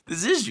 Right.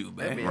 this is you,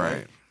 baby.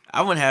 Right.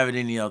 I wouldn't have it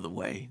any other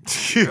way.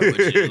 Like,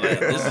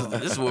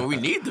 this is where we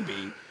need to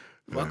be.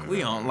 Fuck,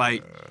 we on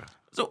like.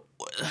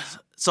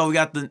 So we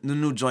got the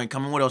new joint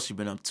coming. What else you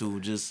been up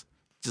to? Just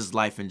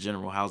life in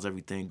general. How's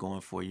everything going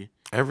for you?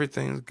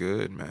 Everything's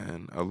good,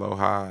 man.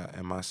 Aloha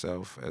and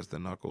myself as the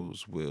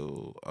Knuckles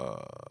will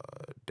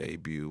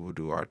debut. We'll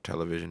do our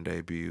television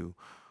debut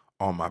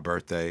on my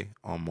birthday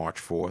on March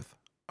 4th.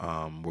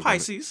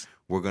 Pisces.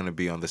 We're going to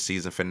be on the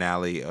season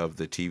finale of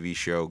the TV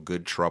show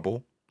Good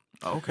Trouble.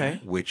 Okay.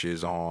 Which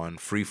is on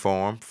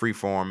Freeform.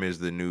 Freeform is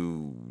the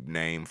new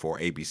name for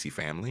ABC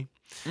Family.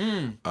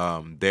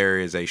 There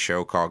is a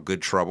show called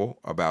Good Trouble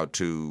about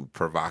 2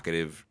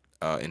 provocative,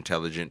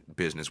 intelligent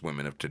business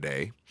women of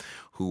today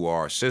who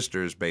are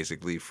sisters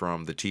basically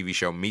from the TV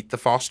show Meet the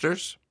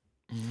Fosters.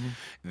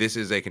 This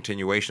is a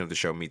continuation of the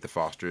show Meet the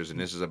Fosters, and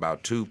this is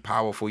about 2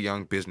 powerful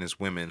young business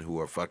women who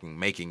are fucking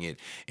making it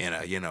in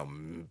a,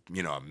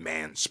 a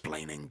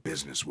mansplaining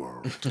business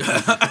world. You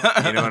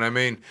know what I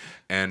mean?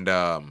 And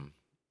Aloha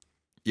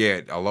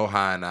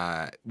and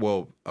I,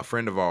 a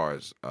friend of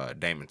ours,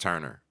 Damon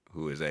Turner,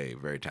 who is a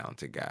very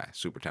talented guy,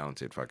 super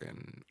talented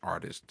fucking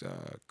artist,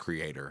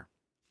 creator.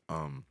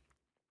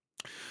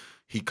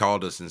 He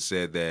called us and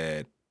said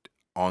that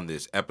on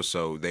this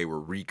episode they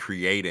were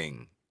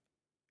recreating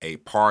a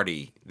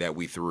party that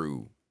we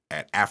threw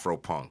at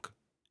Afropunk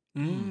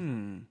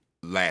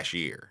last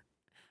year.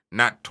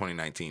 Not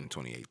 2019,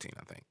 2018,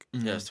 I think.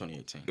 Yeah, it's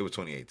 2018. It was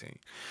 2018.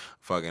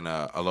 Fucking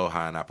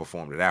Aloha and I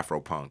performed at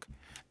Afropunk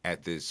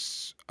at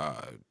this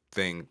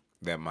thing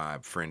that my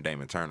friend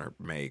Damon Turner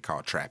made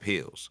called Trap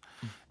Hills.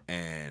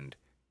 And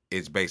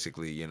it's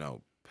basically,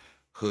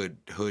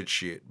 hood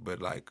shit,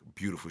 but like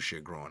beautiful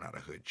shit growing out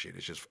of hood shit.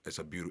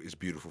 It's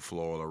beautiful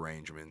floral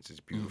arrangements.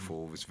 It's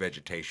beautiful. It's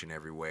vegetation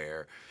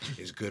everywhere.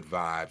 It's good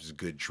vibes. It's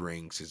good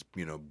drinks. It's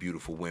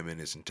beautiful women.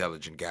 It's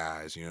intelligent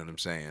guys. You know what I'm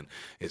saying?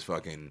 It's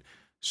fucking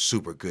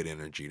super good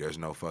energy. There's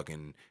no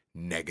fucking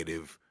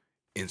negative,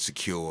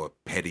 insecure,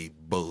 petty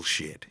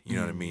bullshit. You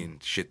know what I mean?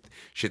 Shit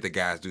that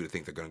guys do to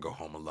think they're gonna go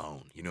home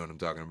alone. You know what I'm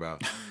talking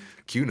about?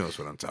 Q knows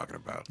what I'm talking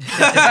about.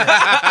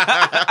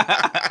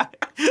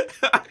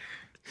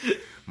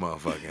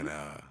 Motherfucking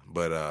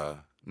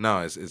no,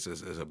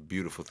 it's a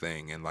beautiful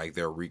thing, and like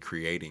they're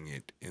recreating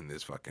it in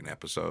this fucking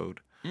episode.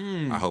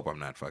 I hope I'm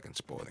not fucking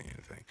spoiling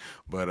anything,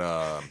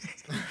 but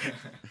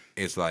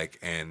it's like,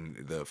 and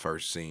the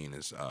first scene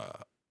is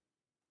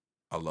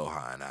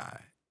Aloha and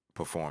I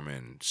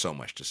performing So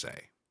Much to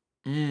Say.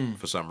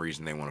 For some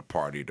reason, they want to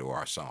party to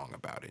our song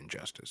about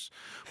injustice,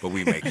 but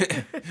we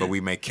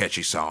make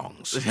catchy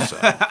songs. So,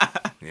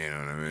 you know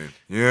what I mean?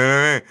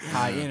 Yeah,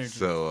 High energy.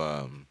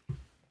 So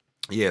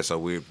yeah, so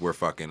we're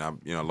fucking.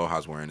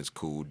 Aloha's wearing this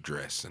cool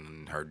dress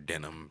and her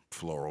denim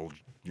floral,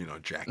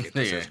 jacket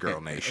that says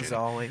Girl Nation. As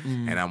always.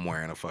 And I'm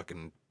wearing a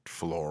fucking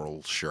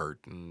floral shirt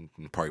and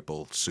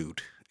purple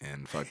suit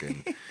and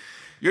fucking.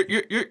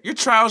 Your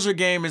trouser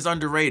game is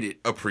underrated.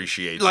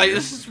 Appreciate Like, you.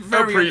 this is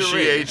very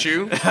Appreciate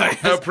you.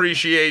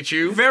 Appreciate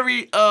you.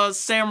 Very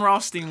Sam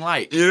Rothstein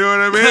light. You know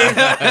what I mean?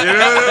 You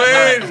know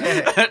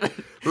what I mean?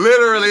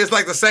 Literally, it's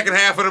like the second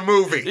half of the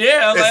movie.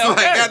 Yeah, it's like,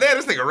 okay. goddamn,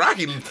 this nigga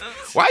Rocky.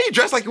 Why are you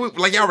dressed like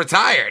y'all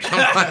retired?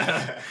 I'm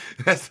like,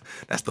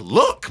 that's the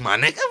look, my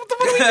nigga. What the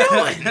fuck are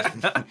we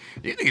doing?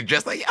 You niggas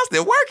dressed like y'all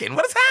still working.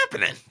 What is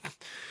happening?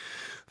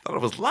 Thought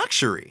it was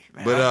luxury,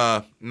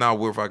 but no,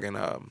 we're fucking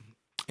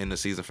in the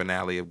season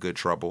finale of Good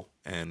Trouble,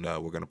 and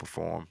we're gonna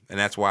perform, and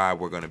that's why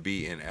we're gonna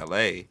be in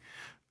LA.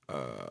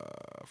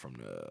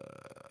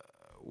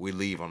 We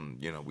leave.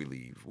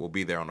 We'll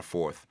be there on the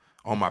 4th.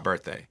 On my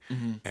birthday,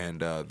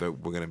 and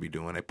we're gonna be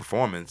doing a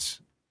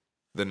performance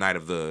the night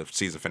of the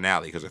season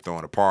finale because they're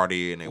throwing a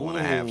party and they want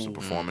to have some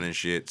performing and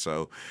shit.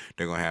 So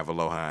they're gonna have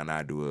Aloha and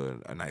I do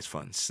a nice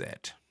fun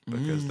set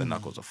because the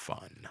Knuckles are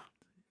fun.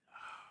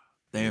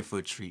 They're in for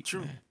a treat.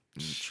 True.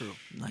 True.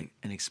 Like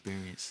an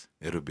experience.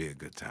 It'll be a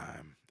good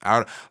time.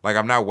 I'm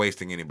not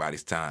wasting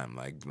anybody's time.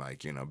 Like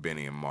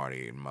Benny and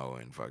Marty and Mo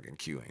and fucking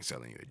Q ain't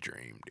selling you a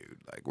dream, dude.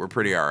 Like we're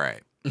pretty all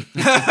right.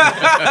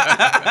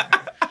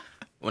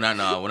 When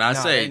I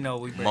say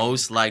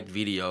most liked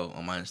video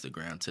on my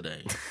Instagram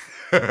today,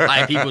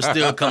 like people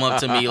still come up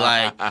to me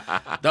like,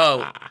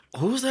 "Though,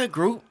 who's that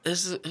group? It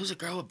was a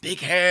girl with big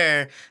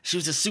hair. She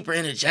was just super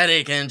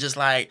energetic and just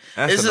like,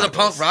 is it a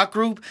punk rock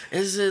group?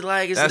 Is it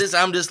this?"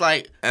 I'm just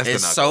like,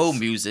 it's soul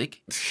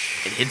music.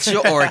 It hits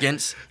your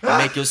organs and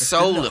make your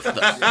soul lift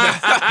up.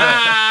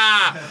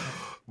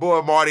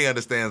 Boy, Marty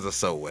understands us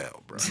so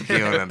well, bro. You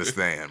don't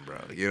understand, bro.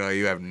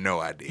 You have no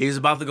idea. He's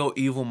about to go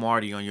evil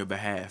Marty on your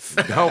behalf.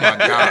 Oh my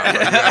God,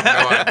 bro. You have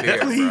no idea,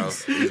 bro.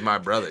 He's my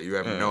brother. You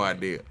have no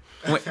idea.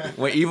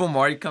 When evil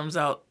Marty comes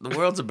out, the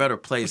world's a better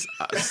place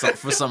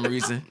for some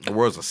reason. The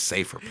world's a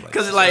safer place.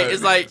 Because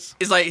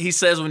it's like he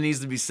says what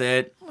needs to be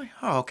said. I'm like,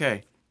 oh,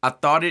 okay. I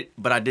thought it,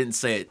 but I didn't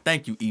say it.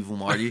 Thank you, evil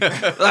Marty. And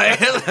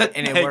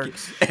it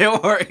works.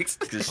 It works.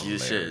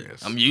 Shit.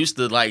 I'm used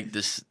to like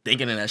just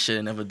thinking of that shit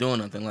and never doing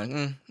nothing. Like,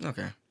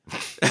 okay.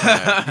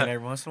 And every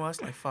once in a while, it's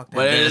like, fuck that.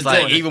 But it's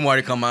like even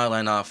Marty come out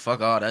like, nah,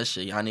 fuck all that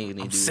shit. Y'all need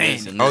to do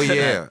this. And oh this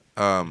yeah,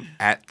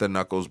 at the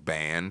Knuckles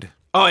Band.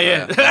 Oh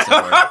yeah.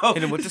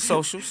 Hit him with the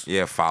socials.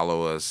 Yeah,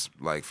 follow us.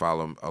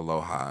 Follow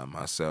Aloha and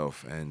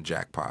myself and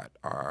Jackpot,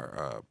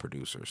 our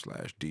producer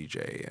 /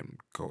 DJ and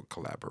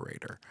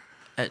collaborator.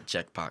 At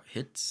Jackpot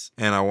Hits.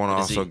 And I want to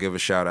also give a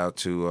shout out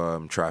to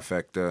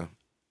Trifecta,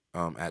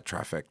 at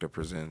Trifecta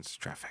Presents.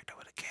 Trifecta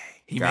with a K.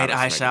 He made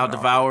I Shall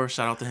Devour.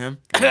 Shout out to him.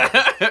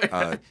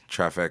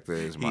 Trifecta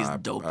is my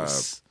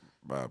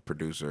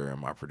producer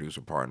and my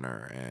producer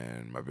partner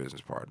and my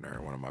business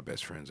partner, one of my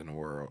best friends in the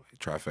world.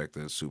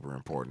 Trifecta is super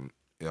important.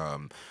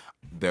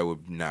 There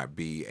would not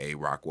be a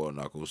Rockwell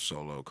Knuckles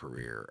solo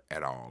career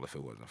at all if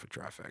it wasn't for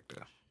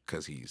Trifecta,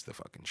 because he's the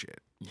fucking shit.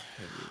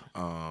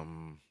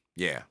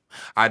 Yeah,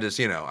 I just,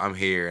 I'm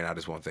here and I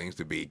just want things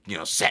to be,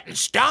 set in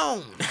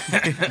stone.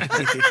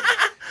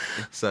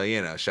 So,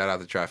 shout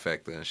out to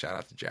Trifecta and shout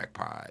out to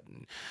Jackpot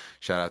and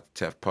shout out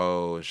to Tef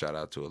Poe and shout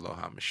out to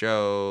Aloha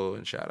Michaud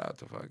and shout out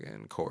to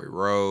fucking Corey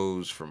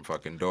Rose from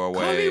fucking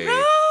Doorway.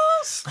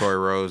 Corey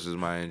Rose is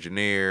my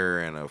engineer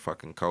and a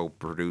fucking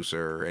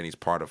co-producer, and he's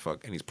part of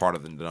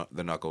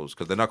the Knuckles,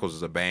 because the Knuckles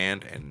is a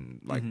band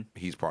and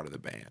he's part of the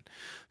band.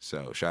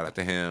 So shout out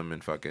to him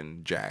and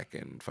fucking Jack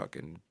and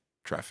fucking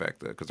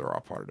Trifecta, because they're all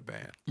part of the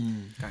band.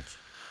 Gotcha.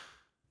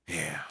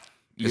 Yeah.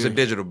 It's a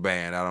digital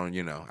band. I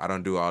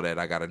don't do all that.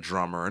 I got a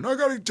drummer and I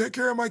got to take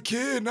care of my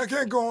kid and I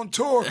can't go on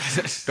tour.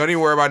 Don't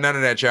even worry about none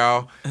of that,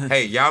 y'all.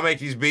 Hey, y'all make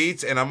these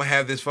beats and I'm going to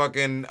have this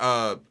fucking,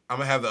 I'm going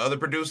to have the other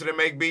producer that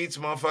make beats,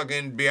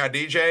 motherfucking be our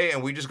DJ,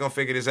 and we just going to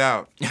figure this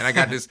out. And I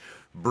got this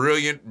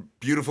brilliant,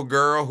 beautiful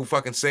girl who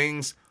fucking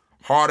sings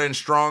harder and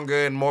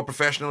stronger and more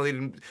professionally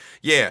than,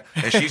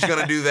 and she's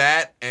going to do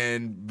that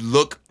and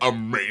look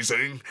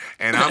amazing.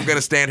 And I'm going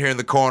to stand here in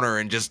the corner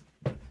and just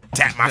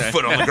tap my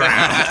foot on the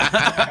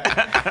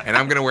ground. And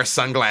I'm going to wear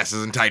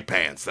sunglasses and tight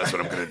pants. That's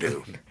what I'm going to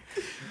do.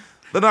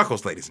 The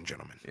Knuckles, ladies and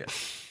gentlemen. Yeah.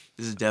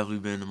 This has definitely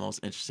been the most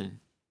interesting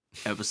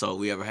episode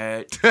we ever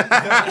had.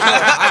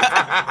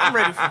 I'm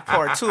ready for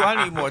part 2.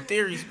 I need more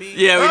theories, B.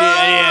 Yeah, we did.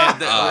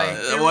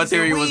 Yeah. One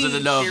theory wasn't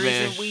enough,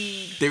 man.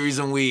 Theories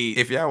and weed.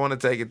 If y'all want to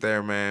take it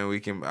there, man,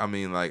 we can.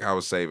 I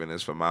was saving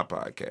this for my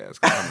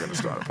podcast, 'cause I'm going to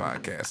start a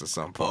podcast at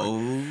some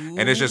point.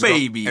 And it's just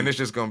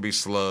going to be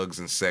slugs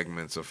and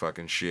segments of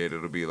fucking shit.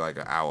 It'll be like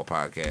an hour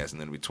podcast,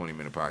 and then it'll be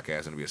 20-minute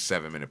podcast, and it'll be a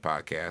 7-minute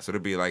podcast.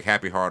 It'll be like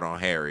Happy Heart on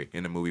Harry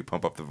in the movie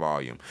Pump Up the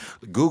Volume.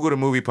 Google the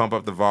movie Pump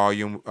Up the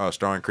Volume,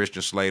 starring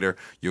Christian Slater.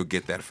 You'll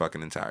get that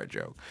fucking entire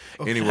joke.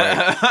 Okay. Anyway.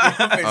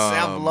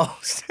 Sound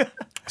lost.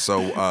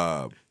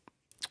 So,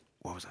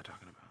 what was I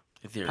talking about?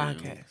 Theory.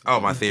 Podcast. Oh,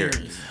 my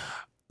theory.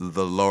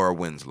 The Laura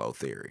Winslow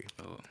theory.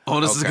 Oh,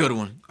 this is a good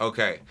one.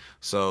 Okay.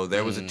 So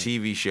there was a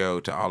TV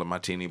show to all of my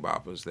teeny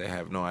boppers. They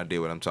have no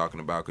idea what I'm talking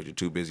about because you're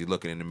too busy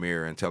looking in the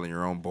mirror and telling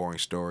your own boring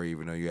story,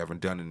 even though you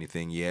haven't done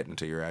anything yet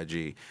until your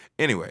IG.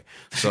 Anyway,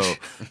 so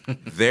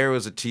there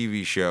was a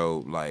TV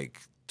show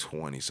like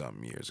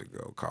 20-something years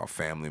ago called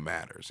Family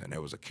Matters, and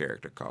there was a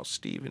character called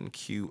Stephen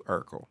Q.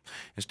 Urkel.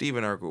 And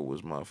Stephen Urkel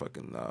was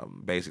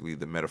motherfucking basically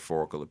the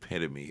metaphorical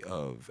epitome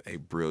of a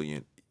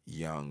brilliant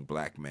young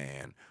black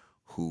man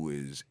who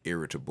is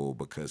irritable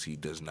because he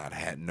does not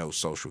have no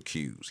social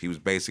cues. He was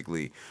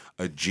basically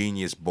a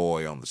genius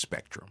boy on the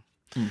spectrum.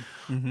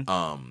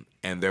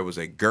 And there was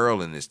a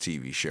girl in this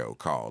TV show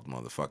called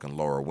motherfucking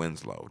Laura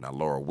Winslow. Now,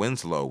 Laura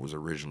Winslow was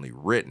originally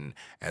written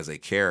as a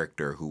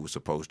character who was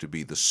supposed to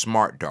be the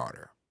smart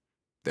daughter.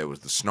 There was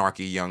the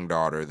snarky young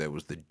daughter, there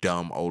was the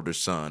dumb older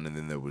son, and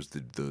then there was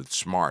the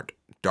smart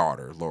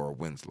daughter, Laura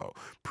Winslow.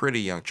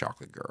 Pretty young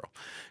chocolate girl.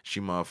 She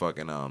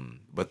motherfucking,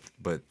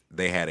 but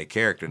they had a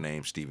character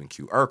named Stephen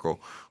Q. Urkel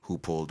who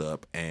pulled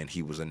up, and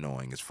he was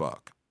annoying as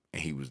fuck.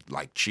 And he was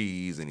like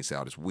cheese, and he said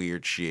all this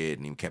weird shit,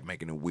 and he kept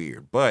making it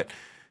weird. But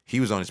he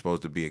was only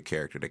supposed to be a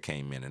character that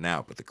came in and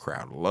out, but the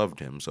crowd loved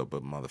him. So,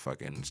 but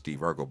motherfucking Steve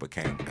Urkel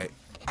became.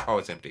 Oh,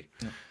 it's empty.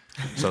 Yeah.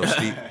 So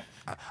Steve,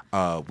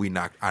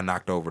 I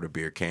knocked over the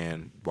beer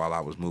can while I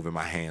was moving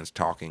my hands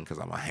talking, because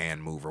I'm a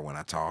hand mover when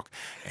I talk,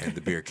 and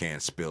the beer can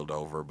spilled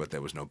over, but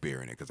there was no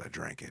beer in it because I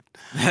drank it.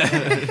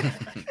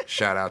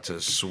 Shout out to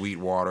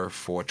Sweetwater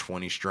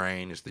 420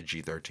 strain. It's the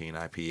G13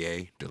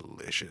 IPA.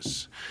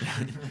 Delicious.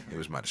 It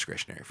was my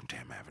discretionary from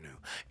Tam Avenue.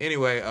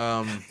 Anyway,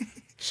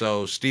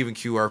 so Stephen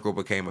Q. Urkel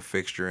became a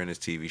fixture in his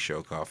TV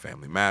show called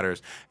Family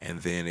Matters, and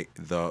then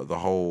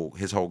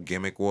his whole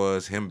gimmick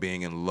was him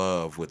being in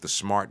love with the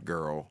smart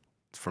girl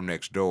from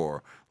next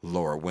door,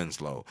 Laura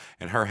Winslow,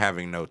 and her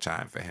having no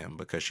time for him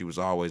because she was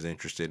always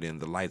interested in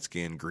the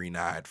light-skinned,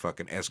 green-eyed,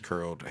 fucking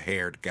S-curled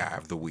haired guy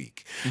of the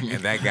week.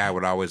 And that guy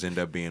would always end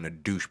up being a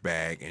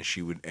douchebag,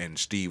 and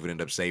Steve would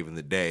end up saving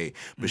the day,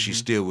 but she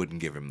still wouldn't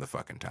give him the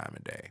fucking time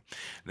of day.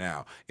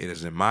 Now, it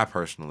is in my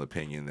personal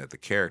opinion that the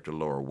character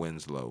Laura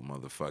Winslow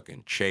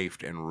motherfucking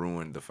chafed and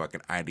ruined the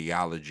fucking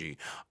ideology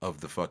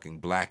of the fucking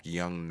black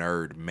young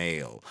nerd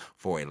male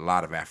for a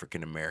lot of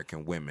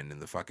African-American women in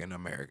the fucking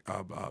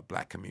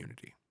black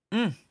community.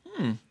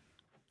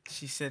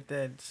 She set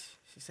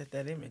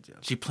that image up.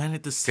 She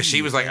planted the seed. Because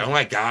she was like, oh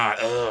my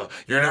God,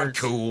 you're not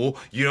cool.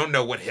 You don't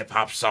know what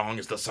hip-hop song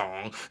is the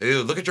song.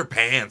 Ew, look at your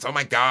pants. Oh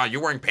my God,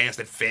 you're wearing pants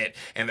that fit,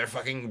 and they're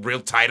fucking real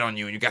tight on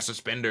you, and you got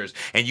suspenders,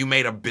 and you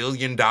made $1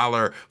 billion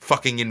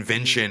fucking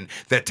invention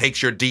that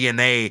takes your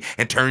DNA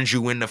and turns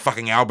you into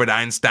fucking Albert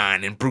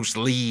Einstein and Bruce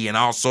Lee and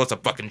all sorts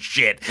of fucking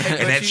shit.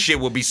 And that shit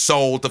will be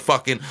sold to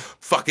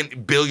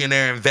fucking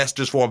billionaire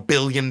investors for $1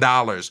 billion.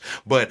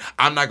 But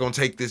I'm not going to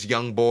take this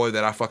young boy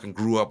that I fucking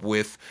grew up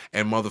with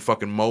and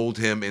motherfucking mold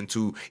him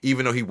into,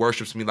 even though he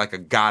worships me like a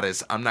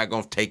goddess, I'm not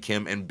going to take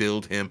him and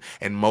build him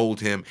and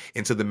mold him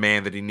into the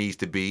man that he needs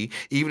to be.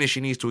 Even if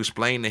she needs to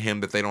explain to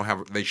him that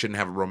they shouldn't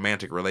have a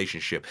romantic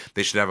relationship.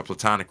 They should have a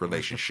platonic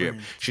relationship.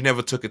 She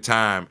never took a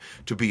time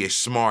to be a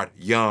smart,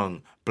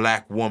 young,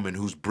 black woman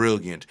who's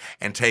brilliant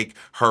and take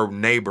her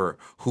neighbor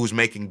who's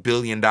making $1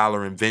 billion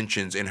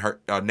inventions in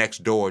her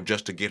next door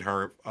just to get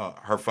her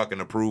fucking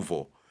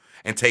approval,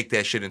 and take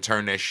that shit and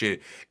turn that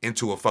shit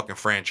into a fucking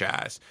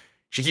franchise.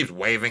 She keeps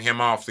waving him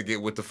off to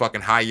get with the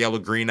fucking high yellow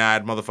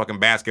green-eyed motherfucking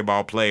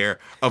basketball player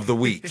of the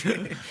week.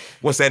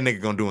 What's that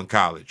nigga gonna do in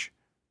college?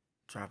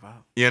 Drop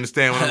out. You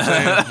understand what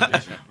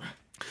I'm saying?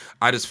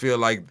 I just feel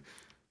like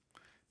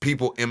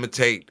people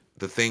imitate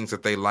the things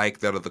that they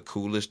like that are the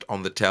coolest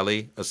on the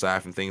telly,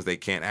 aside from things they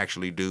can't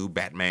actually do.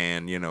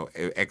 Batman,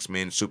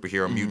 X-Men,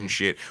 superhero, mutant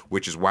shit,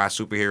 which is why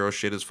superhero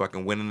shit is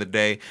fucking winning the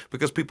day,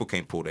 because people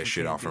can't pull that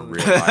shit off in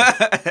real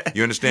life.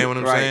 You understand what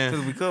I'm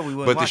saying? Because we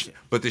wouldn't watch it.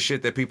 But the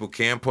shit that people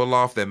can pull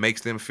off that makes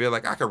them feel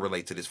like, I could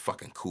relate to this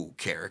fucking cool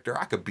character.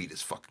 I could be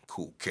this fucking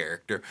cool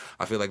character.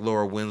 I feel like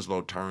Laura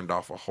Winslow turned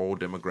off a whole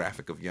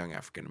demographic of young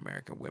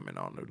African-American women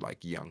on the,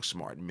 like, young,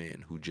 smart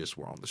men who just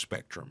were on the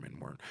spectrum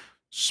and weren't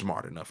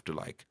smart enough to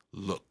like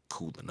look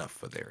cool enough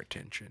for their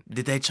attention.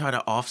 Did they try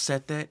to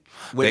offset that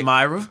with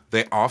Myra?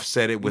 They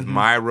offset it with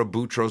Myra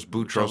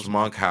Boutros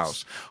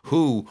Monkhouse,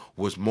 who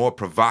was more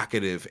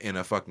provocative in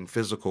a fucking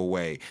physical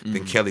way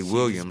than Kelly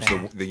Williams,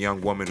 the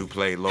young woman who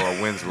played Laura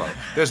Winslow.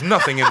 There's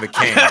nothing in the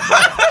can, bro.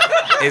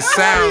 It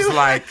sounds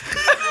like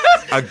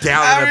a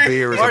gallon of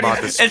beer is about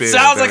to spill. It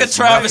sounds like a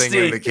travesty.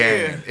 Nothing in the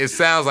can. It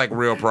sounds like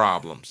real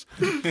problems.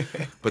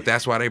 But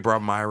that's why they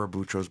brought Myra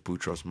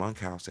Boutros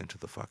Monkhouse into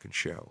the fucking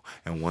show.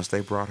 And once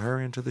they brought her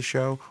into the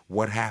show,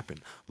 what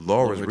happened?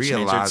 Laura's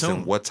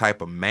realizing what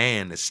type of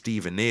man that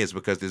Steven is,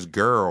 because this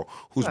girl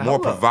who's more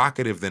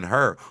provocative than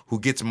her, who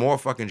gets more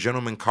fucking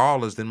gentleman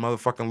callers than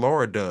motherfucking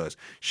Laura does,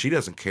 she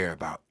doesn't care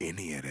about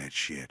any of that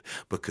shit,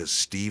 because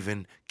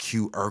Stephen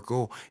Q.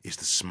 Urkel is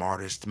the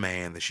smartest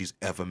man that she's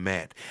ever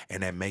met,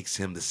 and that makes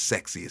him the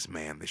sexiest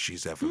man that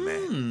she's ever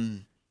met.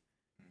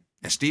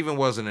 And Steven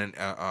wasn't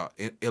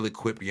an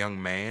ill-equipped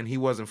young man. He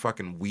wasn't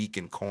fucking weak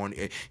and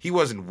corny. He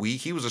wasn't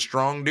weak. He was a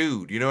strong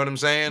dude. You know what I'm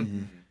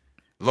saying?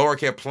 Laura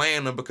kept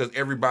playing him because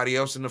everybody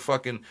else in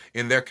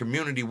their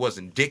community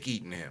wasn't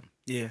dick-eating him.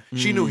 Yeah.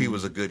 She knew he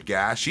was a good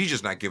guy. She's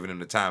just not giving him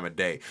the time of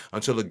day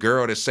until a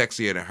girl that's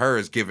sexier than her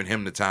is giving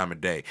him the time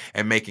of day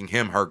and making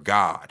him her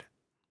god.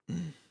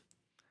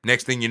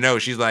 Next thing you know,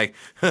 she's like,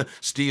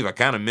 Steve, I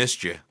kind of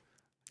missed you.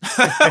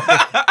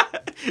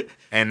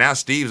 And now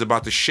Steve's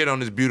about to shit on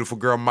this beautiful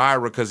girl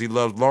Myra because he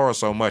loves Laura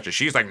so much. And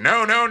she's like,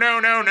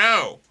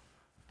 no.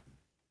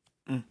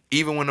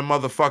 Even when the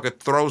motherfucker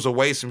throws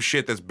away some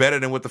shit that's better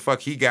than what the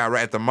fuck he got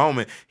right at the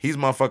moment, he's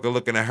motherfucker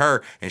looking at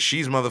her and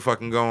she's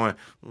motherfucking going,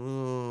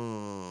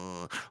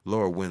 ooh.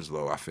 Laura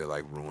Winslow, I feel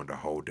like, ruined a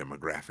whole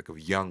demographic of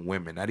young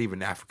women, not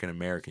even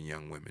African-American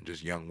young women,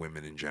 just young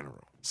women in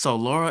general. So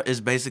Laura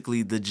is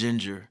basically the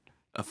Ginger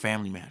of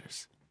Family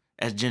Matters,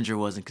 as Ginger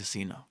was in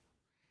Casino.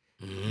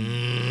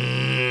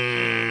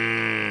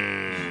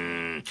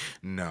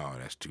 No,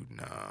 that's too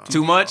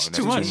Too much? That's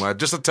Too much?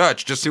 Just a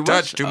touch. Just a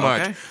touch. Too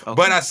much. Okay.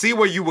 But I see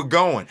where you were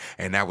going,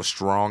 and that was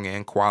strong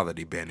and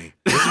quality, Benny.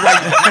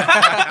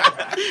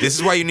 This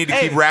is why you need to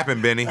keep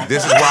rapping, Benny.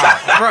 This is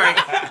why.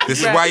 Right. This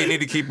is why you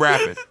need to keep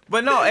rapping.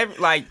 But no,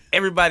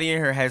 everybody in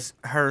here has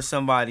heard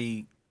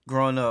somebody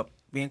growing up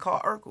being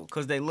called Urkel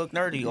because they look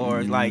nerdy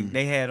or like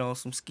they had on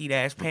some skeet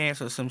ass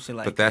pants or some shit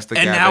like But that's the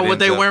And guy now that what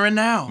they ends up- wearing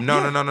now?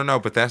 No.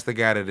 But that's the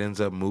guy that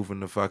ends up moving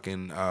to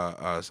fucking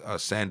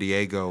San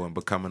Diego and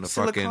becoming a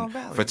Silicon fucking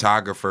Valley.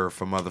 photographer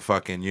for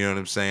motherfucking, you know what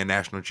I'm saying,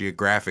 National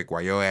Geographic,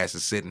 while your ass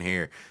is sitting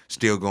here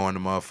still going to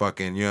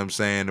motherfucking, you know what I'm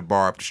saying, the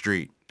bar up the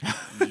street.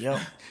 Yo.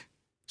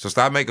 So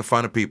stop making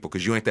fun of people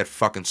because you ain't that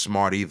fucking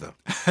smart either.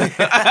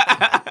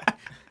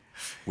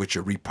 With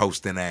your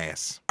reposting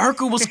ass.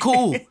 Urkel was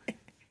cool.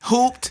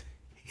 Hooped.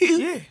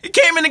 Yeah. He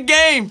came in the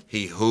game.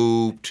 He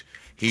hooped.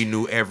 He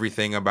knew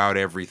everything about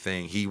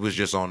everything. He was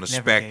just on the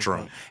Never spectrum,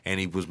 gave up. and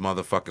he was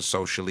motherfucking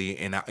socially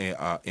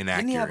inaccurate.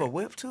 Didn't he have a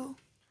whip too?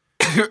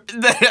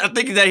 I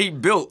think that he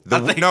built. I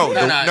think. it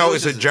was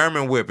It's a just-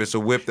 German whip. It's a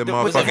whip that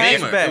was a motherfucking.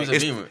 hatchback. It was a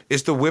Beamer.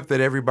 It's the whip that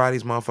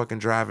everybody's motherfucking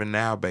driving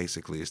now.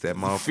 Basically, it's that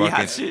Fiat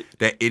motherfucking shit.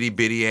 that itty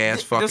bitty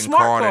ass fucking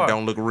smart car that car.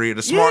 don't look real.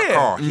 The smart Yeah,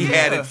 car. He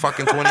had yeah. it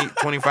fucking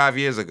 25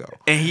 years ago.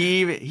 And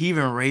he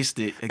even raced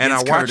it And I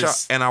against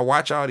Curtis.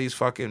 watch all these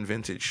fucking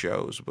vintage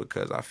shows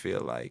because I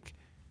feel like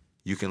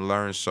you can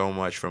learn so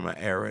much from an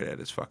era that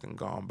is fucking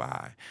gone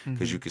by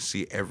because you can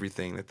see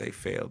everything that they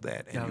failed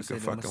at and Yeah, I you would can say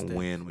the fucking mistakes.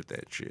 win with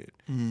that shit.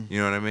 You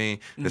know what I mean?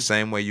 The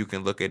same way you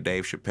can look at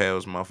Dave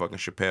Chappelle's motherfucking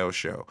Chappelle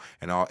show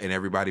and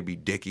everybody be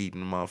dick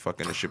eating motherfucking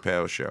the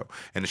Chappelle show.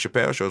 And the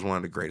Chappelle show is one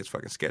of the greatest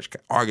fucking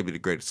arguably the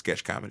greatest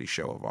sketch comedy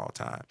show of all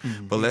time.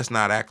 But let's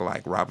not act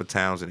like Robert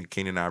Townsend and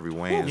Keenan Ivory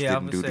Wayans Yeah, I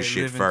didn't would do the say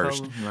shit Living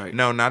first. Color. Right.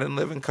 No, not in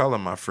Living Color,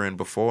 my friend.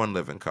 Before in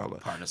Living Color,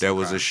 Partners there in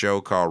was a Crime.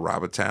 show called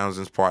Robert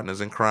Townsend's Partners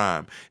in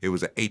Crime. It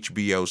was an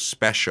HBO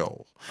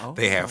special. Oh.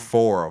 They had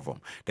 4 of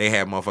them. They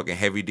had motherfucking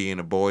Heavy D and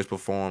the Boys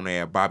perform. They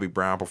had Bobby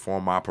Brown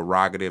perform My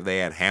Prerogative. They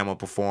had Hammer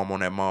perform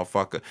on that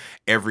motherfucker.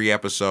 Every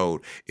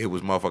episode, it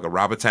was motherfucker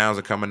Robert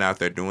Townsend coming out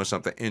there doing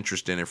something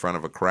interesting in front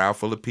of a crowd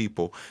full of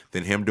people,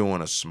 then him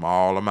doing a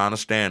small amount of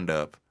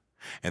stand-up,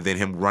 and then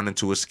him running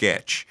to a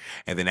sketch.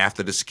 And then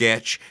after the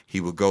sketch,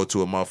 he would go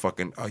to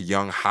a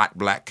young hot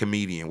black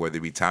comedian, whether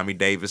it be Tommy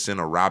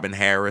Davidson or Robin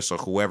Harris or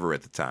whoever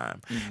at the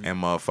time.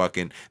 And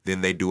motherfucking,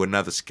 then they do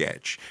another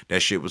sketch.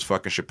 That shit was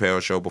fucking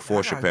Chappelle's show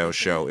before Chappelle's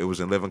show. It was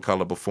in Living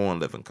Color before in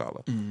Living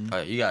Color.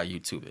 You gotta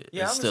YouTube it.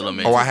 Yeah, It's I still was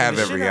amazing. Oh, I have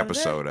the shit every out of that.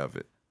 episode of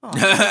it.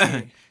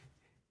 Oh,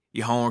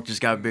 Your homework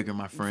just got bigger,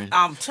 my friend.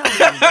 I'm telling you,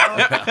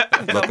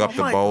 bro. Look up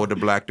the bold, the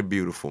black, the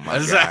beautiful, my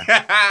guy.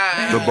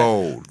 The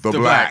bold, the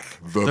black,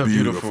 the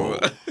beautiful.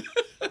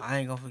 I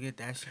ain't gonna forget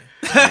that shit.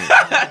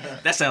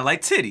 That sounds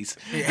like titties.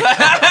 Yeah,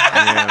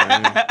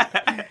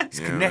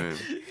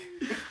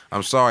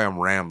 I'm sorry I'm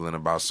rambling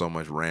about so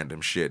much random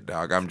shit,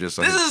 dog. I'm just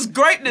This is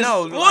greatness.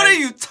 No, what like, are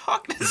you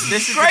talking? This is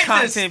the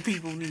greatness, content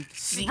people need to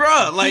see.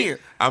 Bruh, like- Here.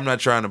 I'm not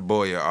trying to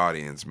bore your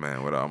audience,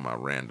 man, with all my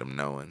random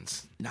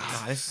knowings. Nah,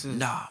 this is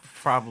Nah.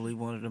 probably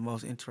one of the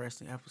most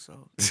interesting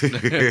episodes.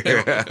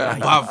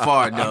 By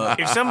far, dog.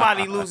 If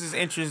somebody loses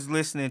interest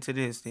listening to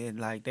this, then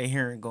like they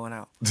hearing going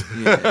out.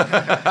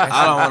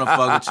 I don't want to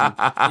fuck with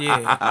you.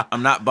 Yeah,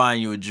 I'm not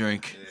buying you a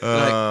drink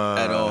like,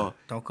 at all.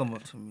 don't come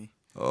up to me.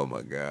 Oh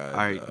my God. All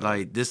right,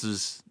 like this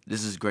is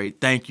great.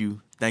 Thank you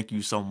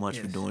so much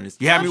for Yes. doing this.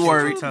 You had me Appreciate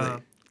worried. your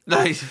time.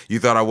 Like, You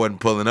thought I wasn't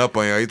pulling up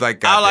on you. He's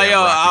like, I was like, goddamn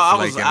yo, I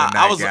Rocky was, flaking I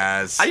tonight, was,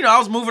 guys. I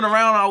was moving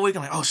around all week.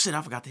 I'm like, oh shit,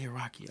 I forgot to hit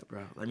Rocky up,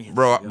 bro. Let me hit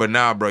Bro, this, yo. but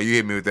nah, bro, you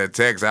hit me with that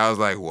text. I was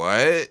like,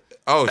 what?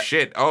 Oh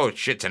shit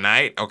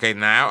tonight. Okay,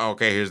 now.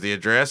 Okay, here's the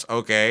address.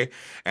 Okay.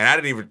 And I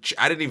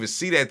didn't even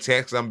see that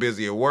text. I'm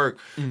busy at work.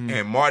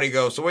 And Marty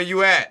goes, so where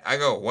you at? I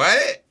go,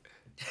 what?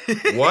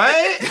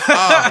 What?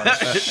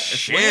 Oh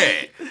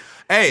shit.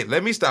 Hey,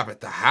 let me stop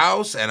at the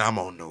house and I'm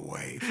on the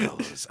way,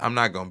 fellas. I'm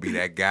not gonna be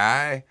that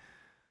guy.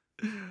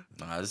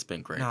 Nah, this has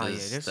been great. Nah, this yeah,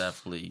 is this-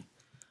 definitely.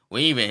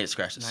 We ain't even hit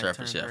scratch the Night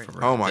surface turned yet. great. For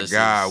real. Oh my This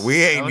God. is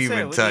We ain't I was even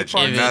saying, we touched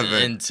ain't even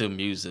nothing. into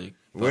music.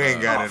 We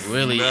ain't got it.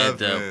 really in nothing.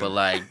 depth. But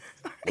like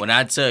when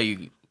I tell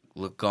you,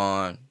 look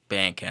on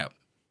Bandcamp.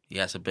 He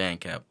has a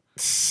Bandcamp.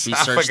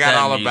 I forgot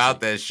all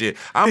about that shit.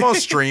 I'm on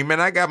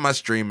streaming. I got my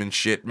streaming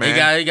shit,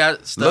 man. He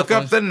got stuff. Look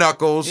up the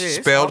Knuckles, Yeah, it's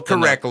spelled up the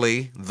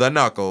correctly. The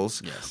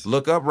Knuckles. Yes.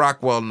 Look up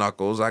Rockwell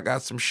Knuckles. I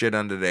got some shit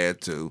under there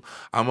too.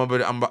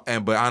 But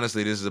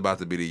honestly, this is about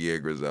to be the year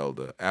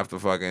Griselda. After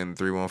fucking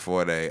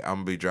 314 Day,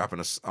 I'm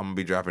gonna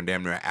be dropping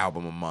damn near an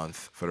album a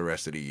month for the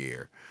rest of the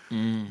year,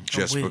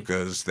 just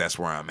because that's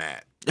where I'm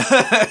at.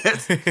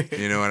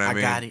 You know what I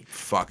mean? got it.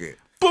 Fuck it.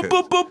 Boom,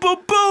 boom, boom, boom,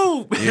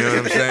 boom. You know what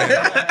I'm saying?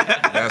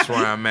 That's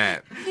where I'm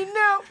at. You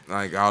know.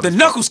 Like I'll The just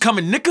knuckles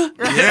coming, nigga. You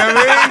know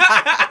what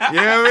I mean?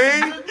 You know what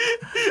I mean?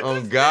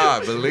 Oh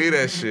God, believe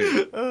that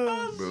shit.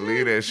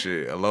 Believe that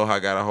shit. Aloha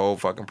got a whole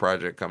fucking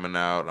project coming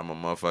out. I'm a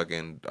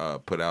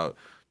motherfucking put out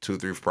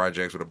 2-3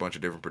 projects with a bunch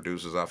of different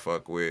producers I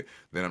fuck with.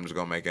 Then I'm just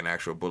gonna make an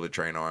actual Bullet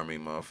Train Army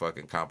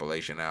motherfucking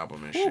compilation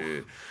album and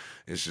shit.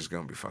 It's just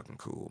gonna be fucking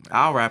cool, man.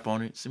 I'll rap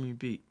on it. Send me a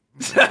beat.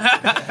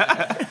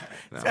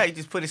 That's how you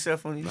just put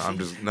yourself on your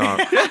sheet.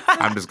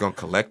 I'm just gonna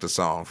collect a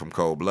song from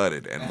Cold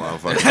Blooded and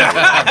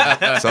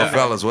motherfucker. So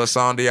fellas, what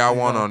song do y'all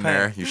want on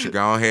there? You should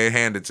go ahead and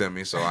hand it to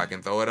me so I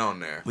can throw it on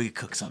there. We could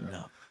cook something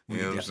up. You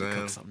know what I'm definitely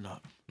saying? Cook something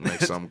up.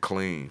 Make something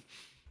clean.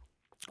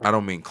 I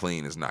don't mean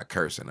clean as not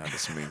cursing. I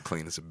just mean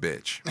clean as a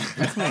bitch.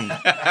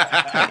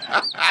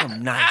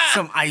 Some nice,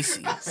 some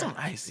icy. Some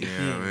icy. You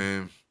know what I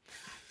mean?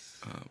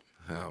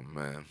 Oh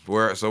man.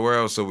 Where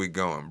else are we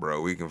going,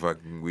 bro? We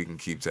can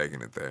keep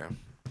taking it there.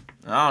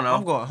 I don't know.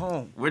 I'm going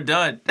home. We're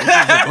done.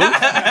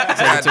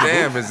 God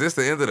damn, is this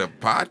the end of the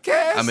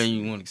podcast? I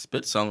mean, you want to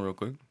spit something real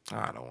quick?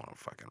 I don't want to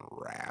fucking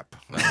rap.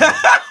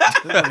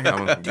 I'm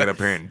gonna get up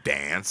here and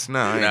dance. No,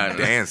 I ain't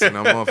dancing.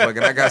 I'm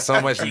motherfucking. I got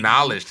so much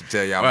knowledge to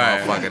tell y'all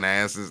motherfucking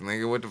asses,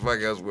 nigga. What the fuck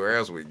else? Where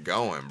else we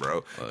going,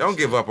 bro? Don't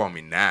give up on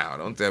me now.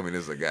 Don't tell me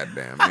this is a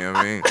goddamn. You know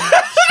what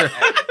I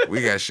mean?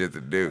 We got shit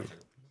to do.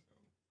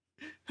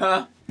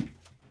 Huh?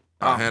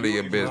 I'll handle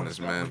your business,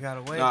 We man.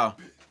 gotta wait. No,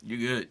 you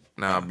good.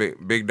 Nah,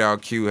 Big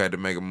Dog Q had to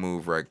make a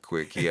move right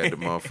quick. He had to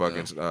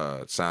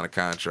motherfucking sign a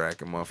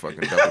contract and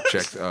motherfucking double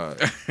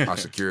check our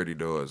security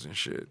doors and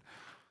shit.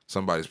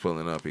 Somebody's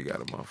pulling up. He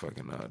got to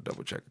motherfucking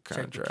double check a Check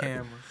the contract.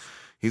 cameras.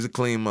 He's a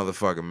clean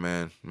motherfucker,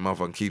 man.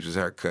 Motherfucker keeps his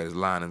hair cut. His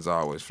lining's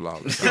always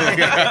flawless.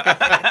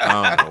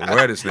 I don't know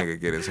where this nigga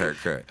get his hair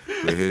cut,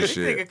 but his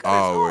shit nigga cut his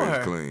own always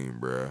hair. clean,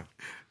 bruh.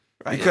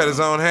 Right. He cut his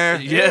own hair?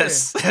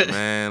 Yes.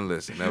 Man,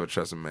 listen, never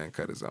trust a man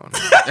cut his own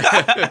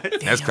hair.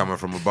 That's coming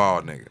from a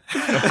bald nigga.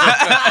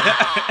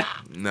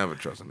 Never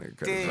trust a nigga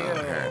cut his own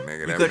hair, nigga.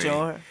 You That cut mean-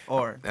 your own hair?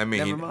 Or I mean,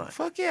 never mind.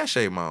 fuck yeah, I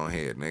shave my own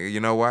head, nigga.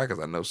 You know why? Because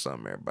I know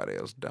something everybody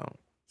else don't.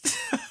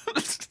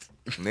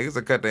 Niggas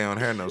that cut their own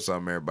hair know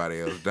something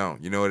everybody else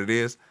don't. You know what it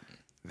is?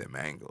 Them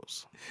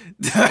angles.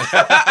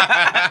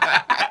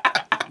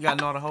 You gotta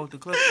know how to hold the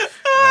clip.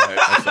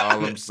 That's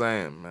all I'm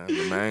saying, man.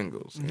 Them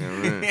angles. You know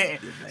what I mean?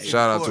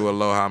 Shout out to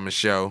Aloha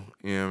Michelle.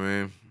 You know what I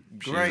mean?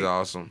 She's Great.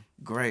 awesome.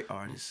 Great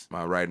artist.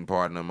 My writing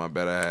partner, my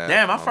better half.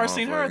 Damn, I my first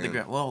seen her at the motherfucking-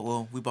 Gram.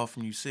 Well, we both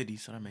from U City,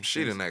 so that makes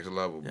She the sense. next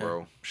level,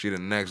 bro. She the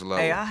next level.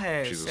 Hey, I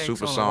had She's a sex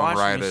super on a washing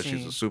songwriter. She's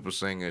machine. a super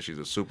singer. She's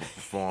a super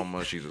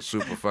performer. She's a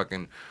super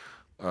fucking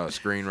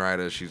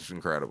screenwriter. She's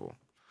incredible.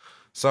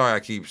 Sorry, I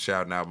keep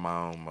shouting out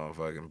my own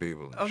motherfucking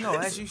people. and Oh no,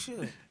 shit. as you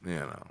should. You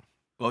know.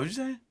 What was you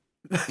saying?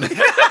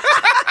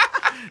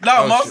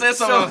 No, Mo shit. said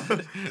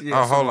something.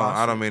 Oh, hold on.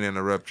 I don't mean to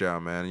interrupt y'all,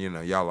 man. You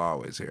know, y'all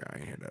always here. I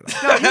ain't hear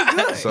that. No,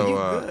 you good. So, you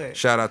good.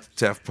 shout out to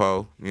Tef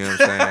Poe. You know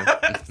what I'm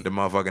saying? The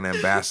motherfucking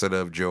ambassador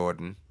of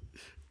Jordan.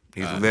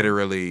 He's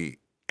literally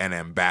an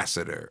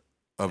ambassador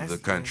of That's the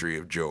country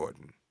of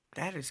Jordan.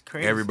 That is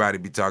crazy. Everybody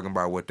be talking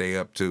about what they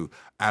up to.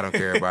 I don't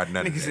care about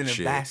none of Nigga's that an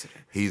shit. ambassador.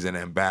 He's an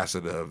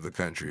ambassador of the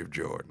country of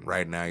Jordan.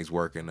 Right now, he's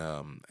working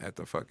at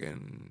the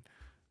fucking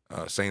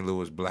St.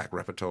 Louis Black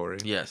Repertory.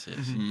 Yes,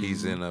 yes.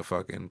 He's in a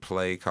fucking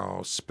play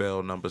called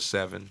Spell Number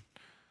 7.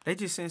 They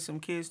just sent some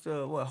kids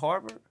to what,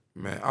 Harvard?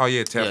 Man, oh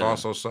yeah, Tef Yeah.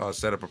 also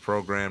set up a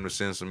program to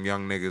send some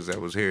young niggas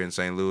that was here in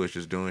St. Louis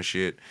just doing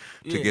shit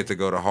to Yeah. get to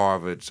go to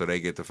Harvard, so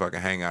they get to fucking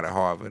hang out at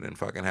Harvard and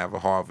fucking have a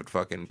Harvard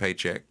fucking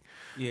paycheck.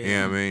 Yeah. You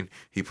know what I mean?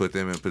 He put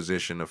them in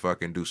position to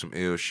fucking do some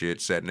ill shit,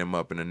 setting them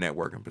up in a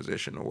networking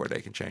position or where they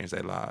can change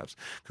their lives.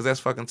 Cause that's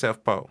fucking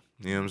Tef Poe.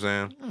 You know what I'm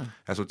saying?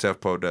 That's what Tef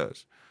Poe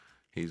does.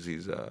 He's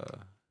I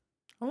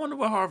wonder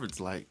what Harvard's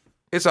like.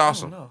 it's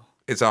awesome. know.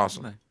 It's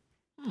awesome.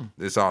 Like,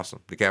 It's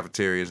awesome. The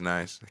cafeteria is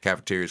nice. The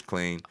cafeteria is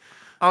clean.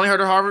 I only heard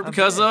of Harvard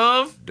because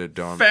of The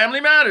dorm, Family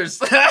Matters.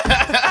 the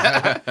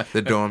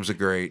dorms are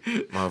great.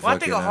 When I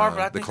think of Harvard,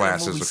 I the think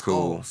classes of the movie are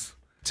cool.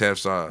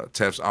 Skulls.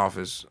 Tef's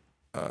office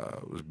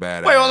was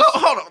badass. Wait,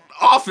 hold on.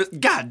 Office.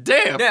 God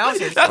damn. Yeah, I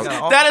said That's, you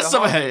got an that office is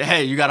some. at Harvard.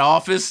 Hey, you got an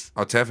office?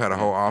 Oh, Tef had a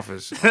whole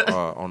office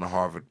on the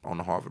Harvard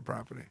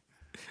property.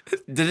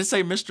 Did it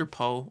say Mr.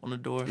 Poe on the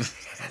door?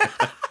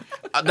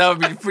 That would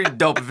be pretty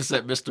dope if it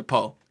said Mr.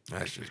 Poe.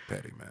 That's just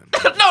petty, man.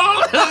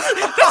 No.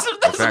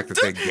 The fact that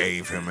they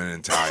gave him an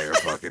entire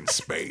fucking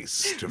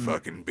space to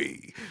fucking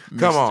be.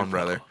 Come on,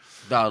 brother.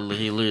 Dog,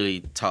 he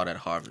literally taught at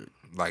Harvard.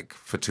 Like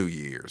for 2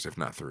 years, if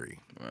not 3.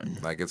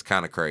 Like it's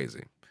kind of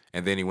crazy.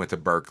 And then he went to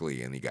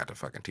Berkeley and he got to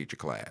fucking teach a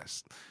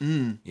class.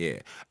 Mm. Yeah.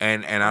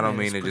 And I don't Man,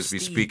 mean to it's just be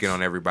prestige. speaking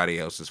on everybody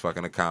else's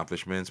fucking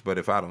accomplishments, but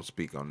if I don't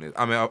speak on this,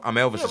 I'm Elvis' Yeah,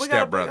 we gotta big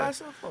stepbrother.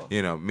 ourselves up.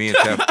 You know, me and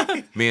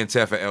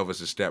Tef are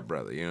Elvis'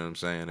 stepbrother. You know what I'm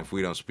saying? If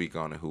we don't speak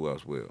on it, who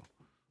else will?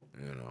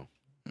 You know,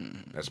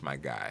 that's my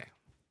guy.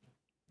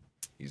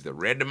 He's the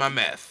red to my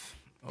meth,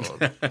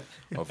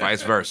 or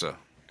vice versa.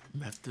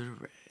 Meth to the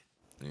red.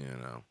 You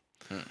know,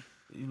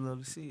 You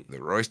love to see it. the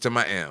Royce to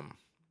my M.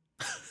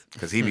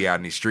 Cause he be out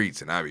in these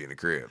streets and I be in the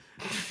crib.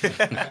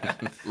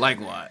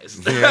 Likewise.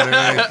 You know what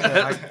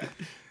I mean?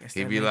 Guess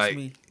He'd that be makes like,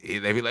 me-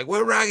 they be like,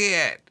 where Rocky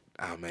at?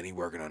 Oh man, he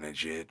working on that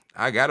shit.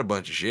 I got a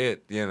bunch of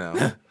shit, you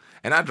know,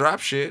 and I drop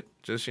shit,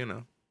 just you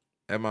know,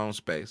 at my own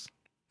space,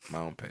 my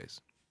own pace.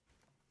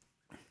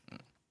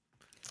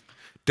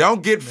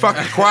 Don't get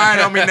fucking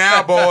quiet on me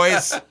now,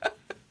 boys.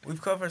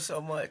 We've covered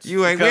so much.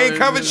 We ain't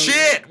covered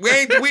shit.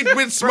 We've been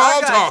Bro,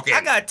 small talking.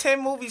 I got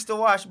 10 movies to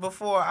watch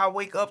before I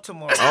wake up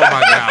tomorrow. Oh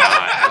my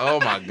god. Oh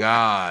my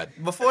god.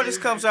 Before this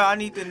comes out, I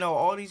need to know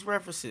all these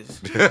references.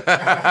 So, what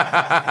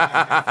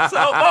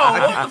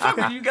the fuck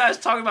are you guys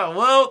talking about?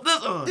 Well,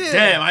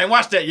 damn, I ain't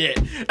watched that yet.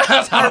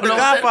 I don't The know.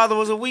 Godfather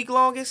was a week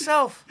long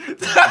itself.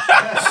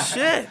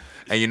 Shit.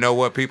 And you know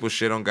what? People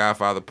shit on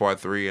Godfather Part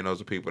 3, and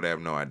those are people that have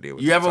no idea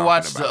what You they're ever talking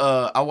watched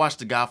about. I watched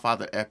the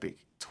Godfather Epic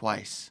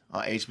twice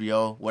on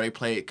HBO, where they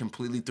play it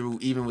completely through,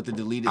 even with the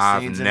deleted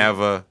scenes.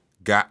 I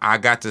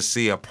got to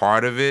see a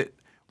part of it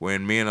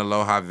when me and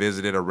Aloha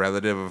visited a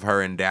relative of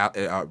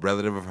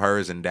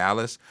hers in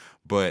Dallas,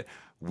 but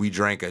we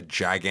drank a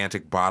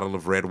gigantic bottle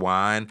of red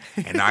wine,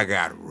 and I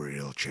got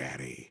real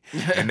chatty.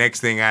 And next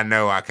thing I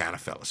know, I kind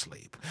of fell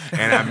asleep.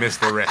 And I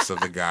missed the rest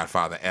of the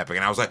Godfather epic.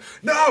 And I was like,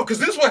 no, because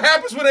this is what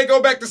happens when they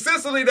go back to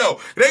Sicily,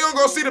 though. They going to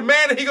go see the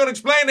man, and he going to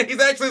explain that his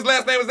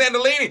last name is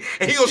Andolini,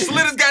 and he going to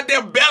slit his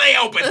goddamn belly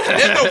open.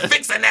 There's no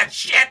fixing that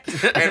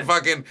shit. And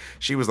fucking,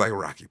 she was like,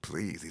 Rocky,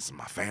 please, these are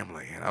my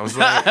family. And I was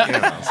like, you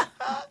know,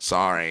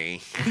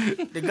 sorry.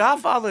 The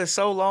Godfather is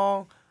so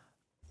long.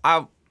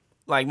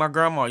 Like my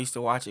grandma used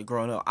to watch it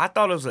growing up. I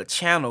thought it was a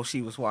channel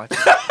she was watching.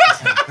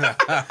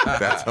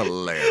 That's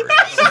hilarious.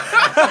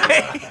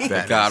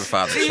 The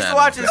Godfather She used to channel.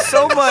 watch it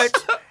so much,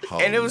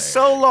 and it was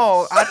so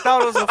long. I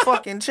thought it was a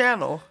fucking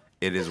channel.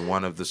 It is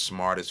one of the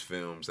smartest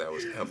films that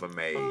was ever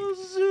made.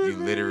 You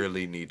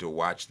literally need to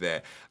watch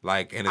that.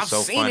 Like, and it's I've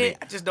so seen funny. it.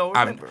 I just don't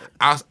remember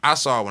it. I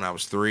saw it when I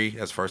was 3.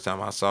 That's the first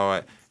time I saw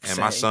it. And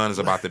my Same. son is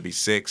about to be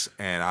 6,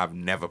 and I've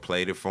never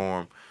played it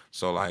for him.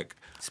 So like,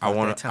 I about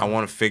want that to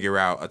time. figure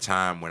out a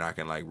time when I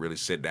can like really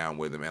sit down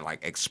with him and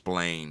like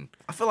explain.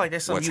 I feel like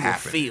that's something What's you would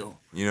happened? feel.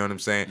 You know what I'm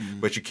saying?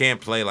 But you can't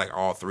play like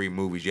all 3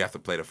 movies. You have to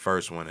play the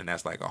first one, and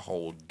that's like a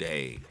whole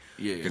day.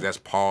 Yeah. Because that's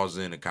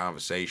pausing a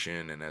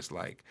conversation, and that's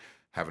like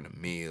having a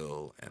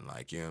meal, and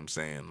like, you know what I'm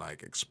saying?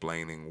 Like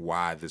explaining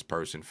why this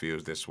person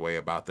feels this way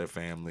about their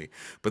family.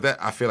 But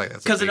that, I feel like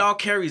that's Because it all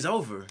carries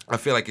over. I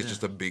feel like it's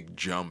just a big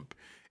jump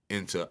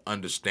into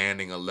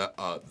understanding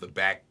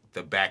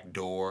the back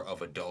door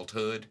of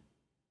adulthood.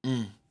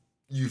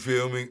 You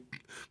feel me?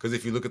 Because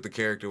if you look at the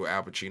character with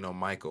Al Pacino,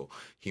 Michael,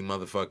 he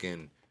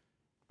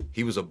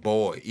was a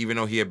boy. Even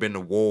though he had been to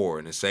war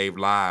and had saved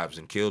lives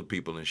and killed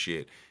people and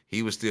shit,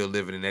 he was still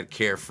living in that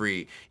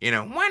carefree,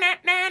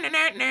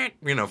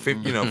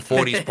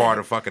 40s part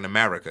of fucking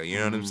America. You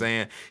know what I'm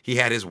saying? He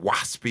had his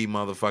waspy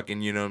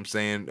motherfucking, you know what I'm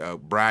saying,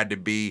 bride to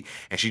be,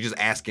 and she just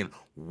asking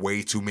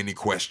way too many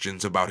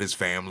questions about his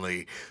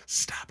family.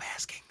 Stop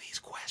asking these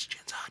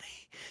questions,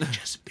 honey.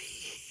 Just be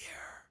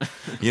here.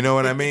 You know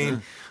what I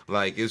mean?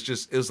 Like, it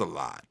was a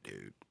lot,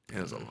 dude.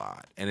 It was a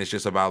lot. And it's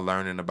just about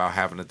learning about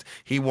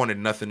he wanted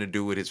nothing to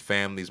do with his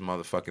family's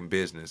motherfucking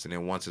business. And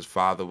then once his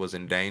father was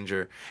in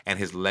danger and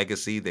his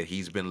legacy that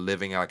he's been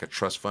living like a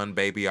trust fund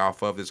baby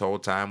off of this whole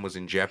time was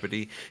in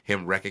jeopardy,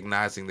 him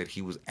recognizing that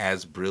he was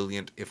as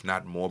brilliant, if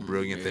not more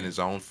brilliant than his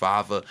own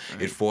father,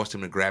 it forced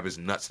him to grab his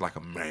nuts like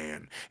a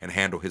man and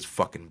handle his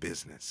fucking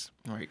business.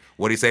 Right.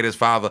 What'd he say to his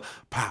father?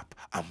 Pop,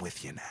 I'm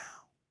with you now.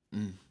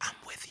 I'm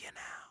with you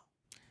now.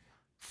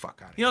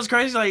 Fuck out of You know what's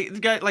crazy? Like the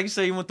guy, like you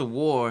say, he went to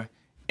war,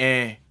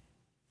 and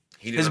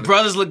here. his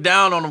brothers look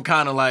down on him,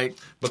 kind of like,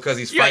 Because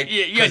he's you, fighting.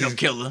 you ain't no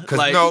killer. Because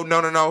Like,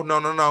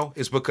 no.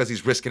 It's because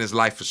he's risking his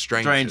life for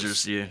strangers.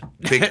 strangers, yeah,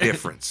 Big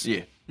difference.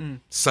 yeah.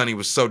 Sonny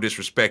was so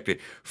disrespected.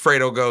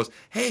 Fredo goes,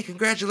 "Hey,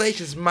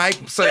 congratulations, Mike."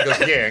 Sonny goes,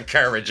 "Yeah,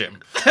 encourage him."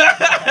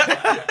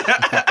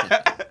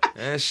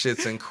 That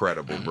shit's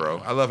incredible, bro.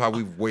 I love how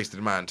we've wasted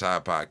my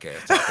entire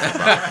podcast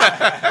talking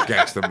about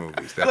gangster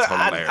movies. That's Look,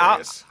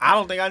 hilarious. I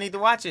don't think I need to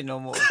watch it no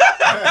more.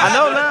 I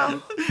know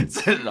now.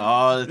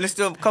 Oh, Let's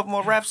do a couple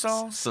more rap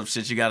songs. some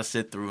shit you gotta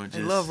sit through and I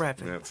just love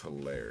rapping. That's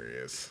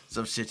hilarious.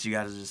 some shit you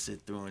gotta just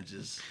sit through and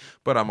just.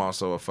 But I'm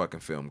also a fucking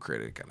film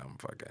critic, and I'm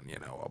fucking, a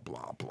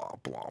blah, blah,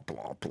 blah,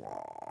 blah,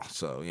 blah.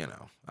 So,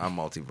 I'm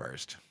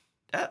multiversed.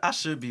 I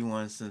should be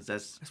one since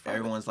that's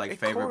everyone's like it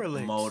favorite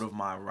correlates. mode of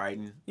my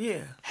writing.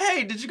 Yeah.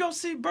 Hey, did you go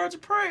see Birds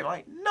of Prey?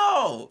 Like,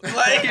 no.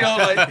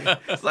 Like,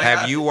 it's like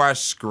Have you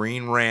watched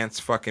Screen Rant's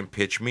fucking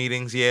pitch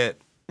meetings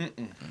yet?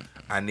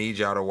 I need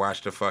y'all to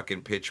watch the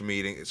fucking pitch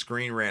meeting.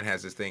 Screen Rant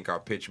has this thing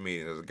called pitch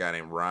meeting. There's a guy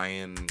named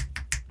Ryan.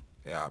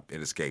 Yeah,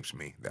 it escapes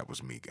me. That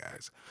was me,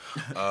 guys.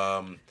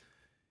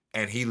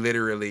 And he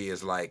literally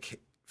is like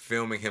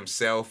filming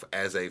himself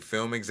as a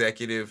film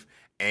executive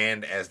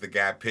and as the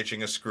guy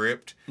pitching a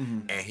script.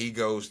 And he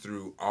goes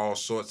through all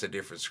sorts of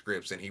different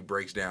scripts and he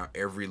breaks down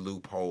every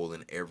loophole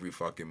in every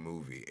fucking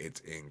movie.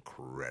 It's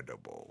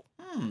incredible.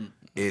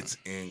 It's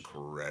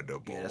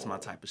incredible. Yeah, that's my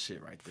type of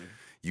shit right there.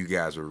 You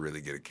guys will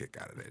really get a kick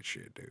out of that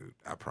shit, dude.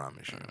 I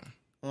promise you.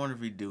 I wonder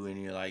if he do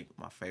any like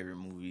my favorite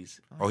movies.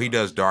 Oh, he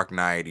does Dark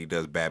Knight. He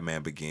does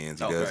Batman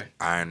Begins. He does Okay.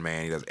 Iron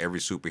Man. He does every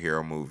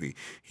superhero movie.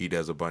 He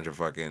does a bunch of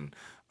fucking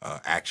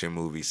action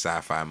movies,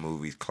 sci-fi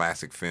movies,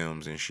 classic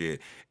films and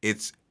shit.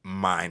 It's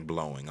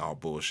mind-blowing, all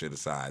bullshit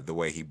aside. The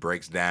way he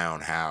breaks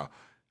down how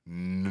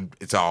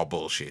it's all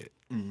bullshit.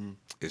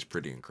 It's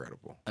pretty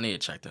incredible. I need to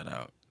check that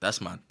out. That's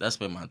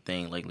been my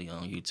thing lately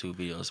on YouTube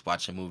videos,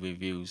 watching movie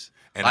reviews.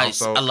 And I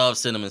also- love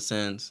Cinnamon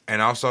Sins.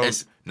 And also,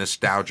 It's-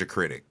 Nostalgia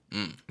Critic.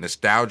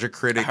 Nostalgia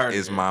Critic heard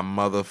is of it. my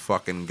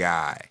motherfucking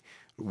guy.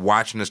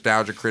 Watch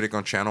Nostalgia Critic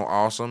on Channel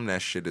Awesome.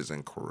 That shit is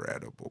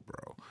incredible,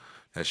 bro.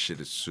 That shit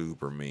is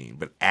super mean.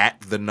 But at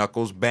the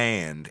Knuckles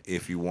Band,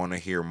 if you want to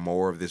hear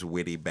more of this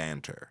witty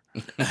banter,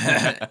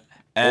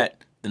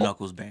 At the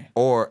Knuckles Band.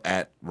 or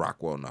at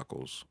Rockwell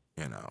Knuckles,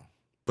 you know.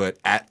 But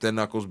at the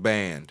Knuckles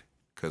Band,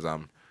 because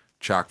I'm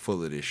chock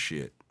full of this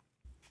shit.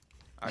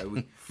 All right,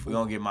 we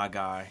gonna get my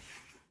guy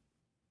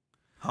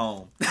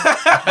home.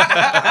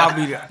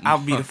 I'll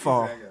be the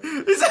fall.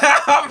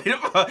 I'll be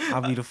the-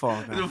 I'll be the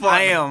fall. guy. The fall.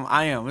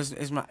 I am.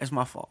 It's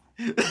my fault.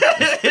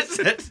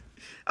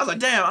 I was like,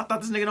 damn, I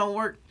thought this nigga don't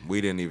work. We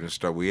haven't even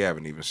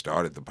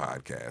started the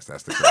podcast.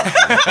 That's the crazy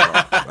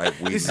part. Like,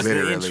 we This is the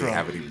literally intro.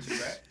 haven't even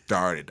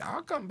started.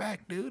 I'll come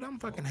back, dude. I'm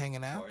fucking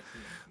hanging out.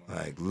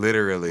 Like,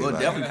 literally. Well,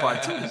 like, definitely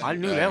part two. I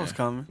knew that was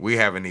coming. we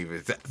haven't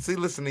even. See,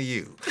 listen to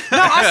you. No,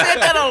 I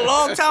said that a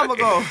long time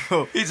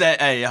ago. He said,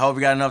 hey, I hope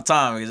you got enough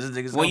time because this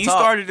nigga's When gonna you talk.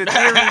 started the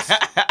theories,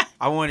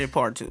 I wanted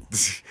part 2.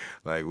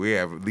 Like,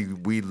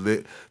 we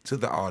lit to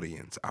the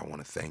audience. I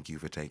want to thank you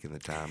for taking the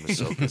time to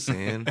soak us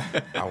in.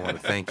 I want to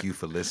thank you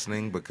for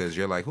listening because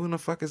you're like, who in the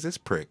fuck is this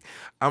prick?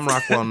 I'm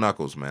Rockwell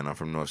Knuckles, man. I'm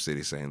from North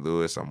City, St.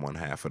 Louis. I'm one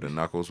half of the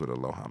Knuckles with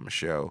Aloha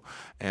Michelle,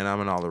 and I'm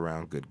an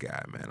all-around good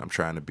guy, man. I'm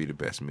trying to be the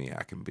best me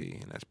I can be,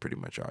 and that's pretty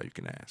much all you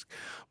can ask.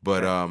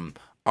 But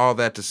all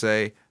that to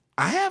say,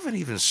 I haven't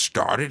even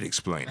started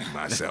explaining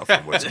myself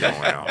and what's going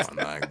on.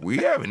 Like, we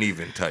haven't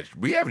even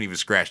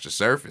scratched the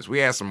surface. We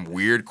had some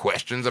weird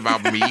questions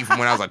about me from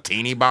when I was a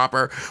teeny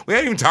bopper. We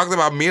haven't even talked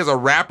about me as a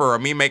rapper or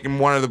me making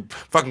one of the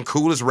fucking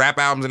coolest rap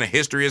albums in the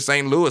history of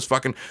St. Louis,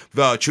 fucking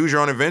the Choose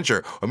Your Own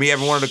Adventure, or me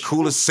having one of the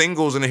coolest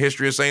singles in the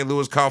history of St.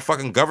 Louis called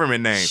fucking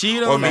Government Name,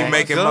 Shit or on me that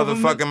making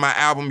government. motherfucking my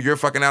album You're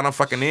Fucking Out, I'm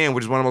Fucking In,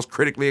 which is one of the most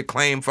critically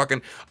acclaimed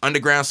fucking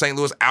underground St.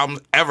 Louis albums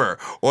ever,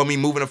 or me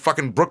moving to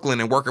fucking Brooklyn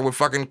and working with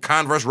fucking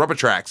Converse rubber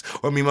tracks,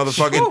 or me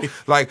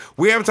motherfucking like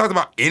we haven't talked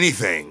about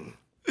anything.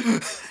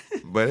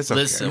 But it's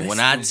okay. Listen, when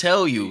I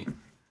tell you,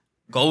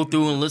 go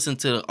through and listen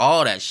to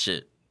all that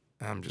shit.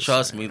 I'm just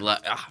Trust saying. me,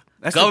 like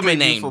That's Government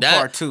the Name. for That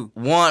part 2.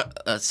 one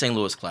St.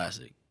 Louis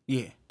classic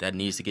Yeah. that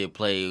needs to get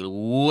played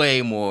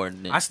way more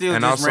than I still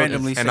And just also,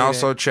 randomly say and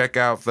also that. check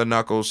out the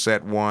Knuckles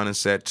set 1 and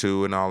set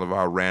 2 and all of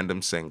our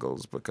random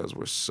singles because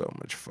we're so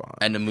much fun.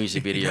 and the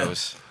music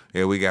videos.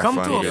 Yeah, we got Come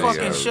fun to a videos.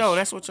 fucking show.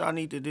 That's what y'all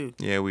need to do.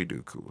 Yeah, we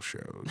do cool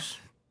shows.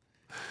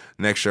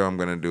 Next show I'm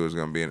gonna do is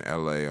gonna be in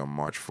LA on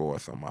March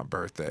 4th on my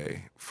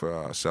birthday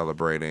for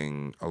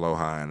celebrating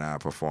Aloha and I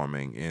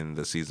performing in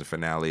the season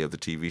finale of the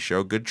TV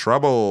show Good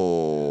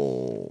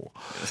Trouble.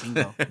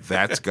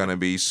 That's gonna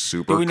be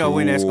super Do we know cool.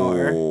 when that's gonna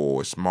air?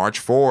 It's March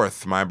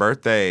 4th, my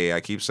birthday. I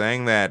keep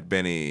saying that,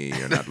 Benny.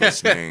 You're not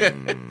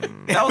listening.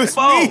 That was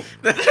fun. You know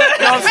what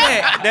I'm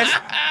saying?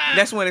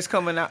 That's when it's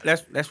coming out.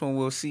 That's when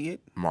we'll see it.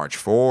 March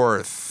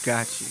 4th.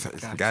 Got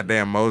you.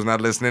 Goddamn, Mo's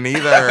not listening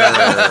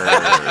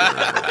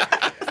either.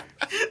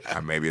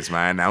 Maybe it's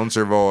my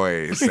announcer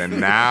voice. And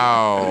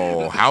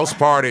now, House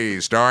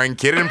Party starring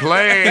Kid and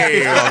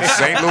Play on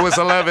St. Louis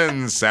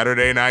 11's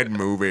Saturday Night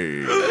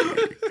Movie.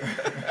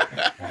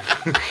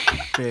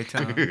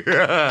 Bedtime.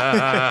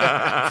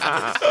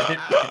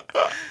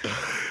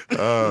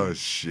 Oh,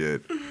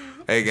 shit.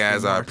 Hey,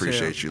 guys, I Martell.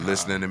 appreciate you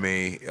listening to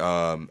me.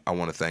 I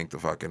want to thank the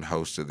fucking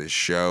host of this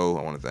show.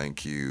 I want to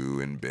thank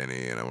you and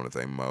Benny, and I want to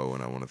thank Mo,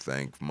 and I want to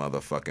thank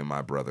motherfucking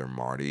my brother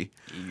Marty.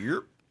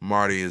 Yep.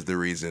 Marty is the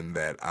reason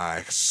that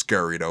I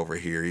scurried over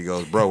here. He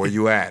goes, bro, where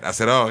you at? I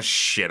said, oh,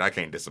 shit, I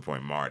can't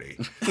disappoint Marty.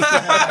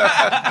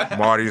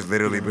 Marty's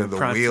literally been the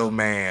Pronto. wheel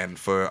man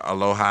for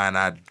Aloha and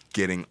I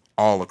getting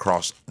all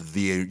across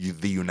the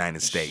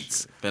United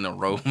States. Been a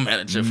road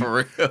manager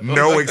for real.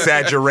 No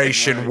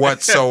exaggeration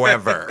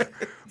whatsoever.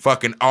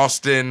 Fucking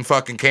Austin,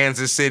 fucking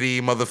Kansas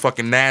City,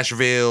 motherfucking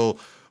Nashville,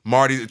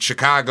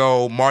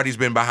 Chicago. Marty's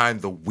been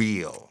behind the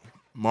wheel.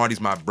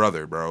 Marty's my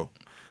brother, bro.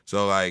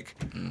 So, like...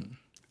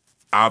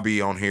 I'll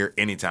be on here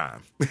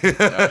anytime.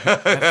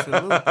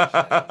 Absolutely.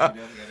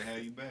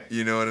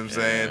 You know what I'm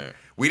saying?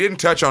 We didn't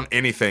touch on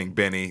anything,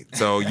 Benny.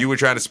 So you were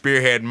trying to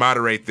spearhead and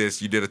moderate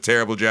this. You did a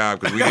terrible job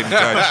because we didn't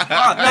touch.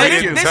 We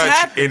didn't this touch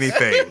happens.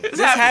 anything. This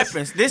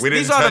happens. We didn't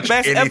These are the touch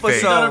best anything.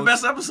 Those are the episodes.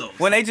 best episodes.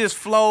 When they just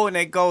flow and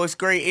they go, it's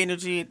great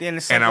energy. Then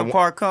the second I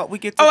part comes, we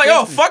get to I'm like,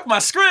 oh, business. fuck my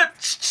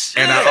script.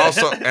 And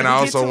I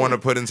also to want to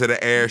it. put into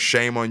the air,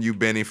 shame on you,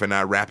 Benny, for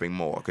not rapping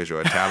more because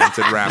you're a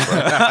talented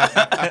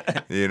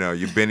rapper.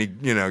 You Benny,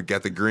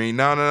 got the green.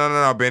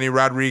 No, Benny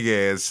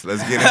Rodriguez.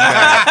 Let's get him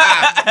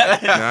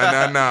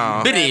back.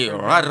 No. Benny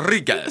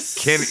Rodriguez.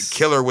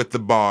 Killer with the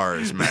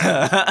bars,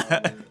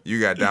 man. You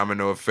got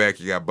Domino Effect,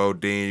 you got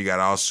Bodine, you got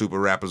all super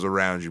rappers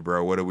around you,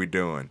 bro. What are we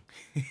doing?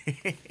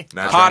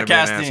 Not trying to be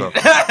an Podcasting.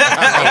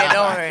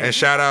 asshole.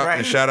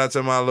 And shout out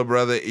to my little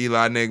brother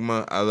Eli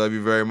Nigma. I love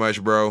you very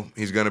much, bro.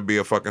 He's gonna be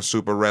a fucking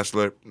super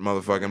wrestler.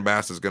 Motherfucking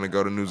bastard's gonna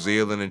go to New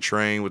Zealand and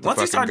train with the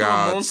Once he fucking started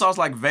doing gods. moonsaults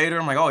like Vader,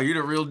 I'm like, oh, you're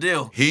the real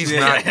deal. He's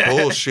not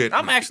bullshit.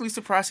 I'm actually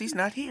surprised he's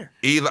not here.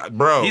 Eli,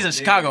 bro. He's in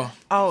Chicago.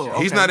 Oh,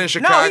 okay. He's not in No, he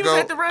Chicago. was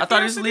at the I thought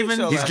he was leaving-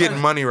 Show He's last getting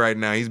night. money right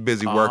now. He's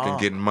busy working,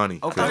 getting money.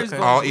 'Cause Okay.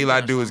 all Eli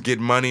do is get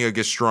money or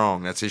get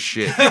strong. That's his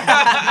shit.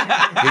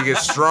 He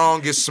gets strong,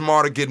 gets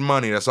smarter, get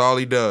money. That's all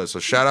he does. So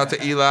shout out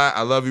to Eli.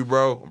 I love you,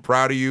 bro. I'm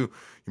proud of you.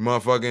 You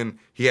motherfucking.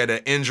 He had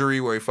that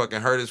injury where he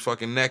fucking hurt his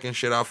fucking neck and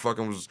shit. I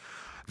fucking was.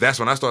 That's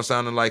when I started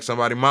sounding like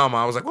somebody mama.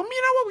 I was like, well,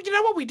 you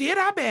know what, we did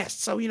our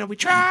best. So we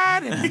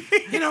tried, and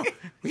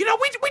we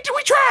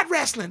tried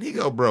wrestling. He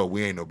go, bro,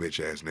 we ain't no bitch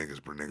ass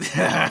niggas, bro.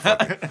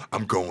 Niggas.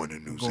 I'm going to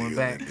New Zealand,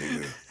 back.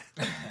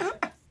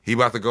 nigga. He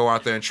about to go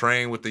out there and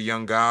train with the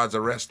young gods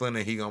of wrestling,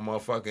 and he gonna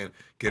motherfucking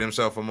get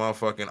himself a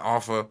motherfucking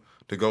offer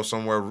to go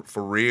somewhere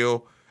for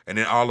real. And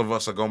then all of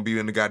us are gonna be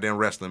in the goddamn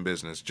wrestling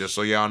business. Just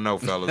so y'all know,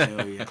 fellas.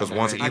 Because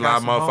once Eli got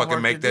some motherfucking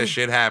homework make to that do.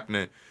 shit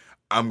happening,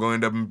 I'm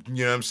going to,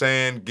 you know what I'm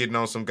saying, getting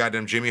on some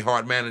goddamn Jimmy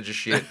Hart manager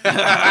shit.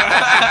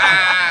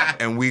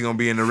 And we gonna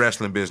be in the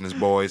wrestling business,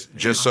 boys.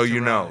 Just so you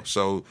know.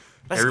 So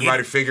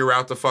everybody figure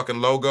out the fucking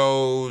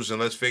logos and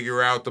let's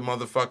figure out the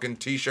motherfucking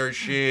t-shirt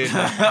shit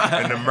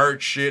and the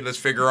merch shit. Let's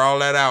figure all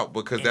that out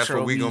because that's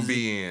what we gonna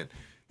be in.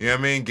 You know what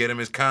I mean? Get him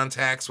his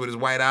contacts with his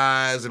white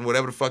eyes and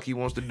whatever the fuck he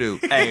wants to do.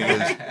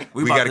 Hey,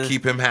 we about gotta to-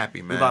 keep him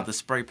happy, We man. about to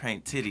spray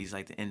paint titties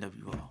like the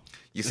NWO.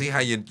 You see how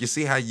you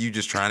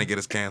just trying to get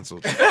us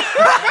canceled.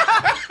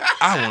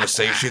 I want to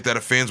say shit that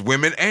offends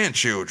women and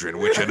children,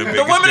 which are the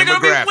biggest women are gonna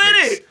be demographics.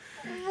 with it.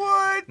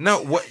 What?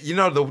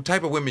 No, the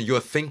type of women you're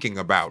thinking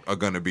about are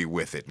gonna be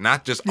with it,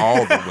 not just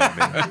all the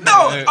women.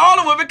 No,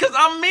 all the women, because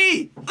I'm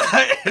me.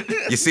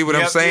 You see what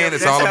I'm saying?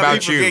 It's that's all how about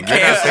people you. get You're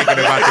not canceled.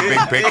 thinking about the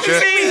big picture.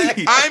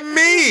 Me. I'm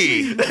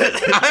me.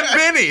 I'm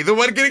Benny, the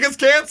one getting us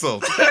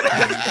canceled.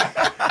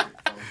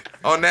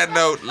 On that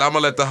note, I'm gonna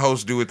let the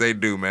host do what they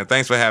do, man.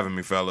 Thanks for having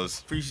me,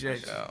 fellas.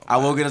 Appreciate you. I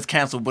will get us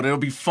canceled, but it'll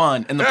be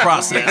fun in the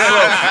process.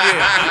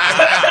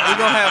 We're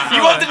gonna have fun.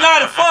 You won't deny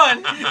the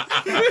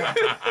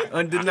fun.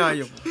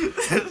 Undeniable.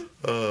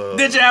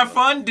 Did you have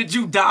fun? Did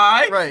you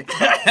die? Right.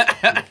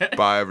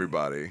 Bye,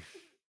 everybody.